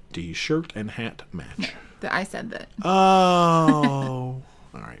right. The shirt and hat match. No, I said that. Oh,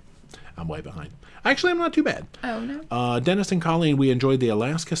 all right. I'm way behind. Actually, I'm not too bad. Oh, no. Dennis and Colleen, we enjoyed the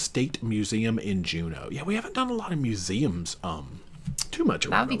Alaska State Museum in Juneau. Yeah, we haven't done a lot of museums too much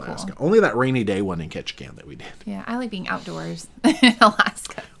around Alaska. Cool. Only that rainy day one in Ketchikan that we did. Yeah, I like being outdoors in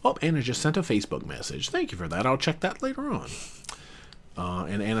Alaska. Oh, Anna just sent a Facebook message. Thank you for that. I'll check that later on.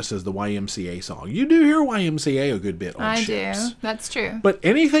 And Anna says the YMCA song. You do hear YMCA a good bit on ships. I do. That's true. But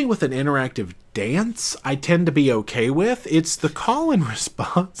anything with an interactive dance, I tend to be okay with. It's the call and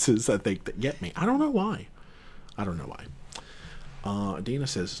responses, I think, that get me. I don't know why. Dina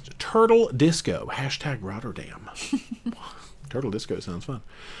says, Turtle Disco. # Rotterdam. Turtle Disco sounds fun.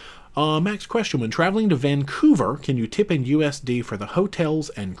 Max question, when traveling to Vancouver, can you tip in USD for the hotels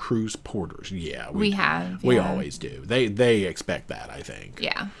and cruise porters? Yeah. We have. We always do. They expect that, I think.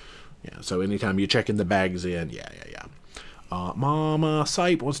 Yeah. Yeah, so anytime you're checking the bags in, yeah. Mama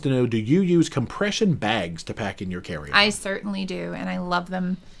Sipe wants to know, do you use compression bags to pack in your carry-on? I certainly do, and I love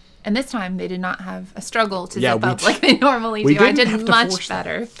them. And this time, they did not have a struggle to zip up like they normally do. I did much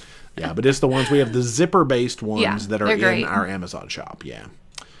better. Yeah, but it's the ones, we have the zipper-based ones that are in our Amazon shop, yeah.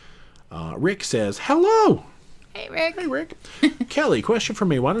 Rick says, hello. Hey, Rick. Hey, Rick. Kelly, question for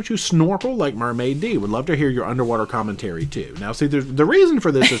me. Why don't you snorkel like Mermaid D? Would love to hear your underwater commentary, too. Now, see, the reason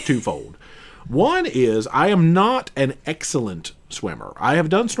for this is twofold. One is I am not an excellent swimmer. I have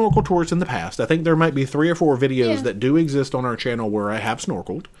done snorkel tours in the past. I think there might be 3 or 4 videos that do exist on our channel where I have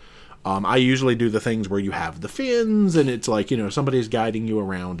snorkeled. I usually do the things where you have the fins, and it's like, somebody's guiding you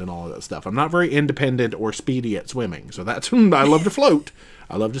around and all of that stuff. I'm not very independent or speedy at swimming, so that's I love to float.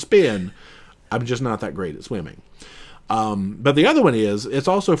 I love to spin. I'm just not that great at swimming. But the other one is, it's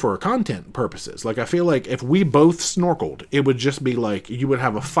also for content purposes. Like, I feel like if we both snorkeled, it would just be like, you would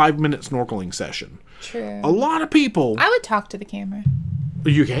have a 5-minute snorkeling session. True. A lot of people... I would talk to the camera.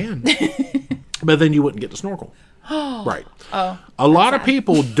 You can. But then you wouldn't get to snorkel. Right. Oh. A lot of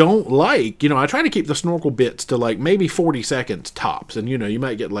people don't like, I try to keep the snorkel bits to like maybe 40 seconds tops. And, you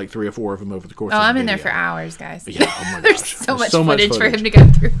might get like 3 or 4 of them over the course of the I'm in video. there for hours, guys. Yeah, oh my gosh. There's so much footage for him to go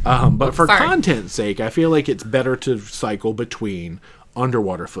through. But for content's sake, I feel like it's better to cycle between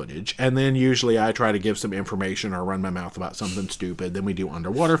underwater footage, and then usually I try to give some information or run my mouth about something stupid, then we do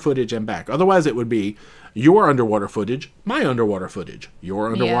underwater footage and back. Otherwise it would be your underwater footage, my underwater footage,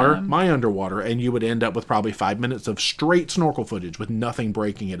 your underwater, my underwater, and you would end up with probably 5 minutes of straight snorkel footage with nothing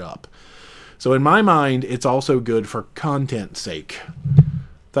breaking it up. So in my mind, it's also good for content's sake.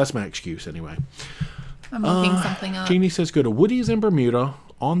 That's my excuse anyway. I'm looking something up. Jeannie says go to Woody's in Bermuda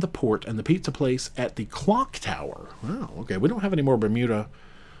on the port and the pizza place at the clock tower. Wow, okay. We don't have any more Bermuda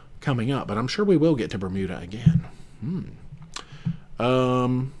coming up, but I'm sure we will get to Bermuda again.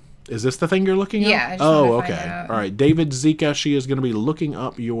 Is this the thing you're looking at? Yeah. I just okay. All right. David Zika, she is going to be looking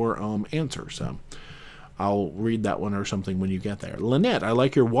up your answer, so I'll read that one or something when you get there. Lynette, I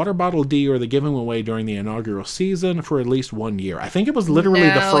like your water bottle D or the giving away during the inaugural season for at least 1 year. I think it was literally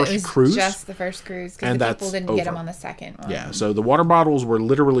the first cruise. Just the first cruise, because the people didn't get them on the second one. Yeah, so the water bottles were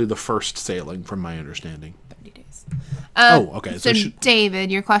literally the first sailing, from my understanding. 30 days. Okay. So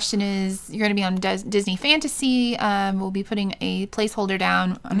David, your question is, you're going to be on Disney Fantasy. We'll be putting a placeholder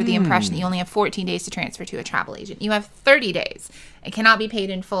down under the impression that you only have 14 days to transfer to a travel agent. You have 30 days. It cannot be paid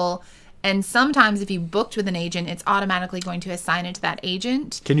in full. And sometimes if you booked with an agent, it's automatically going to assign it to that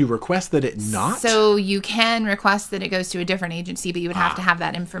agent. Can you request that it not? So you can request that it goes to a different agency, but you would have to have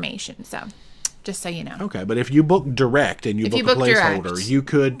that information. So just so you know. Okay, but if you book direct and you book a placeholder, you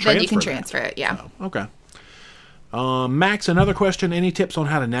could transfer then you can transfer it, yeah. So, okay. Max, another question. Any tips on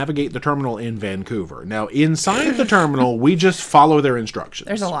how to navigate the terminal in Vancouver? Now, inside the terminal, we just follow their instructions.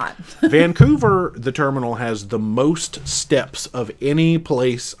 There's a lot. Vancouver, the terminal, has the most steps of any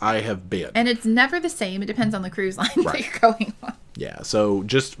place I have been. And it's never the same. It depends on the cruise line that you're going on. Yeah, so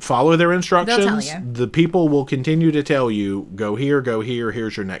just follow their instructions. They'll tell you. The people will continue to tell you, go here,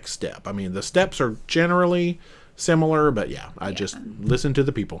 here's your next step. I mean, the steps are generally similar, but I just listen to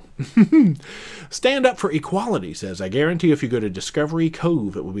the people. Stand up for equality says, I guarantee if you go to Discovery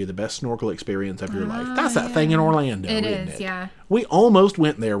Cove, it will be the best snorkel experience of your life. That's that thing in Orlando. It is, yeah. We almost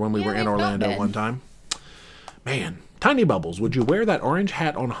went there when we were in Orlando one time. Man, Tiny Bubbles, would you wear that orange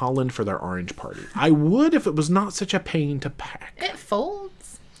hat on Holland for their orange party? I would if it was not such a pain to pack. It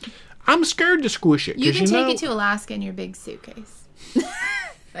folds. I'm scared to squish it. You can take it to Alaska in your big suitcase.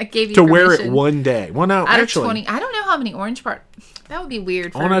 I gave you to permission. wear it one day. Well, no, actually, 20, I don't know how many orange part. That would be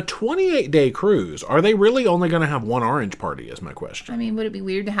weird. On a 28-day cruise, are they really only going to have one orange party? Is my question. I mean, would it be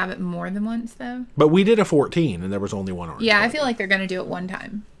weird to have it more than once though? But we did a 14, and there was only one orange. Yeah, party. I feel like they're going to do it one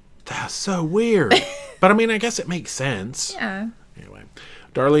time. That's so weird. But I mean, I guess it makes sense. Yeah. Anyway,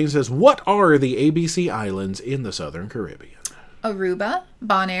 Darlene says, "What are the ABC islands in the Southern Caribbean?" Aruba,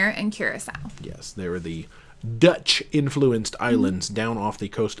 Bonaire, and Curacao. Yes, they are the Dutch-influenced islands down off the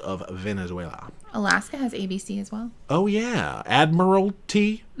coast of Venezuela. Alaska has ABC as well. Oh, yeah.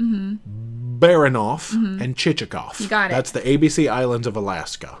 Admiralty, Baranof, and Chichikov. You got it. That's the ABC Islands of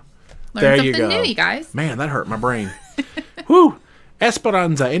Alaska. Learn there something you go. new, you guys. Man, that hurt my brain. Whew.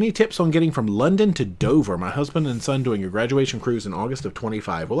 Esperanza, any tips on getting from London to Dover? My husband and son doing a graduation cruise in August of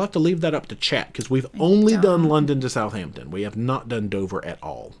 25. We'll have to leave that up to chat because we've only done London to Southampton. We have not done Dover at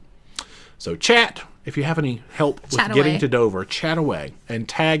all. So chat, if you have any help with getting to Dover, chat away and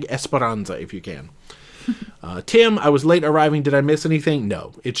tag Esperanza if you can. Tim, I was late arriving. Did I miss anything?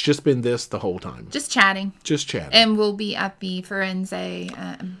 No. It's just been this the whole time. Just chatting. Just chatting. And we'll be at the Firenze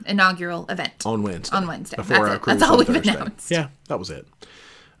inaugural event. On Wednesday. On Wednesday. Before our cruise That's all on we've Thursday. announced. Yeah, that was it.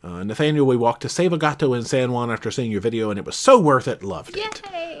 Nathaniel, we walked to Savagato in San Juan after seeing your video, and it was so worth it. Loved it.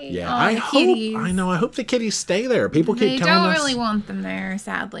 Yay! Yeah, I hope the kitties stay there. People keep telling us. They don't really want them there,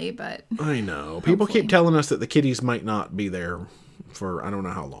 sadly, but I know. People keep telling us that the kitties might not be there for I don't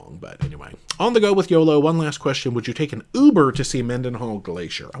know how long, but anyway. On the go with YOLO, one last question. Would you take an Uber to see Mendenhall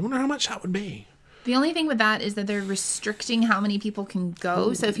Glacier? I wonder how much that would be. The only thing with that is that they're restricting how many people can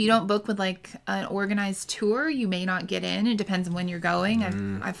go. So if you don't book with like an organized tour, you may not get in. It depends on when you're going.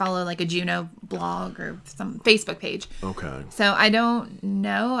 I follow like a Juno blog or some Facebook page. Okay. So I don't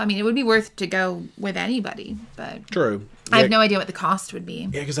know. I mean, it would be worth to go with anybody, but true. I have no idea what the cost would be.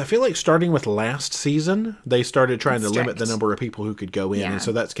 Yeah, because I feel like starting with last season, they started trying to limit the number of people who could go in, and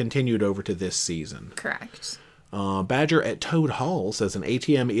so that's continued over to this season. Correct. Badger at Toad Hall says an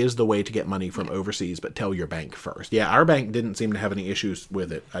ATM is the way to get money from overseas, but tell your bank first. Yeah, our bank didn't seem to have any issues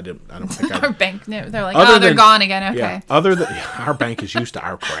with it. I don't think our bank. No, they're like, they're gone again. Okay. Yeah, our bank is used to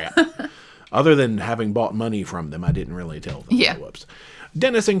our crap. Other than having bought money from them, I didn't really tell them. Yeah. Whoops.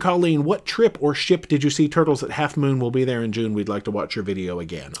 Dennis and Colleen, what trip or ship did you see turtles at Half Moon? We'll be there in June. We'd like to watch your video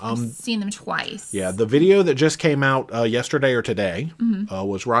again. I've seen them twice. Yeah, the video that just came out yesterday or today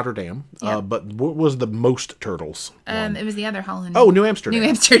was Rotterdam. But what was the most turtles? It was the other Holland. Oh, New Amsterdam. New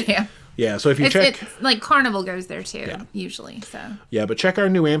Amsterdam. Yeah, so if you check... It's like Carnival goes there too, usually. So yeah, but check our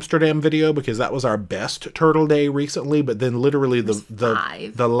New Amsterdam video because that was our best turtle day recently. But then literally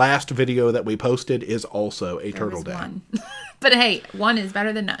the last video that we posted is also a turtle day. One. But hey, one is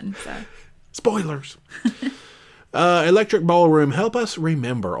better than none. So spoilers. Electric Ballroom, help us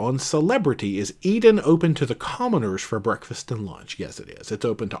remember, on Celebrity, is Eden open to the commoners for breakfast and lunch? Yes, it is. It's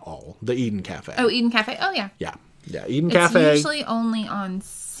open to all. The Eden Cafe. Oh, Eden Cafe. Oh, yeah. Yeah. Yeah, Eden Cafe. It's usually only on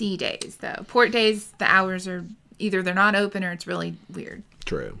sea days, though. Port days, the hours are either they're not open or it's really weird.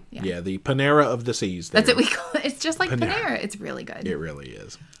 True. Yeah, the Panera of the Seas. That's what we call it. It's just like Panera. It's really good. It really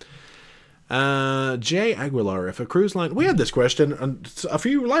is. Jay Aguilar, if a cruise line... We had this question a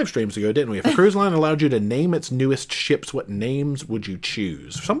few live streams ago, didn't we? If a cruise line allowed you to name its newest ships, what names would you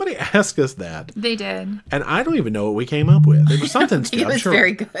choose? Somebody asked us that. They did. And I don't even know what we came up with. It was something stupid. It was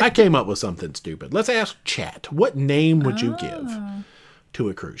very good. I came up with something stupid. Let's ask chat. What name would you give to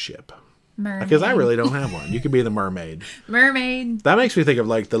a cruise ship? Mermaid. Because I really don't have one. You could be the mermaid. Mermaid. That makes me think of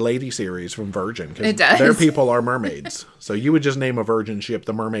like the Lady series from Virgin. It does. Their people are mermaids. So you would just name a Virgin ship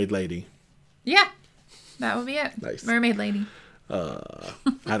the Mermaid Lady. Yeah, that would be it. Nice. Mermaid Lady. I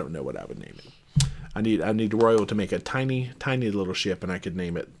don't know what I would name it. I need Royal to make a tiny little ship, and I could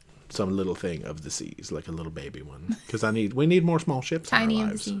name it some little thing of the seas, like a little baby one. Because we need more small ships Tiny in our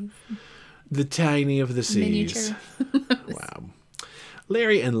of lives. the seas. The tiny of the seas. Miniature. Wow.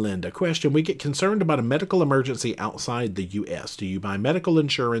 Larry and Linda, question. We get concerned about a medical emergency outside the U.S. Do you buy medical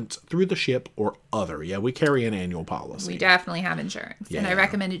insurance through the ship or other? Yeah, we carry an annual policy. We definitely have insurance. Yeah. And I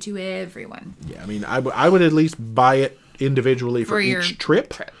recommend it to everyone. Yeah, I mean, I would at least buy it individually for each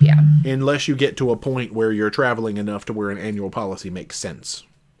trip. Yeah. Unless you get to a point where you're traveling enough to where an annual policy makes sense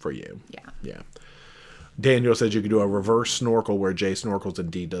for you. Yeah. Yeah. Daniel says you could do a reverse snorkel where Jay snorkels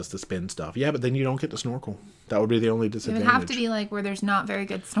and D does the spin stuff. Yeah, but then you don't get to snorkel. That would be the only disadvantage. It would have to be like where the's not very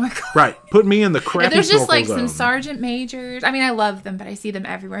good snorkel. Right. Put me in the crappy if there's just like zone. some sergeant majors. I mean, I love them, but I see them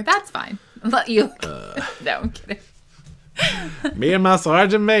everywhere. That's fine. I'll let you. No, I'm kidding. Me and my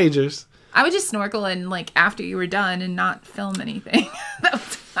sergeant majors. I would just snorkel and like after you were done and not film anything.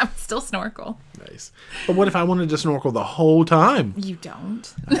 I would still snorkel. Nice. But what if I wanted to snorkel the whole time? You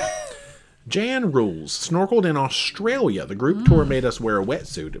don't. Jan rules. Snorkeled in Australia. The group tour made us wear a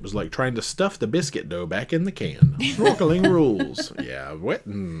wetsuit. It was like trying to stuff the biscuit dough back in the can. Snorkeling rules. Yeah,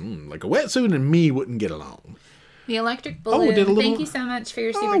 like a wetsuit and me wouldn't get along. The electric balloon. Thank you so much for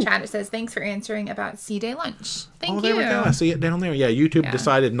your super chat. It says, thanks for answering about C-Day lunch. Thank you. There we go. I see it down there. Yeah, YouTube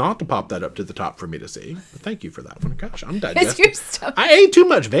decided not to pop that up to the top for me to see. But thank you for that one. Gosh, I'm digesting. I ate too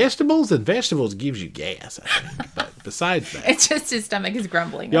much vegetables, and vegetables gives you gas, I think. But besides that. It's just his stomach is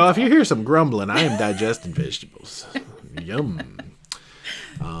grumbling. Y'all, if you hear some grumbling, I am digesting vegetables. Yum.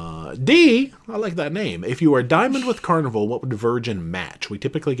 D, I like that name. If you are Diamond with Carnival, what would Virgin match? We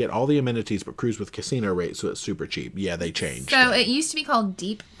typically get all the amenities but cruise with casino rates, so it's super cheap. Yeah, they changed. So it used to be called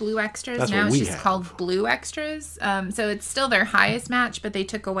Deep Blue Extras. Now it's just called Blue Extras. So it's still their highest match, but they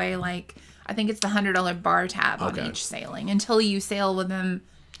took away, like, I think it's the $100 bar tab on each sailing until you sail with them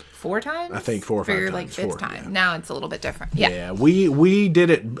 4 times? I think 4 or 5 times. For your, like, 5th time. Yeah. Now it's a little bit different. Yeah, we did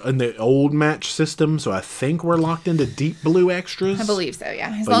it in the old match system, so I think we're locked into Deep Blue Extras. I believe so,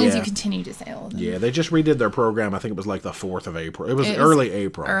 yeah. As long as you continue to sail with them. Yeah, they just redid their program. I think it was like the 4th of April. It was early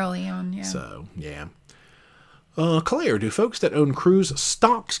April. Early on, yeah. So, yeah. Claire, do folks that own cruise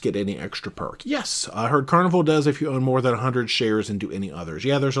stocks get any extra perk? Yes, I heard Carnival does if you own more than 100 shares and do any others.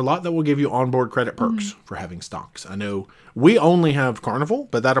 Yeah, there's a lot that will give you onboard credit perks for having stocks. I know we only have Carnival,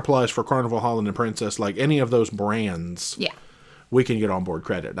 but that applies for Carnival, Holland, and Princess. Like any of those brands, we can get onboard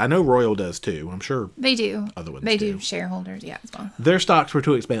credit. I know Royal does too. I'm sure they do. Other ones they do. Shareholders, as well. Their stocks were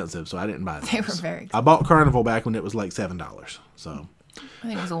too expensive, so I didn't buy them. They were very expensive. I bought Carnival back when it was like $7. So I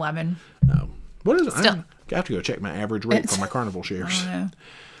think it was 11. No. What is it? Still. I have to go check my average rate for my Carnival shares. I don't know.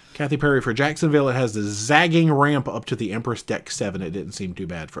 Kathy Perry, for Jacksonville, it has the zagging ramp up to the Empress Deck 7. It didn't seem too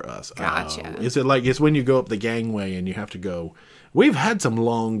bad for us. Gotcha. Is it like, it's when you go up the gangway and you have to go, we've had some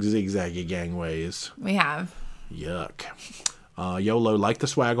long zigzaggy gangways. We have. Yuck. YOLO, like the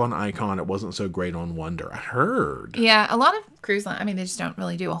swag on Icon, it wasn't so great on Wonder. I heard. Yeah, a lot of cruise line, I mean, they just don't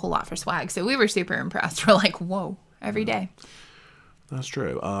really do a whole lot for swag. So we were super impressed. We're like, whoa, every day. That's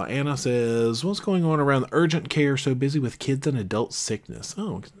true. Anna says, what's going on around the urgent care? So busy with kids and adult sickness.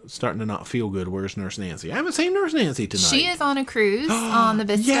 Oh, starting to not feel good. Where's Nurse Nancy? I haven't seen Nurse Nancy tonight. She is on a cruise on the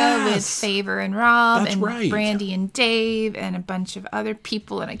Vista with Favor and Rob and Brandy and Dave and a bunch of other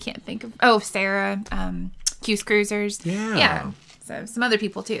people. And I can't think of, Sarah, Q's Cruisers. Yeah. So some other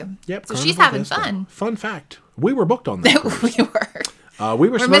people too. Yep. So she's having fun. Fun fact. We were booked on that cruise. We were.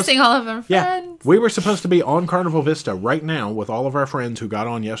 We're missing all of our friends. Yeah, we were supposed to be on Carnival Vista right now with all of our friends who got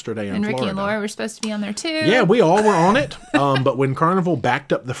on yesterday in Florida. And Ricky and Laura were supposed to be on there too. Yeah, we all were on it. But when Carnival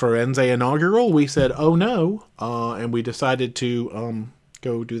backed up the Firenze inaugural, we said, oh no. And we decided to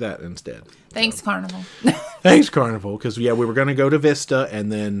go do that instead. Thanks, Carnival. Thanks, Carnival. Because, we were going to go to Vista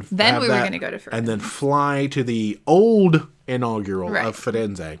and then we were going to go to Firenze. And then fly to the old inaugural of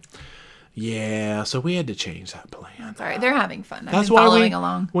Firenze. Yeah, so we had to change that plan. That's all right. They're having fun. That's why following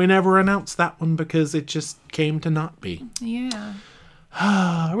along. We never announced that one because it just came to not be. Yeah.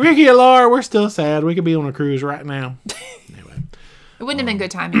 Ricky and Laura, we're still sad. We could be on a cruise right now. Anyway. It wouldn't have been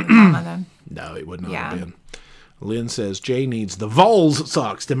good timing with Mama, though. No, it would not have been. Lynn says Jay needs the Vols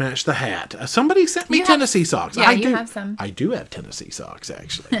socks to match the hat. Somebody sent me Tennessee socks. Yeah, you have some. I do have Tennessee socks,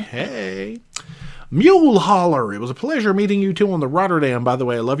 actually. Hey. Mule Holler. It was a pleasure meeting you two on the Rotterdam, by the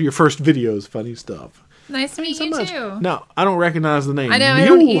way. I love your first videos. Funny stuff. Nice to meet you, too. No, I don't recognize the name. I know,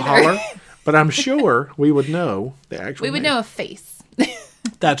 Mule Holler. But I'm sure we would know the actual name. We would know a face.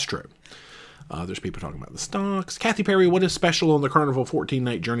 That's true. There's people talking about the stocks. Kathy Perry, what is special on the Carnival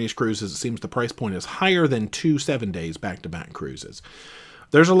 14-night Journeys cruises? It seems the price point is higher than 2 7-days back-to-back cruises.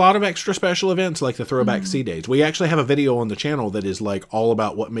 There's a lot of extra special events like the Throwback Sea Days. We actually have a video on the channel that is like all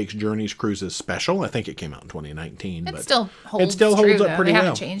about what makes Journeys cruises special. I think it came out in 2019. It still holds up pretty well. They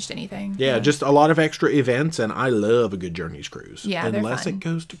haven't changed anything. Yeah, just a lot of extra events, and I love a good Journeys cruise. Yeah, unless it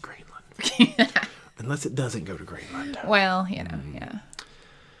goes to Greenland. Unless it doesn't go to Greenland. Well, yeah.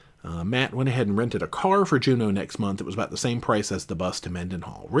 Matt went ahead and rented a car for Juneau next month. It was about the same price as the bus to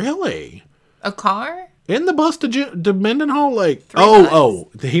Mendenhall. Really? A car? In the bus to Mendenhall? Like,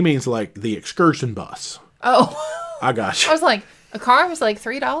 he means like the excursion bus. Oh. I got you. I was like, a car was like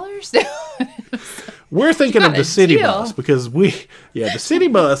 $3? We're thinking of the city bus because the city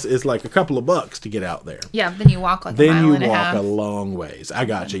bus is like a couple of bucks to get out there. Yeah, then you walk like a mile and a half. Then you walk a long ways. I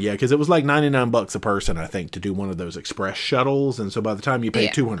got you. Yeah, because it was like $99 a person, I think, to do one of those express shuttles. And so by the time you pay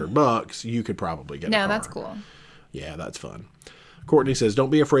 $200, you could probably get a car. No, that's cool. Yeah, that's fun. Courtney says,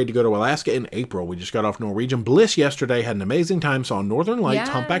 don't be afraid to go to Alaska in April. We just got off Norwegian Bliss yesterday. Had an amazing time. Saw northern lights,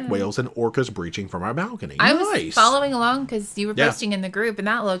 humpback whales, and orcas breaching from our balcony. I was following along because you were posting in the group, and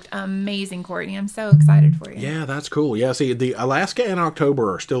that looked amazing, Courtney. I'm so excited for you. Yeah, that's cool. Yeah, see, the Alaska and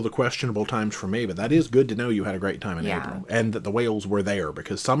October are still the questionable times for me, but that is good to know you had a great time in April. And that the whales were there,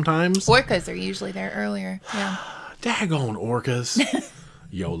 because sometimes... Orcas are usually there earlier. Yeah. Daggone orcas.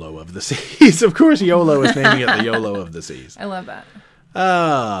 YOLO of the seas. Of course, YOLO is naming it the YOLO of the seas. I love that.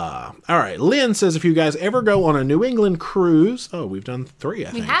 All right. Lynn says, if you guys ever go on a New England cruise, we've done 3, I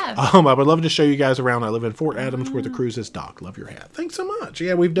think. We have. I would love to show you guys around. I live in Fort Adams where the cruise is docked. Love your hat. Thanks so much.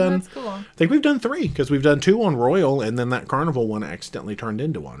 Yeah, we've done, that's cool. I think we've done 3 because we've done 2 on Royal and then that Carnival one accidentally turned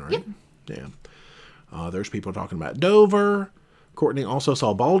into one, right? Yep. Yeah. There's people talking about Dover. Courtney also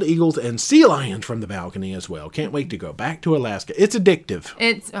saw bald eagles and sea lions from the balcony as well. Can't wait to go back to Alaska. It's addictive.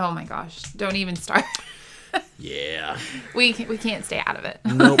 Oh my gosh. Don't even start. Yeah. We can't stay out of it.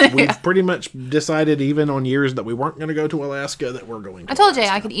 Nope. We've pretty much decided, even on years that we weren't going to go to Alaska, that we're going to I told Alaska. Jay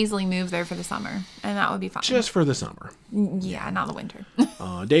I could easily move there for the summer, and that would be fine. Just for the summer. Yeah, not the winter.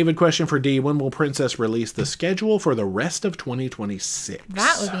 David, question for D. When will Princess release the schedule for the rest of 2026?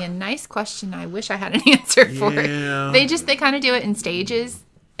 That would be a nice question. I wish I had an answer for it. They kind of do it in stages.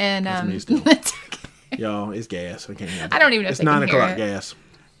 And Y'all, it's gas. I can't have it. I don't even know if it's 9 o'clock gas.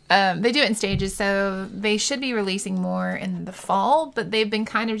 They do it in stages, so they should be releasing more in the fall, but they've been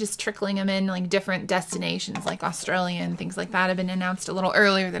kind of just trickling them in, like different destinations, like Australia and things like that have been announced a little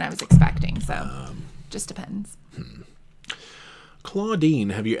earlier than I was expecting, so just depends.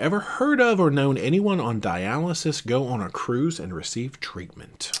 Claudine, have you ever heard of or known anyone on dialysis go on a cruise and receive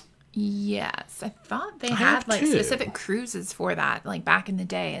treatment? Yes, I thought they had like specific cruises for that, like back in the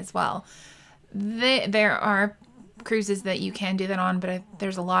day as well. There are cruises that you can do that on, but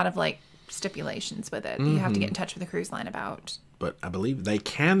there's a lot of like stipulations with it. You have to get in touch with the cruise line about. But I believe they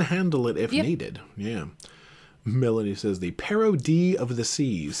can handle it if needed. Yeah. Melody says the ParoDeeJay of the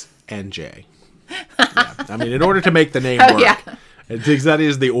seas and J. Yeah. I mean, in order to make the name work. Yeah. That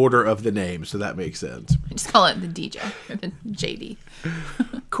is the order of the name, so that makes sense. Just call it the DJ or the JD.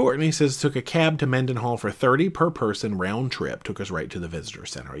 Courtney says took a cab to Mendenhall for $30 per person round trip. Took us right to the visitor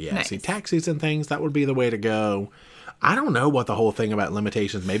center. Yeah, nice. See, taxis and things, that would be the way to go. I don't know what the whole thing about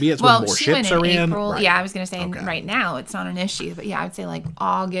limitations. Maybe it's when more ships are in. Right. Yeah, I was going to say right now it's not an issue, but yeah, I would say like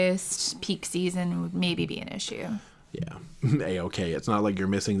August peak season would maybe be an issue. Yeah, A-okay. It's not like you're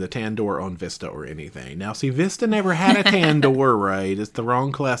missing the tan door on Vista or anything. Now, see, Vista never had a tan door, right? It's the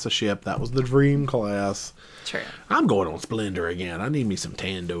wrong class of ship. That was the dream class. True. I'm going on Splendor again. I need me some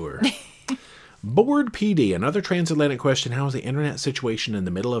tan door. Board PD, another transatlantic question. How is the internet situation in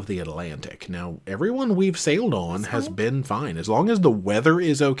the middle of the Atlantic? Now, everyone we've sailed on has been fine. As long as the weather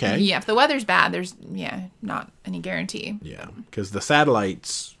is okay. Yeah, if the weather's bad, there's, not any guarantee. Yeah, because the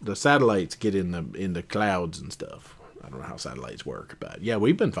satellites get in the clouds and stuff. I don't know how satellites work, but yeah,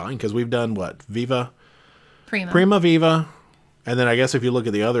 we've been fine because we've done what? Prima Viva. And then I guess if you look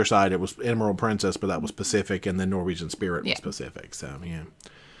at the other side, it was Emerald Princess, but that was Pacific, and then Norwegian Spirit was Pacific. So, yeah.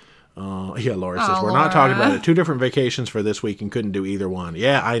 Laura says, we're not talking about it. 2 different vacations for this week and couldn't do either one.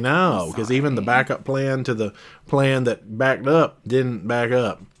 Yeah, I know, because even the backup plan to the plan that backed up didn't back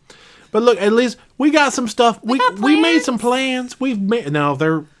up. But look, at least we got some stuff. We made some plans. Now,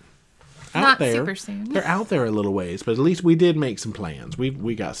 they're out not there. Super soon. They're out there a little ways, but at least we did make some plans.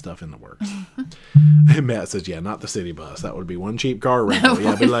 We got stuff in the works. And Matt says, not the city bus. That would be one cheap car rental.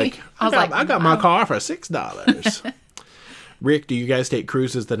 Yeah, be like, I got my car for $6. Rick, do you guys take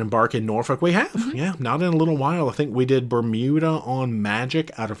cruises that embark in Norfolk? We have. Yeah, not in a little while. I think we did Bermuda on Magic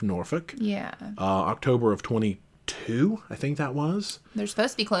out of Norfolk. Yeah. October of 22, I think that was. They're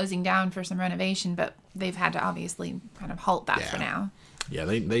supposed to be closing down for some renovation, but they've had to obviously kind of halt that for now. Yeah,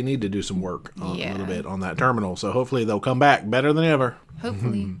 they need to do some work a little bit on that terminal. So hopefully they'll come back better than ever.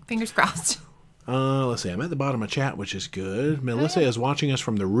 Hopefully. Fingers crossed. Let's see. I'm at the bottom of chat, which is good. Melissa is watching us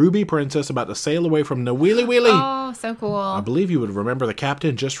from the Ruby Princess, about to sail away from the Wheelie Wheelie. Oh, so cool. I believe you would remember the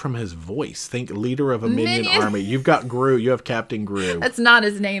captain just from his voice. Think leader of a minion army. You've got Gru. You have Captain Gru. That's not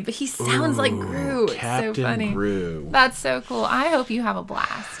his name, but he sounds like Gru. It's Captain so funny. Gru. That's so cool. I hope you have a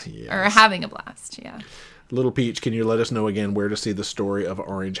blast. Yes. Or having a blast, yeah. Little Peach, can you let us know again where to see the story of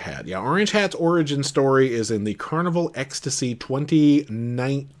Orange Hat? Yeah, Orange Hat's origin story is in the Carnival Ecstasy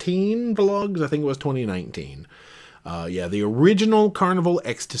 2019 vlogs. I think it was 2019. The original Carnival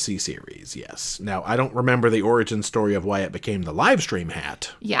Ecstasy series, yes. Now, I don't remember the origin story of why it became the live stream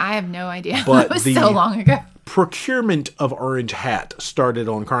hat. Yeah, I have no idea. But it was so long ago. Procurement of Orange Hat started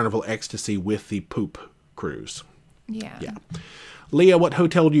on Carnival Ecstasy with the Poop cruise. Yeah. Yeah. Leah, what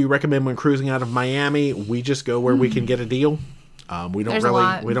hotel do you recommend when cruising out of Miami? We just go where we can get a deal. We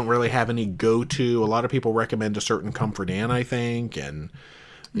don't really have any go-to. A lot of people recommend a certain Comfort Inn, I think, and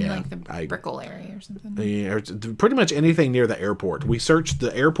yeah, like the Brickell area or something. Yeah, pretty much anything near the airport. We search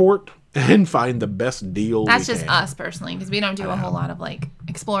the airport and find the best deal. That's just us personally, because we don't do a whole lot of like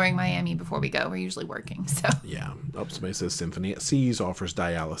exploring Miami before we go. We're usually working. So yeah. Oh, somebody says Symphony at Seas offers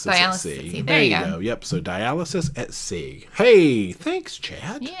dialysis at sea. Sea. There you go. Yep. So dialysis at sea. Hey, thanks,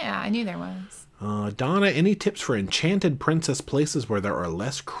 Chad. Yeah, I knew there was. Donna, any tips for enchanted princess places where there are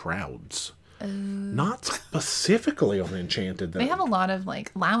less crowds? Not specifically on Enchanted, though. They have a lot of like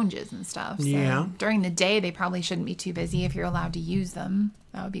lounges and stuff. So yeah. During the day, they probably shouldn't be too busy if you're allowed to use them.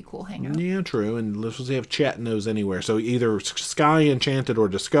 That would be a cool hangout. Yeah, true. And let's say have chat knows anywhere. So either Sky Enchanted or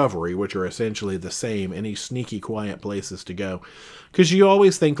Discovery, which are essentially the same. Any sneaky, quiet places to go. Because you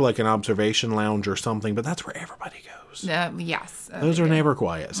always think like an observation lounge or something, but that's where everybody goes. Yes. Those are never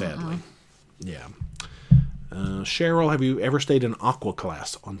quiet, sadly. Yeah. Cheryl, have you ever stayed in Aqua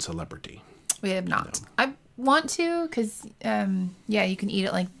Class on Celebrity? We have not. No. I want to because, yeah, you can eat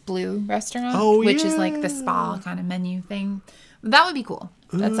at like Blue Restaurant, which is like the spa kind of menu thing. That would be cool.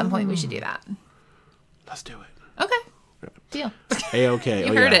 At some point, we should do that. Let's do it. Okay. Deal. A-okay.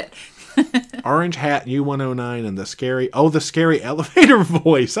 You heard it. Orange Hat U109 and the scary elevator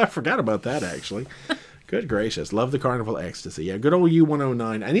voice. I forgot about that, actually. Good gracious. Love the Carnival Ecstasy. Yeah, good old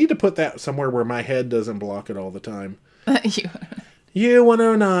U109. I need to put that somewhere where my head doesn't block it all the time.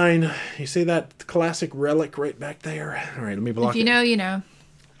 U109. You see that classic relic right back there? All right, let me block it. If you know, you know.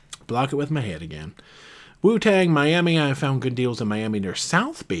 Block it with my head again. Wu-Tang, Miami. I found good deals in Miami near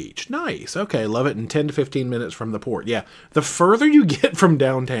South Beach. Nice. Okay, love it. In 10 to 15 minutes from the port. Yeah, the further you get from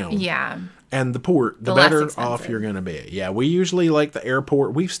downtown. Yeah. And the port, the better off you're going to be. Yeah, we usually like the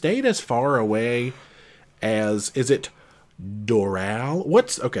airport. We've stayed as far away as, is it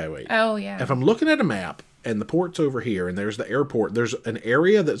Doral? Okay, wait. Oh, yeah. If I'm looking at a map, and the port's over here, and there's the airport. There's an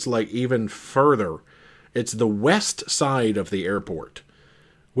area that's like even further. It's the west side of the airport.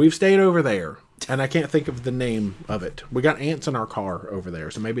 We've stayed over there, and I can't think of the name of it. We got ants in our car over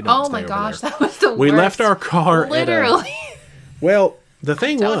there, so maybe don't stay over there. Oh my gosh, that was the worst. We left our car literally. Well, the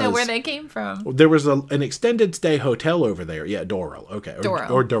thing was, I don't know where they came from. There was an extended stay hotel over there. Yeah, Doral. Okay,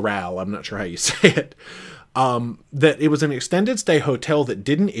 or Doral. I'm not sure how you say it. That it was an extended stay hotel that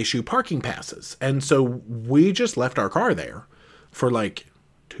didn't issue parking passes. And so we just left our car there for like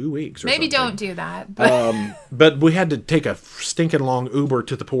 2 weeks or Maybe something. don't do that. But. But we had to take a stinking long Uber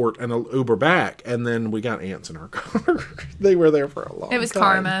to the port and an Uber back. And then we got ants in our car. They were there for a long time. It was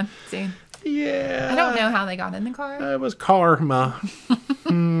karma. See? Yeah. I don't know how they got in the car. It was karma.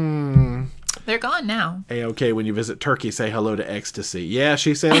 They're gone now. A-okay, when you visit Turkey, say hello to Ecstasy. Yeah,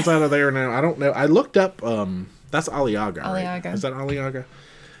 she sails out of there now. I don't know. I looked up, that's Aliaga, right? Is that Aliaga?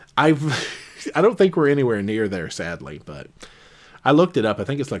 I don't think we're anywhere near there, sadly, but I looked it up. I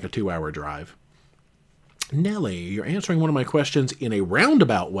think it's like a 2-hour drive. Nelly, you're answering one of my questions in a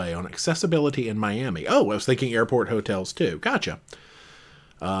roundabout way on accessibility in Miami. Oh, I was thinking airport hotels, too. Gotcha.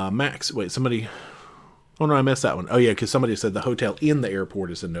 Max, wait, somebody... Oh, no, I missed that one. Oh, yeah, because somebody said the hotel in the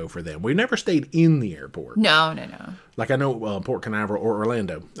airport is a no for them. We never stayed in the airport. No. Like, I know Port Canaveral or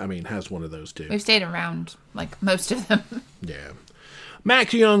Orlando, has one of those, too. We've stayed around, like, most of them. Yeah.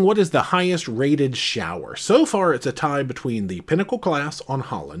 Max Young, what is the highest rated shower? So far, it's a tie between the Pinnacle class on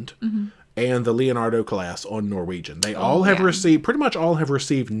Holland and the Leonardo class on Norwegian. They all have received, pretty much all have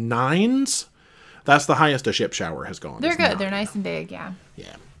received 9s. That's the highest a ship shower has gone. They're good. 9. They're nice and big, yeah.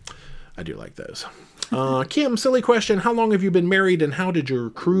 Yeah. I do like those. Kim, silly question. How long have you been married and how did your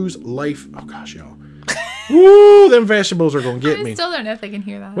cruise life... Oh, gosh, y'all. Woo, them vegetables are going to get me. I still don't know if they can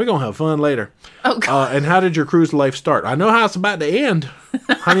hear that. We're going to have fun later. Oh, God. And how did your cruise life start? I know how it's about to end.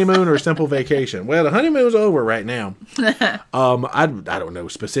 Honeymoon or simple vacation. Well, the honeymoon's over right now. I don't know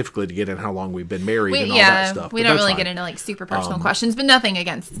specifically to get in how long we've been married and all that stuff. We don't really get into like super personal questions, but nothing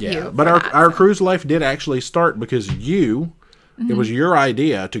against you. But our cruise life did actually start because you... It was your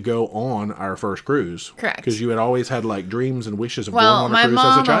idea to go on our first cruise. Correct. Because you had always had like dreams and wishes of going on a cruise as a child.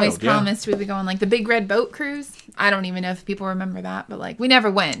 Well, my mom always promised we would go on like the big red boat cruise. I don't even know if people remember that, but like we never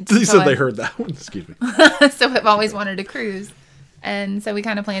went. They said they heard that one. Excuse me. So I've always wanted to cruise. And so we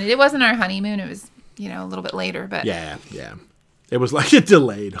kind of planned it. It wasn't our honeymoon. It was, a little bit later. But yeah. It was like a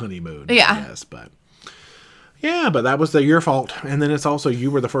delayed honeymoon. Yeah. Yes, but... Yeah, but that was your fault. And then it's also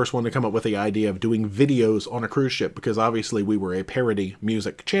you were the first one to come up with the idea of doing videos on a cruise ship because obviously we were a parody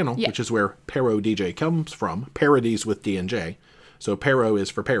music channel, which is where ParoDeeJay comes from. Parodies with D&J. So Paro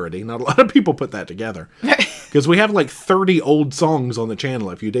is for parody. Not a lot of people put that together. Because we have like 30 old songs on the channel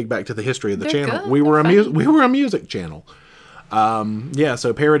if you dig back to the history of the channel. Good. We were a music channel. Yeah,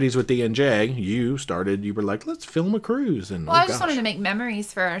 so Parodies with DNJ, you were like, let's film a cruise. And well, I just wanted to make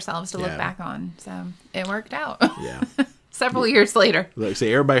memories for ourselves to look back on. So it worked out. Yeah. Several years later. Look,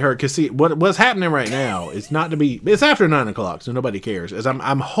 see, everybody heard. Because see, what's happening right now is it's after 9 o'clock, so nobody cares. As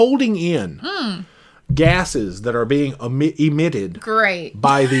I'm holding in gases that are being emitted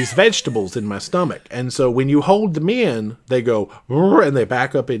by these vegetables in my stomach. And so when you hold them in, they go, and they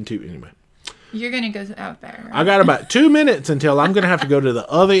back up into, anyway. You're going to go out there. Right? I got about 2 minutes until I'm going to have to go to the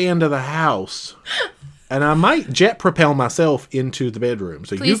other end of the house. And I might jet propel myself into the bedroom.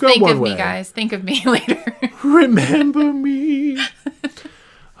 So please you go one way. Think of me, guys. Think of me later. Remember me.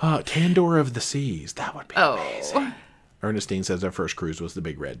 Tandor of the Seas. That would be amazing. Ernestine says our first cruise was the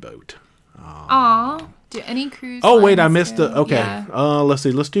Big Red Boat. Aw. Do any cruise Oh, wait, I missed the... Okay. Yeah. Let's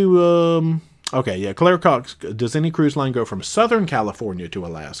see. Let's do... Okay, yeah. Claire Cox, does any cruise line go from Southern California to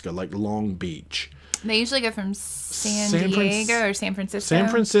Alaska, like Long Beach? They usually go from San Diego or San Francisco. San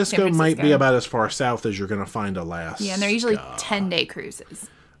Francisco might be about as far south as you're going to find Alaska. Yeah, and they're usually 10-day cruises.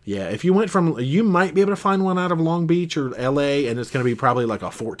 Yeah, if you went from... You might be able to find one out of Long Beach or L.A., and it's going to be probably like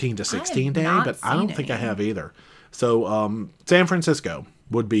a 14 to 16 day, but I don't think I have either. So, San Francisco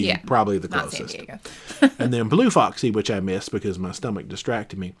would be probably the closest. Not San Diego. And then Blue Foxy, which I missed because my stomach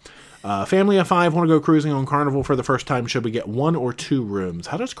distracted me. Family of 5 want to go cruising on Carnival for the first time. Should we get 1 or 2 rooms?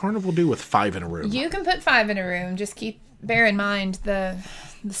 How does Carnival do with 5 in a room? You can put 5 in a room. Just bear in mind the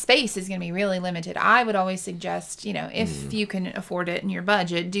space is going to be really limited. I would always suggest, if you can afford it in your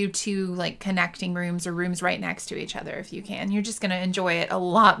budget, do 2 like connecting rooms or rooms right next to each other if you can. You're just going to enjoy it a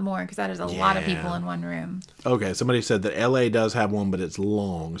lot more because that is a lot of people in one room. Okay, somebody said that LA does have one, but it's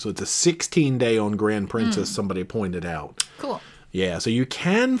long. So it's a 16-day on Grand Princess, somebody pointed out. Cool. Yeah, so you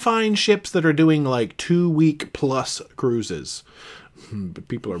can find ships that are doing like 2-week plus cruises. But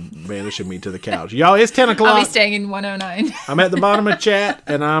people are banishing me to the couch. Y'all, it's 10 o'clock. I'll be staying in 109. I'm at the bottom of chat,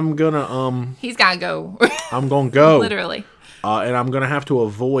 and I'm gonna He's gotta go. I'm gonna go. Literally. And I'm gonna have to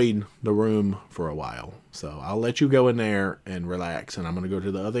avoid the room for a while. So I'll let you go in there and relax, and I'm gonna go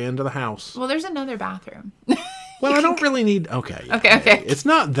to the other end of the house. Well, there's another bathroom. Well, I don't really need... Okay. Okay. It's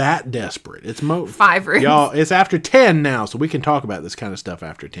not that desperate. It's 5 rooms. Y'all, it's after 10 now, so we can talk about this kind of stuff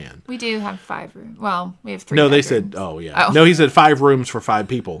after 10. We do have 5 rooms. Well, we have 3 No, bedrooms. they said... Oh, yeah. Oh. No, he said 5 rooms for 5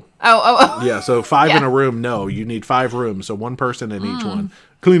 people. Oh. Yeah, so 5 in a room. No, you need 5 rooms, so 1 person in each one.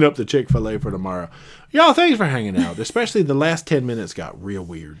 Clean up the Chick-fil-A for tomorrow. Y'all, thanks for hanging out. Especially the last 10 minutes got real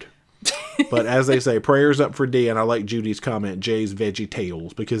weird. But as they say, prayers up for D, and I like Judy's comment, Jay's Veggie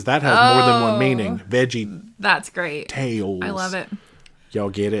Tales, because that has more than one meaning. Veggie That's great. Tales. I love it. Y'all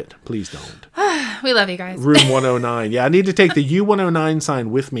get it? Please don't. We love you guys. Room 109. Yeah, I need to take the U109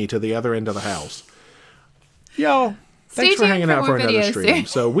 sign with me to the other end of the house. Y'all, thanks for hanging out for another stream.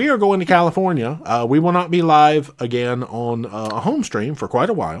 So we are going to California. We will not be live again on a home stream for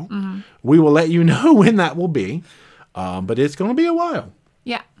quite a while. We will let you know when that will be, but it's going to be a while.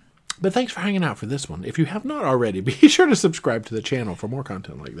 Yeah. But thanks for hanging out for this one. If you have not already, be sure to subscribe to the channel for more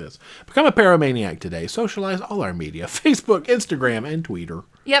content like this. Become a Paramaniac today. Socialize all our media. Facebook, Instagram, and Twitter.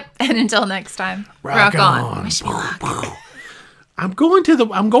 Yep. And until next time, rock on. Wish me luck. I'm going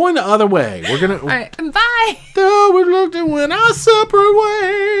the other way. We're gonna. All right. Bye. Though we looked and went our separate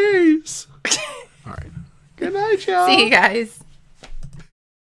ways. All right. Good night, y'all. See you guys.